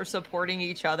of us are supporting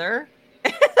each other.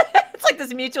 It's like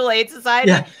this mutual aid society.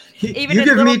 Yeah. Even you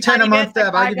give me 10 a month,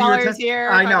 Deb. I give you a 10 here.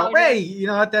 I know. Hey, you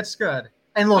know what? That's good.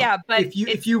 And look, but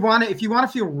if you want to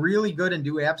feel really good and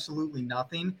do absolutely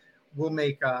nothing, we'll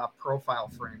make a profile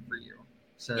frame for you.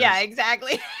 So yeah,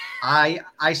 exactly.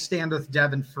 I stand with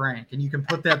Deb and Frank, and you can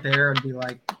put that there and be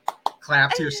like,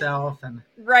 clap to yourself, and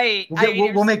right.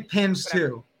 We'll make pins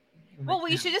too.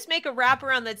 We should just make a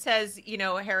wraparound that says, you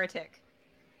know, heretic.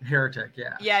 Heretic,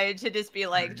 yeah. Yeah, it should just be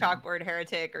like Chalkboard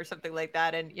Heretic or something like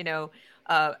that, and you know,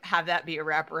 have that be a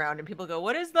wraparound, and people go,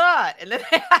 "What is that?" And then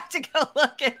they have to go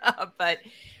look it up. But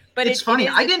it's funny.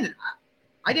 I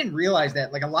didn't realize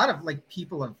that. Like a lot of like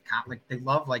people have like they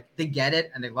love like they get it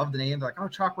and they love the name. They're like, "Oh,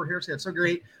 Chalkboard Heresy, that's so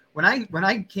great." When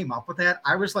I came up with that,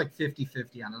 I was like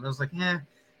 50-50 on it. I was like,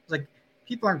 like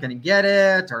people aren't going to get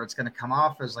it, or it's going to come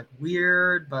off as like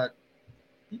weird, but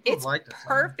people it's liked it.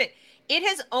 Perfect. It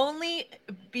has only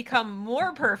become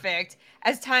more perfect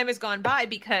as time has gone by,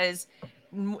 because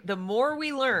the more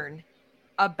we learn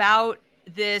about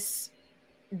these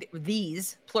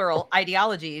plural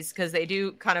ideologies, because they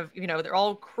do kind of, you know, they're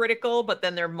all critical, but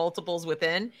then they're multiples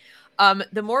within.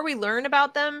 The more we learn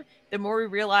about them, the more we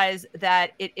realize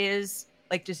that it is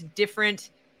like just different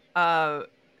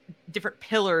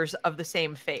pillars of the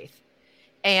same faith.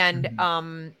 And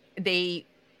it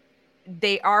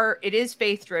is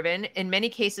faith driven. In many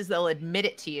cases, they'll admit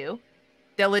it to you.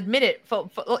 They'll admit it.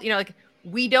 You know, like,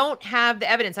 we don't have the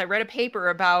evidence. I read a paper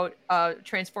about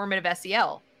transformative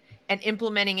SEL and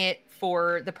implementing it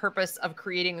for the purpose of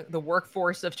creating the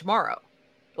workforce of tomorrow.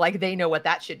 Like, they know what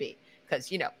that should be,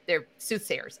 because, you know, they're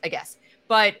soothsayers, I guess.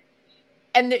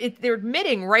 And they're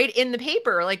admitting right in the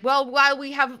paper, like, well, while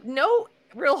we have no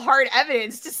real hard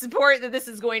evidence to support that this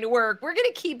is going to work, we're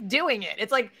going to keep doing it.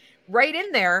 It's like right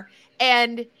in there.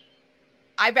 And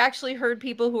I've actually heard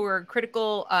people who are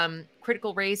critical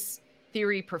race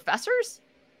theory professors,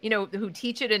 you know, who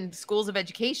teach it in schools of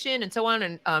education and so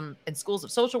on, and schools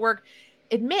of social work,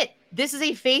 admit this is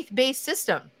a faith-based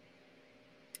system.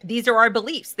 These are our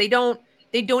beliefs. They don't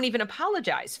even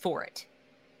apologize for it.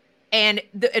 And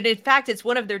in fact, it's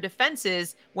one of their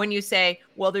defenses when you say,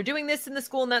 well, they're doing this in the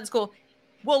school and that in school.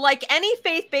 Well, like any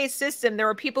faith-based system, there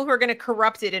are people who are going to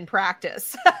corrupt it in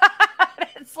practice.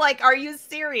 It's like, are you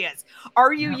serious?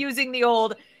 Are you using the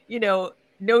old, you know,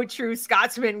 no true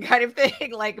Scotsman kind of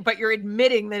thing? Like, but you're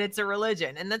admitting that it's a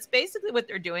religion. And that's basically what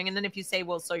they're doing. And then if you say,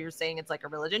 well, so you're saying it's like a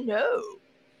religion? No.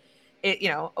 You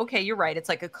know, okay, you're right. It's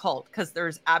like a cult, because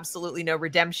there's absolutely no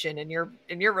redemption in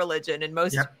your religion. And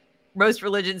most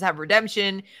religions have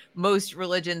redemption. Most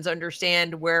religions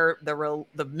understand where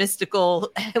the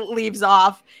mystical leaves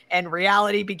off and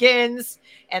reality begins,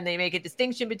 and they make a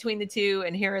distinction between the two.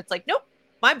 And here it's like, nope,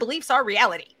 my beliefs are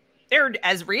reality. They're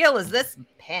as real as this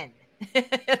pen.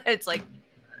 It's like,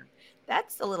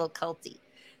 that's a little culty.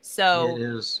 So it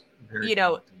is very, you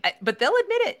know, but they'll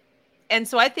admit it. And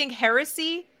so I think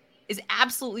heresy is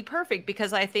absolutely perfect,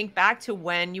 because I think back to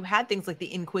when you had things like the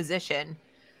Inquisition,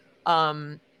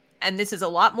 and this is a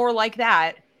lot more like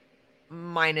that,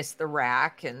 minus the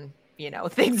rack and, you know,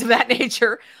 things of that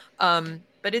nature.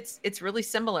 But it's really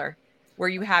similar, where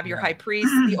you have your high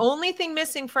priest. The only thing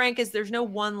missing, Frank, is there's no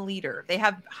one leader. They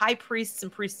have high priests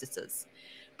and priestesses,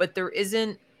 but there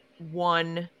isn't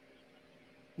one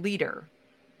leader.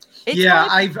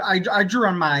 I drew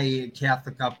on my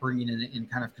Catholic upbringing in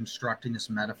kind of constructing this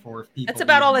metaphor. If people, that's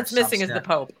about all that's missing is the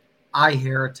Pope. I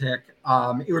heretic.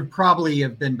 It would probably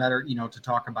have been better, you know, to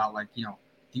talk about like, you know,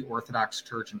 the Orthodox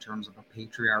Church in terms of a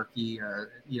patriarchy,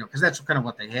 because that's kind of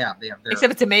what they have. They have their,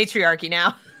 except it's a matriarchy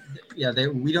now. Yeah,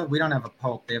 we don't have a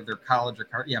pope. They have their college of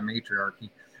matriarchy.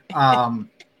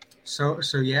 So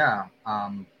yeah.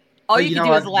 All you can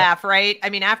do is laugh, right? I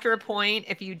mean, after a point,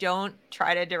 if you don't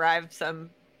try to derive some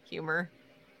humor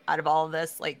out of all of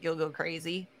this, like you'll go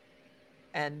crazy.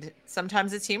 And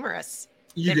sometimes it's humorous.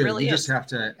 You just have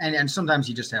to, and sometimes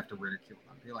you just have to ridicule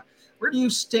them. Be like, where do you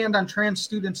stand on trans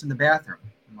students in the bathroom?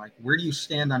 I'm like, where do you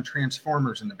stand on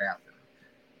transformers in the bathroom?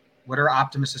 What are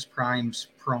Optimus Prime's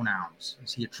pronouns?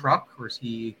 Is he a truck or is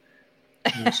he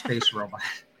a space robot?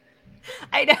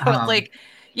 I know,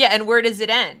 and where does it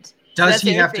end? Does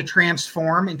he have to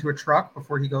transform into a truck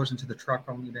before he goes into the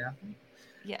truck-only bathroom?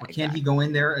 Yeah, or can he go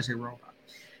in there as a robot?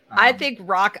 I think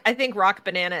Rock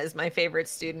Banana is my favorite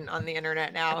student on the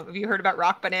internet now. Have you heard about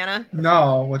Rock Banana?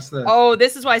 No, what's the? Oh,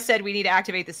 this is why I said we need to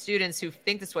activate the students who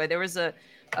think this way. There was a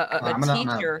I'm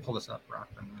teacher. gonna pull this up, Rock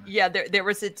Banana. Yeah, there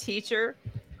was a teacher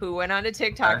who went on to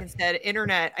TikTok and said,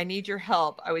 "Internet, I need your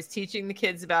help. I was teaching the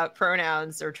kids about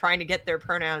pronouns or trying to get their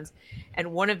pronouns,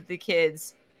 and one of the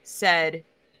kids said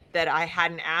that I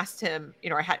hadn't asked him.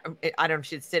 I don't know if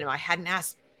she said him. I hadn't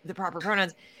asked the proper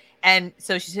pronouns." And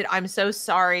so she said, "I'm so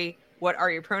sorry. What are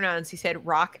your pronouns?" He said,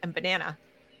 "Rock and banana."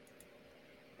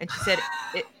 And she said,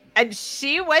 and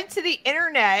she went to the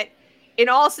internet in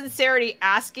all sincerity,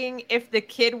 asking if the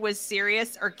kid was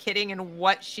serious or kidding and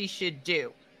what she should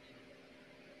do.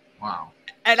 Wow.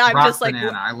 And I'm Rock just like,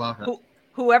 Banana, I love it.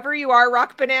 Whoever you are,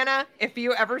 Rock Banana, if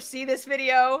you ever see this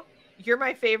video, you're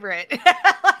my favorite.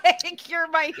 You're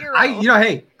my hero.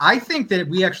 I think that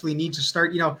we actually need to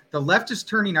start, the left is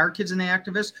turning our kids into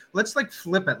activists. Let's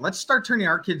flip it. Let's start turning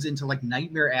our kids into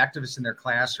nightmare activists in their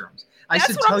classrooms.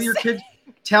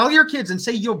 Tell your kids and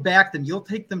say you'll back them. You'll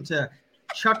take them to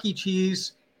Chuck E.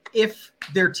 Cheese. If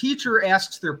their teacher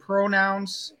asks their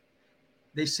pronouns,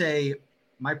 they say,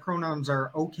 my pronouns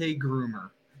are okay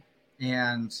groomer.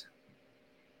 And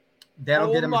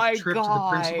that'll get them a trip to the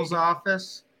principal's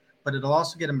office. But it'll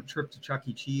also get them a trip to Chuck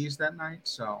E. Cheese that night.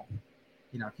 So,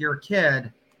 if you're a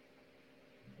kid,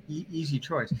 easy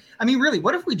choice. I mean, really,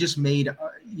 what if we just made,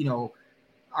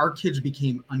 our kids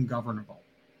became ungovernable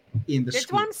in the school?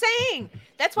 That's what I'm saying.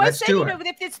 That's why I said,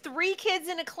 if it's 3 kids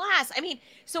in a class, I mean,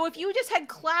 so if you just had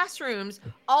classrooms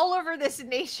all over this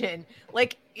nation,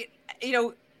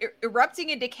 erupting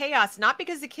into chaos, not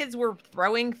because the kids were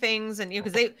throwing things and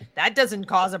because that doesn't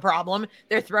cause a problem.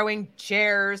 They're throwing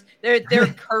chairs, they're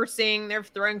cursing, they're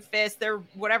throwing fists, they're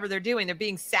whatever they're doing. They're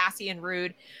being sassy and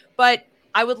rude. But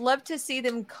I would love to see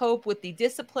them cope with the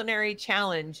disciplinary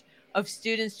challenge of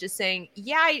students just saying,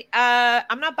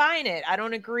 I'm not buying it. I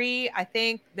don't agree. I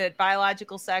think that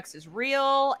biological sex is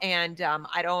real. And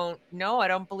I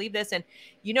don't believe this. And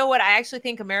you know what? I actually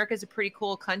think America is a pretty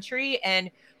cool country.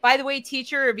 And by the way,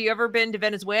 teacher, have you ever been to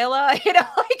Venezuela?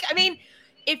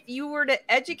 If you were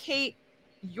to educate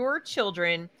your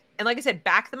children and, like I said,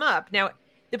 back them up. Now,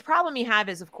 the problem you have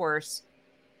is, of course,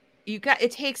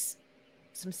 it takes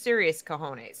some serious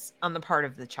cojones on the part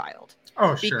of the child.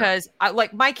 Oh, sure. Because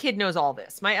my kid knows all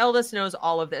this. My eldest knows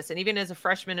all of this. And even as a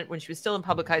freshman, when she was still in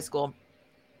public high school,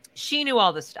 she knew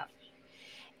all this stuff.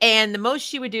 And the most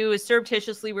she would do is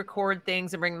surreptitiously record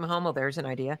things and bring them home. Well, there's an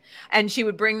idea. And she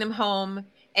would bring them home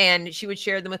and she would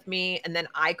share them with me. And then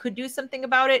I could do something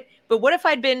about it. But what if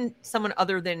I'd been someone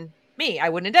other than me? I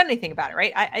wouldn't have done anything about it,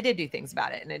 right? I did do things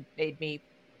about it. And it made me,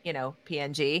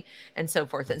 PNG and so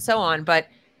forth and so on. But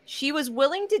she was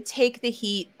willing to take the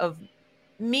heat of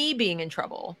me being in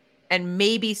trouble and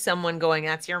maybe someone going,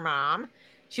 "That's your mom."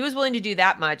 She was willing to do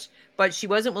that much, but she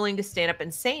wasn't willing to stand up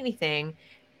and say anything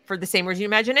for the same reason you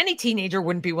imagine any teenager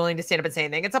wouldn't be willing to stand up and say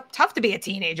anything. It's tough to be a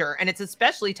teenager, and it's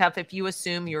especially tough if you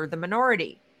assume you're the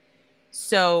minority.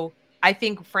 So I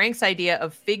think Frank's idea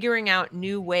of figuring out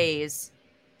new ways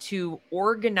to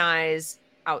organize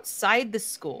outside the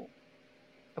school,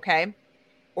 okay,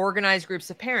 organize groups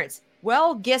of parents.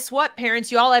 Well, guess what,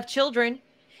 parents? You all have children.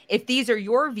 If these are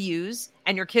your views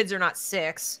and your kids are not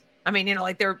 6,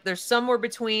 they're somewhere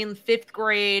between 5th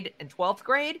grade and 12th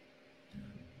grade,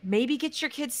 maybe get your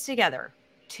kids together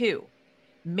too.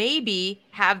 Maybe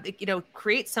have,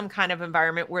 create some kind of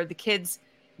environment where the kids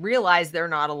realize they're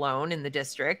not alone in the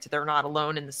district. They're not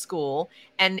alone in the school.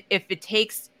 And if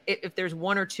there's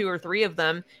 1 or 2 or 3 of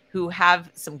them who have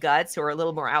some guts, who are a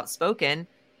little more outspoken,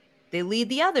 they lead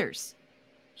the others.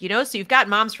 So you've got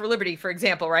Moms for Liberty, for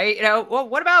example, right? Well,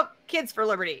 what about Kids for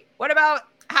Liberty? What about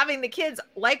having the kids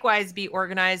likewise be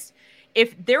organized?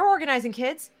 If they're organizing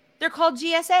kids, they're called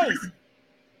GSAs.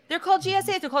 They're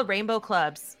called Rainbow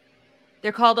Clubs.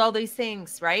 They're called all these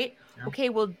things, right? Yeah. Okay,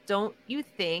 well, don't you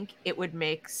think it would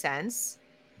make sense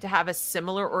to have a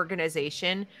similar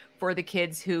organization for the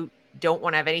kids who don't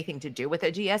want to have anything to do with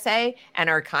a GSA and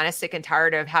are kind of sick and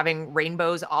tired of having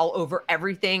rainbows all over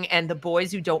everything, and the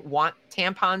boys who don't want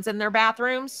tampons in their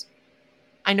bathrooms?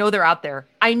 I know they're out there.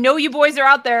 I know you boys are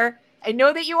out there. I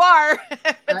know that you are.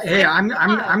 Hey,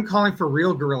 I'm calling for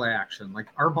real guerrilla action. Like,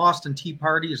 our Boston Tea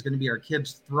Party is going to be our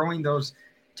kids throwing those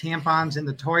tampons in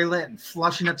the toilet and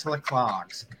flushing it till it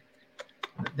clogs.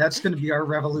 That's going to be our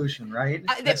revolution, right?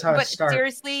 That's how it starts.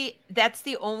 Seriously, that's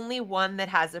the only one that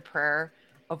has a prayer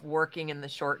of working in the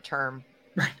short term.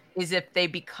 Right. Is if they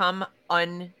become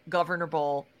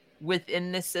ungovernable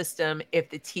within the system, if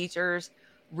the teachers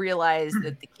realize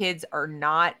that the kids are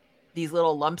not these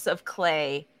little lumps of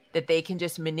clay that they can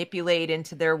just manipulate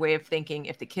into their way of thinking.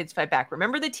 If the kids fight back.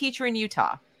 Remember the teacher in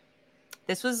Utah?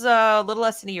 This was a little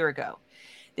less than a year ago.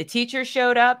 The teacher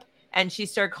showed up and she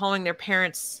started calling their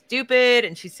parents stupid.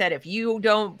 And she said, if you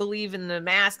don't believe in the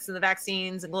masks and the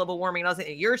vaccines and global warming and all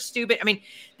that, you're stupid. I mean,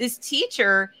 this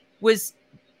teacher was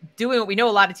doing what we know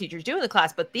a lot of teachers do in the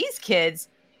class, but these kids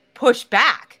pushed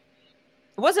back.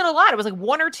 It wasn't a lot. It was like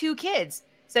 1 or 2 kids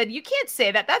said, you can't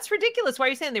say that. That's ridiculous. Why are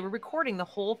you saying? They were recording the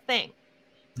whole thing.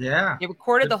 Yeah. They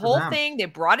recorded the whole thing. They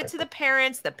brought it to the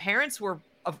parents. The parents were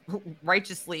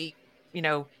righteously,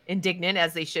 indignant,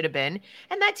 as they should have been.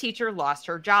 And that teacher lost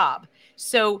her job.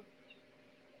 So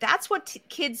that's what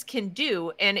kids can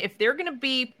do. And if they're going to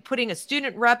be putting a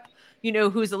student rep,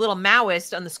 who's a little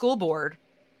Maoist on the school board,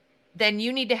 then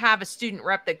you need to have a student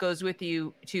rep that goes with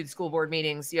you to the school board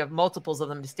meetings. You have multiples of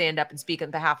them to stand up and speak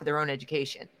on behalf of their own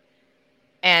education.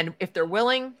 And if they're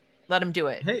willing, let them do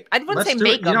it. Hey, I wouldn't say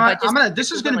make them, but just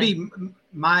this is going to be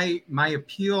my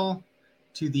appeal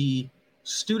to the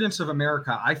students of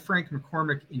America. I, Frank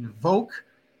McCormick, invoke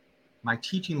my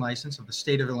teaching license of the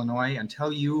state of Illinois and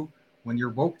tell you, when your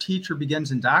woke teacher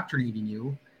begins indoctrinating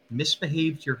you,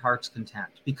 misbehave to your heart's content,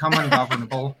 become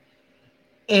ungovernable.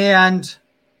 And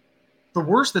the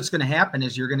worst that's going to happen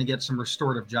is you're going to get some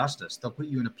restorative justice. They'll put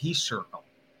you in a peace circle.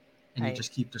 And you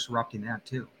just keep disrupting that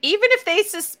too. Even if they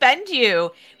suspend you,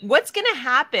 what's going to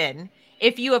happen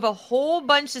if you have a whole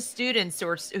bunch of students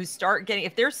who start getting,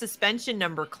 if their suspension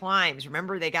number climbs,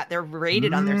 remember they're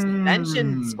rated on their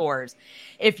suspension scores.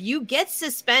 If you get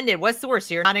suspended, what's the worst?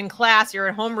 You're not in class, you're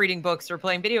at home reading books or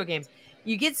playing video games.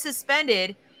 You get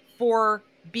suspended for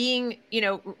being,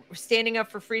 standing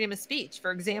up for freedom of speech.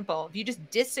 For example, if you just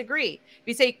disagree, if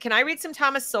you say, can I read some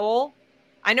Thomas Sowell?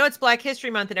 I know it's Black History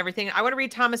Month and everything. I want to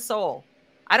read Thomas Sowell.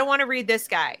 I don't want to read this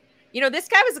guy. This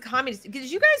guy was a communist.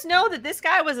 Did you guys know that this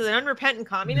guy was an unrepentant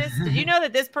communist? Did you know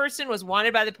that this person was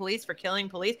wanted by the police for killing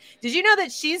police? Did you know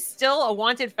that she's still a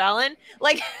wanted felon?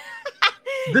 Like,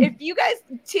 if you guys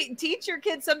teach your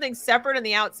kids something separate on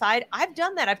the outside, I've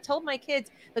done that. I've told my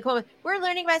kids, like, we're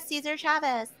learning about Cesar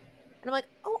Chavez. And I'm like,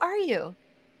 oh, are you?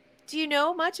 Do you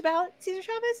know much about Cesar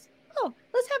Chavez? Oh,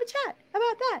 let's have a chat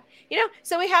about that.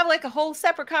 So we have like a whole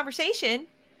separate conversation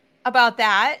about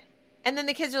that. And then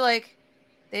the kids are like,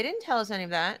 they didn't tell us any of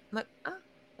that. I'm like, oh,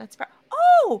 that's fine.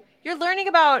 Oh, you're learning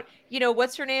about,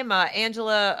 what's her name?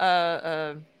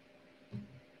 Angela,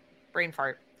 brain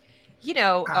fart.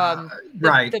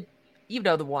 Right.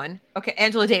 The one. Okay.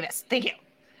 Angela Davis. Thank you.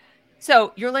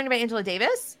 So you're learning about Angela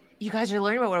Davis. You guys are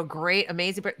learning about what a great,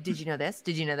 amazing, did you know this?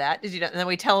 Did you know that? Did you know? And then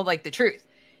we tell like the truth.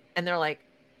 And they're like,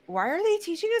 why are they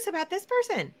teaching us about this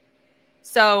person?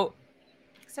 So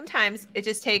sometimes it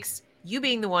just takes you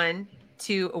being the one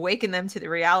to awaken them to the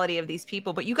reality of these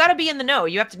people, but you got to be in the know.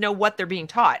 You have to know what they're being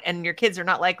taught, and your kids are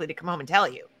not likely to come home and tell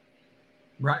you.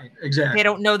 Right. Exactly. They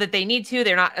don't know that they need to.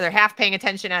 They're half paying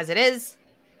attention as it is.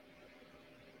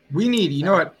 We need,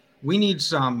 we need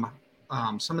some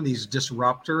of these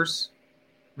disruptors.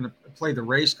 I'm going to play the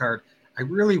race card. I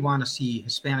really want to see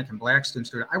Hispanic and Black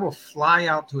students do it. I will fly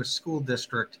out to a school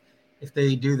district if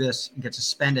they do this and get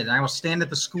suspended. And I will stand at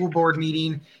the school board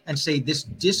meeting and say this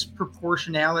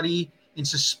disproportionality in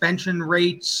suspension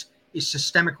rates is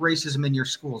systemic racism in your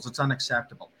schools. It's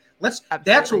unacceptable.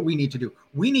 That's what we need to do.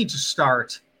 We need to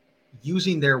start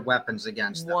using their weapons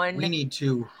against them. We need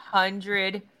to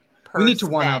 100%. We need to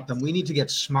one-up them. We need to get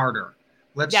smarter.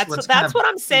 That's what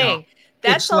I'm saying.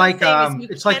 It's like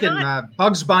in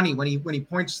Bugs Bunny when he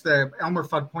points Elmer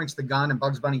Fudd points the gun and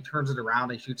Bugs Bunny turns it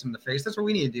around and shoots him in the face. That's what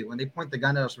we need to do when they point the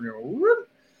gun at us. When you go, whoop.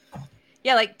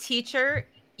 Yeah, like teacher,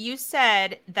 you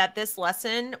said that this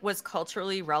lesson was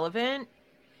culturally relevant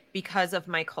because of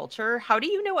my culture. How do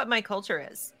you know what my culture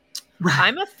is? Right.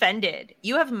 I'm offended.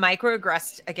 You have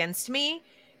microaggressed against me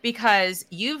because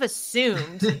you've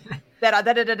assumed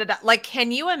that like, can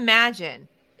you imagine?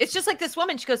 It's just like this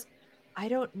woman. She goes, I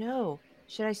don't know.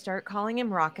 Should I start calling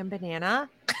him Rockin' Banana?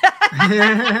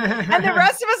 And the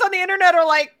rest of us on the internet are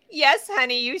like, yes,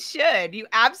 honey, you should. You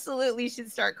absolutely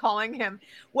should start calling him.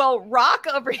 Well, Rock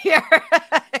over here.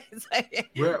 Like,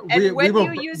 we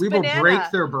will break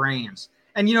their brains.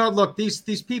 And, look,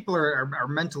 these people are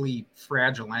mentally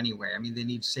fragile anyway. I mean, they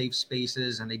need safe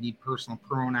spaces and they need personal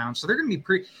pronouns. So they're going to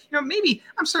be maybe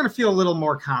I'm starting to feel a little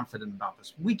more confident about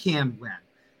this. We can win.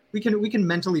 We can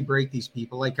mentally break these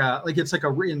people. Like it's like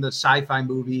in the sci-fi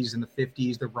movies in the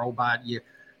 50s, the robot, you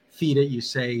feed it, you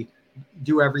say,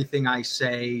 do everything I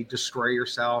say, destroy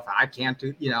yourself. I can't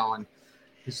do, and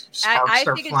sparks I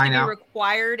start think it flying should be out.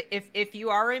 required if you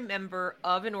are a member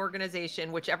of an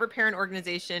organization, whichever parent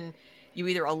organization you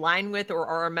either align with or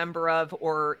are a member of,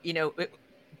 or,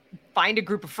 find a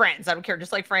group of friends. I don't care.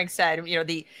 Just like Frank said,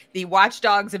 the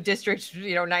watchdogs of District,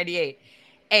 98.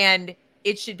 And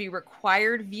it should be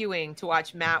required viewing to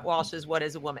watch Matt Walsh's What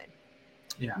is a Woman?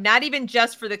 Yeah. Not even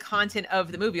just for the content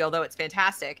of the movie, although it's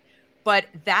fantastic, but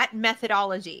that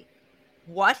methodology,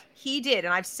 what he did,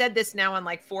 and I've said this now on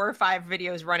like 4 or 5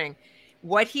 videos running,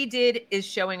 what he did is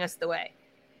showing us the way.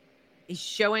 He's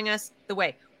showing us the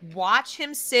way. Watch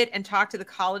him sit and talk to the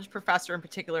college professor in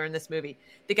particular in this movie.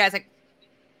 The guy's like,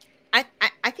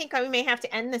 I think we may have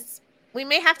to end this. We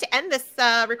may have to end this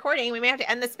recording. We may have to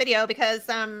end this video because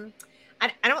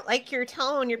I don't like your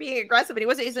tone. You're being aggressive. But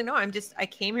he's like, no, I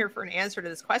came here for an answer to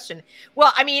this question.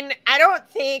 Well, I mean, I don't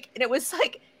think, and it was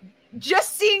like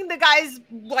just seeing the guys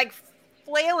like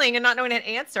flailing and not knowing an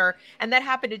answer. And that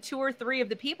happened to 2 or 3 of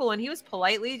the people. And he was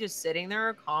politely just sitting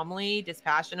there calmly,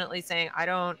 dispassionately saying,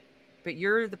 but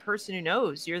you're the person who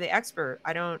knows. You're the expert.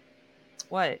 I don't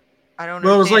know.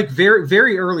 Well, it was like very,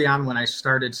 very early on when I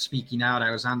started speaking out. I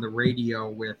was on the radio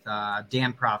with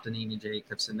Dan Proft and Amy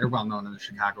Jacobson. They're well known in the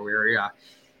Chicago area.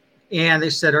 And they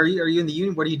said, are you in the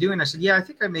union? What are you doing? I said, yeah, I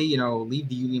think I may, leave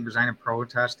the union, resign and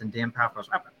protest. And Dan Proft goes,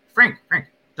 Frank,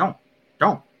 don't,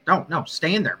 no,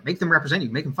 stay in there. Make them represent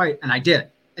you, make them fight. And I did.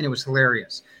 And it was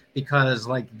hilarious because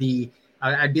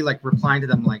I'd be like replying to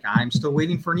them like, I'm still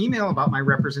waiting for an email about my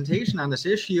representation on this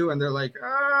issue. And they're like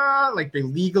they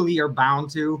legally are bound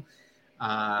to.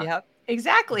 Yep,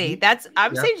 exactly.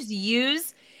 I'm saying just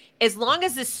use, as long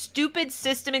as this stupid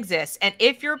system exists. And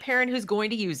if you're a parent who's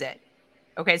going to use it,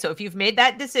 okay, so if you've made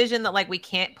that decision that like, we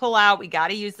can't pull out, we got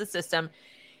to use the system,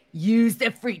 use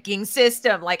the freaking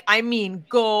system. Like, I mean,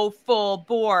 go full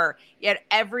bore. Yet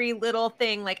every little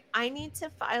thing, like, I need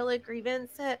to file a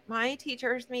grievance that my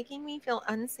teacher is making me feel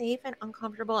unsafe and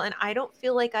uncomfortable, and I don't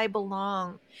feel like I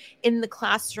belong in the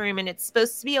classroom, and it's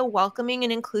supposed to be a welcoming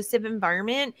and inclusive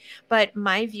environment, but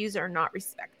my views are not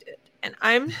respected. And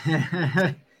I'm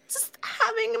just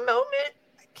having a moment.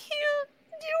 I can't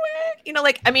do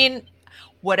it.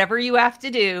 Whatever you have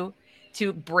to do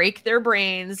to break their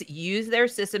brains, use their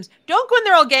systems. Don't go in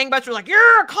there all gangbusters like,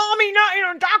 you're calling me not,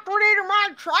 indoctrinating my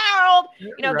child.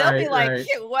 They'll be like,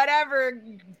 whatever,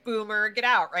 boomer, get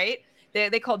out, right?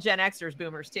 They call Gen Xers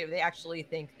boomers too. They actually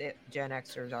think that Gen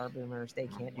Xers are boomers. They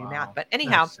can't do math. But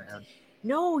anyhow,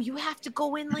 no, you have to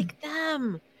go in like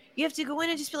them. You have to go in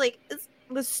and just be like,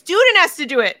 the student has to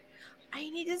do it. I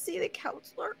need to see the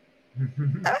counselor. I'm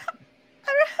having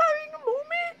a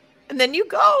moment. And then you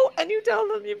go and you tell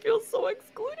them you feel so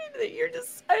excluded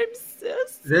that I'm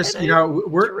cis. This,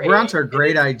 we're onto a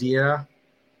great idea.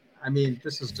 I mean,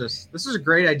 this is a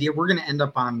great idea. We're going to end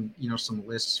up on, some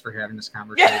lists for having this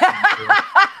conversation.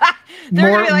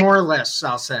 More lists,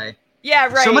 I'll say. Yeah,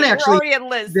 right. Someone actually, already in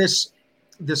lists.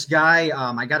 This guy,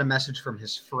 I got a message from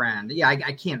his friend. Yeah,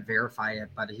 I can't verify it,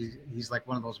 but he's like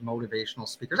one of those motivational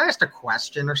speakers. I asked a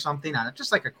question or something on it,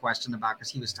 just like a question about, because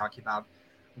he was talking about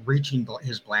reaching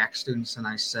his black students. And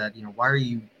I said, why are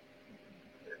you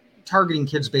targeting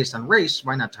kids based on race?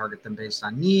 Why not target them based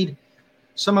on need?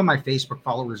 Some of my Facebook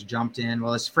followers jumped in.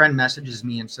 Well, his friend messages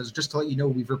me and says, just to let you know,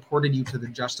 we've reported you to the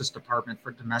Justice Department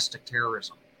for domestic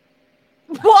terrorism.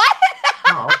 What?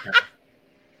 Oh,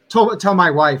 okay. Tell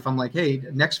my wife, I'm like, hey,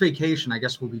 next vacation, I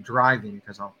guess we'll be driving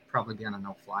because I'll probably be on a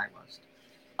no-fly list.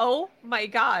 Oh my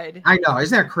God. I know.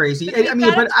 Isn't that crazy?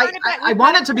 I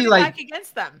want it to be like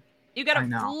against them. You got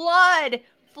to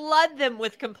flood them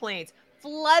with complaints,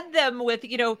 flood them with,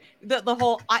 the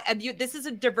whole, this is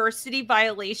a diversity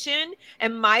violation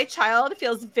and my child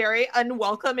feels very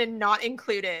unwelcome and not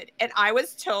included. And I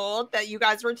was told that you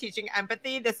guys were teaching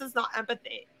empathy. This is not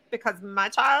empathy because my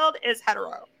child is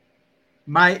hetero.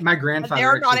 My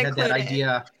grandfather actually had that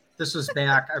idea. This was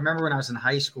back. I remember when I was in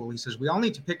high school, he says, we all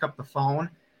need to pick up the phone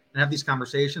and have these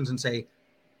conversations and say,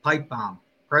 pipe bomb,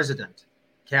 president,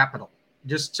 capital.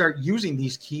 Just start using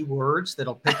these keywords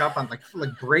that'll pick up on like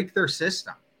break their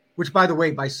system. Which, by the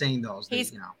way, by saying those, he's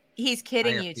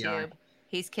kidding, YouTube.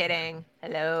 He's kidding.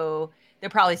 Hello. They're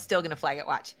probably still going to flag it.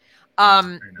 Watch. I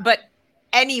know. But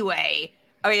anyway,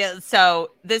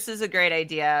 so this is a great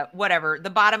idea. Whatever. The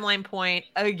bottom line point,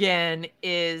 again,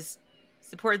 is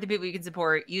support the people you can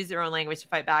support, use their own language to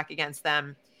fight back against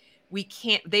them. We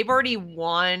can't, they've already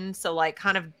won. So, like,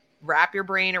 kind of wrap your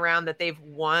brain around that they've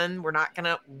won. We're not going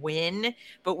to win,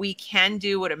 but we can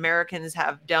do what Americans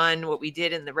have done, what we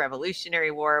did in the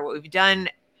Revolutionary War, what we've done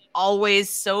always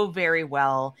so very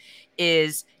well,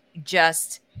 is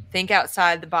just think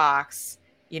outside the box,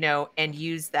 you know, and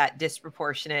use that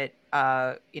disproportionate,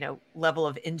 you know, level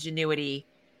of ingenuity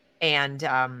and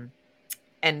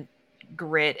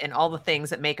grit and all the things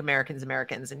that make Americans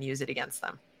Americans, and use it against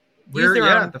them. Use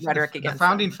their own rhetoric against the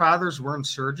founding them. fathers were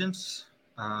insurgents.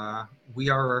 We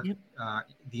are Yep.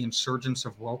 The insurgents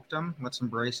of wokedom. Let's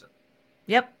embrace it.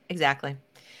 Yep, exactly.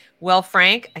 Well,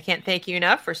 Frank, I can't thank you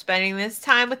enough for spending this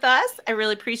time with us. I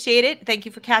really appreciate it. Thank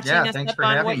you for catching us up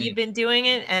on what you've been doing,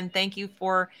 and thank you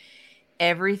for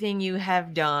everything you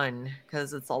have done,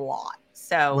 because it's a lot.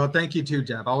 So, well, thank you too,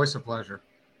 Deb. Always a pleasure.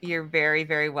 You're very,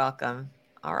 very welcome.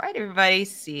 All right, everybody.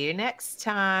 See you next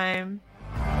time.